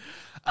mate.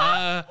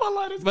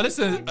 But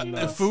listen,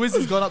 Fuiz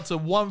has gone up to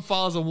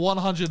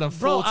 1,114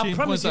 Bro, I promise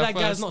points you at that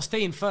guy's first. not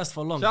staying first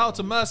for long. Shout out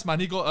to Merce, man.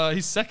 He got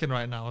he's second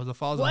right now. As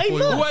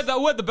 1,041. What?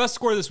 Who had the best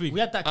score this week? We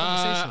had that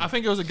conversation. I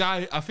think it was a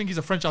guy. I think he's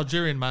a French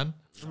Algerian man,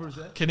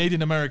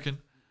 Canadian American.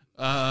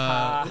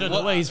 I don't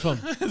know where he's from.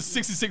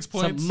 66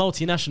 Some points.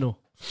 multinational.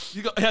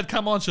 He had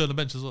Cam Archer on the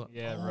bench as well.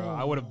 Yeah, bro.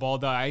 I would have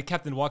balled out. I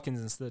captained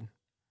Watkins instead.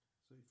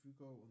 So if you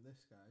go on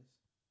this, guys,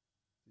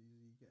 do you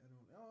get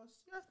it on? Oh,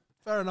 yeah,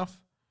 fair enough.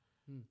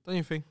 Don't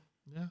you think?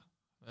 Yeah.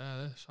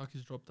 Yeah,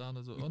 Sharky's dropped down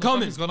as well.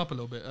 Coming. Sharky's gone up a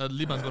little bit.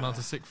 Liban's gone down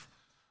to 6th.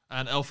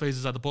 And El Faze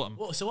is at the bottom.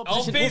 Whoa, so what All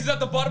position? phases at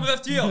the bottom of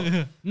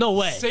FTL. No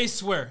way. Say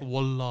swear.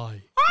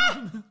 Wallahi.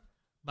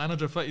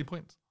 930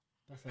 points.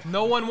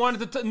 No one wanted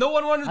to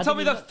tell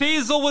me that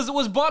Faisal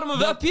was bottom of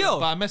FPL.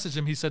 But I messaged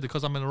him. He said,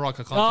 because I'm in Iraq,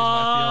 I can't choose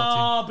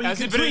my FPL team. But you Has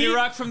he can been in tweet.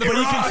 Iraq from the But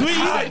you first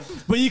can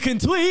tweet. But you can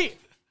tweet.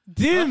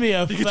 Do me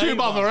a You can tweet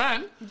about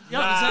Varane. Yeah,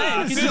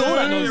 I'm saying. You can do Faisal all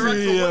been in that. Iraq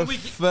for 1 week.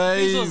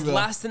 Faisal's Favour.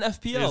 last in He's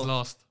FPL.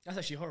 last. That's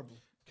actually horrible.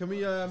 Can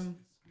we Let's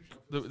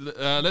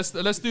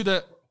do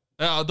the...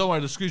 don't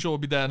worry, the screenshot will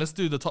be there. Let's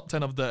do the top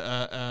 10 of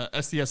the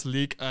SDS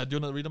league. Do you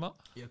want to read them out?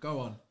 Yeah, go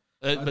on.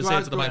 But say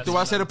it to the mic. Do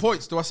I say the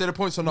points? Do I say the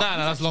points or not? Nah,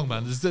 that's long,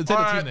 man. Just take the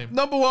Alright, team name.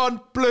 number 1,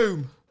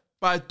 Bloom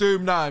by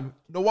Doom 9.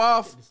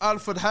 Nawaf,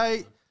 Alfred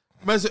Hay,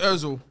 Mesut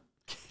Ozil.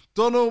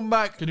 Donald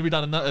Mac. Can you read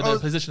down the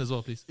position as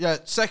well, please? Yeah,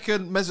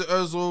 second, Mesut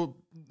Ozil,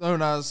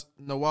 known as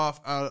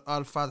Nawaf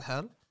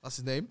Al-Fadhel. That's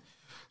his name.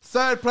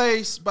 Third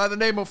place, by the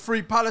name of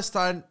Free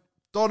Palestine,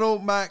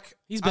 Donald Mac.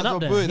 He's been up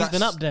there. He's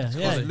been up there.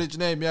 Yeah. Village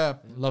name, yeah.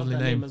 Lovely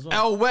name. as well.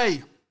 El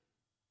Way.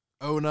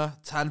 Owner,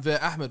 Tanvir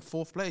Ahmed,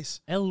 4th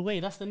place. El Way,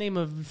 that's the name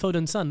of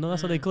Foden's son. No,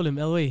 that's what they call him.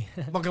 El Way.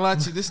 I'm not gonna lie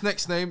to you, this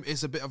next name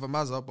is a bit of a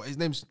mazza, but his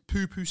name's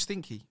Poo Poo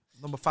Stinky,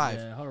 number 5.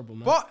 Yeah, horrible,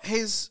 man. But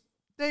his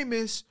name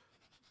is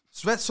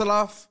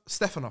Svetslav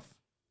Stefanov.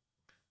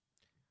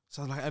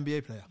 Sounds like an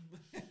NBA player.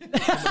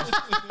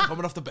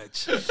 Coming off the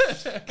bench. He's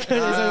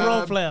a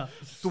role player.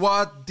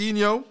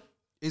 Duardinho.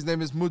 His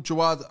name is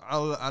Mujawad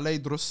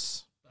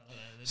Al-Alaydrus.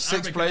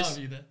 6th place.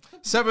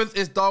 7th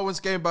is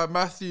Darwin's Game by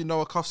Matthew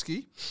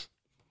Nowakowski.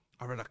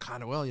 I read that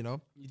kind of well, you know.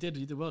 You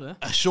did well there.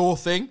 A sure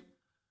thing.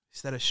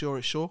 Instead of sure,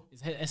 it's sure.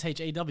 It's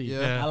S-H-A-W.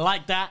 Yeah. I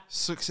like that.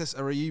 Success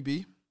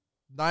Arayibi.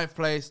 9th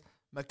place,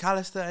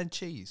 McAllister and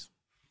Cheese.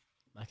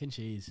 Mac and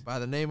cheese. By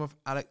the name of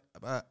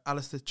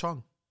Alistair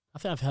Chong. I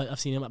think I've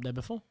seen him up there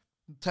before.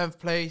 10th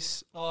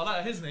place, Oh, I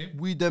like his name.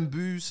 We Dem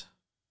Booze.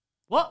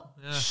 What?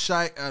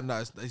 Yeah. No,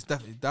 it's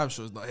definitely, damn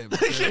sure it's not him. We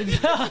done boo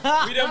is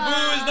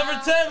number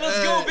 10.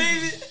 Let's go,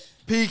 baby.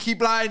 Peaky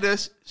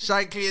Blinders,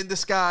 Shankly in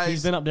Disguise.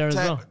 He's been up there as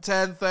well.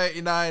 10,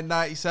 39,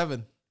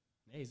 97.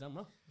 Hey, he's done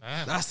well.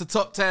 Man. That's the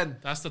top 10.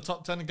 That's the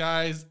top 10,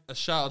 guys. A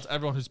shout out to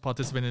everyone who's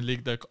participating in the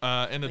league.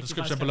 In the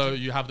description below,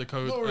 you have the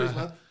code. No worries,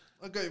 man.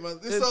 Okay, man.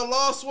 This is our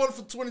last one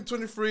for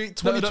 2023,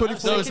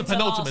 2024. No, it's the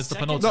penultimate. It's the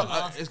penultimate.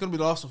 No, it's going to be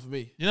the last one for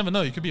me. You never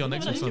know. You could be on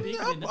next No, week's you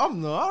one. could be-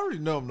 I'm not. I already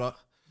know I'm not.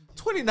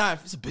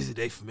 29th, it's a busy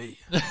day for me.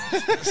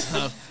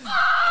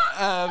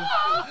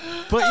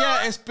 But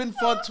yeah, it's been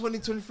fun.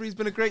 2023 has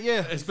been a great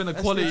year. It's been a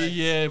quality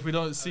year. If we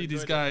don't see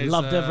these guys,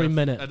 Loved every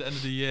minute. at the end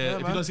of the year. If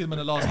you man. don't see them in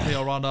the last play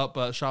or roundup,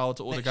 shout out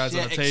to all the guys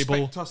on the table.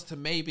 Expect us to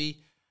maybe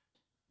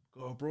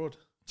go abroad.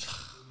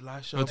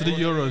 Live show Go to the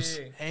abroad.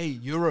 Euros. Hey,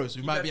 Euros.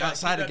 We might be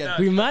outside again.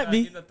 We might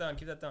be. Keep that down.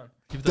 Keep that down.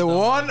 The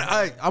one,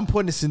 I'm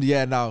putting this in the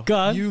air now. Go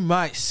on. You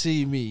might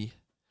see me.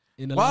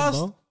 In the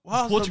Whilst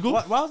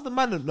Portugal? whilst the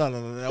man, no,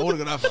 I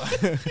wouldn't go that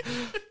far.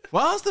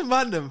 Whilst the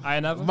man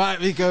I never. might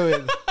be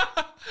going.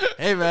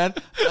 Hey man,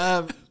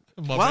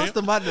 whilst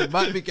the man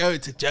might be going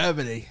to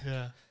Germany,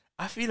 Yeah.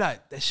 I feel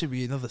like there should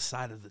be another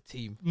side of the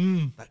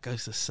team that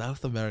goes to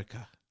South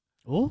America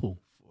Oh. for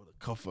the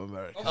Copa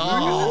America.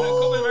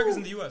 Copa America's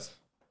in the US.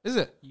 Is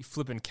it? You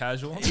flipping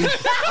casual.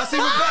 That's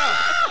even better.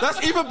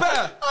 That's even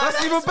better.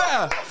 That's even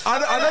better.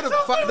 I know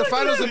the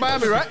finals in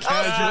Miami, right?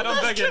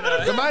 Don't beg it.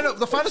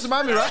 The finals in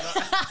Miami, right?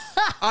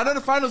 I know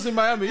the finals in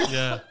Miami.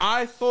 Yeah.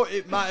 I thought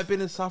it might have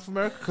been in South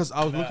America because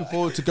I was looking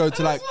forward to go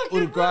to like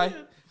Uruguay.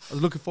 I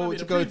was looking forward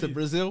to going to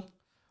Brazil.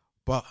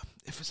 But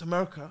if it's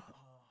America,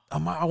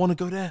 I want to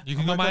go there. You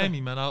can go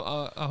Miami, man.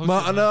 I'll host Man, you,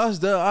 I man.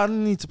 know I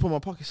need to put my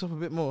pockets up a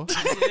bit more.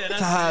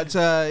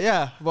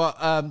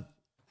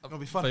 But it'll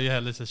be fun. But yeah,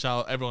 listen,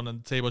 shout out everyone on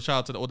the table.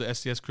 Shout out to all the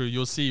SDS crew.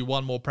 You'll see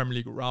one more Premier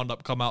League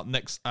roundup come out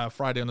next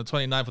Friday on the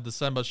 29th of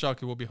December.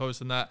 Sharky will be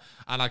hosting that.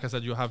 And like I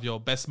said, you'll have your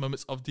best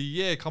moments of the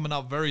year coming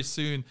out very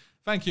soon.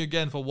 Thank you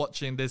again for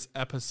watching this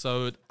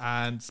episode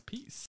and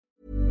peace.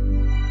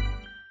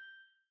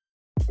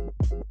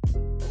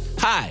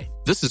 Hi,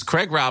 this is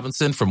Craig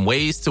Robinson from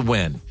Ways to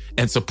Win,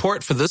 and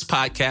support for this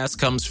podcast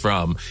comes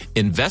from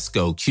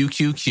Invesco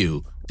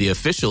QQQ, the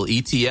official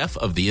ETF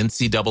of the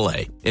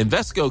NCAA.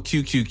 Invesco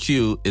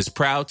QQQ is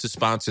proud to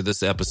sponsor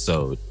this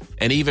episode,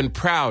 and even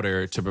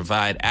prouder to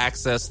provide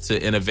access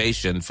to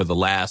innovation for the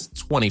last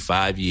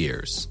 25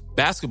 years.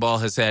 Basketball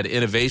has had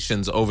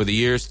innovations over the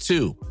years,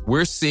 too.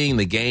 We're seeing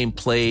the game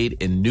played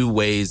in new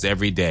ways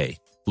every day.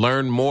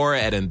 Learn more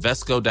at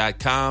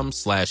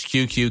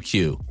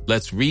Invesco.com/QQQ.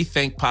 Let's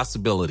rethink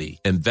possibility.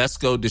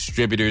 Invesco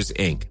Distributors,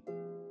 Inc.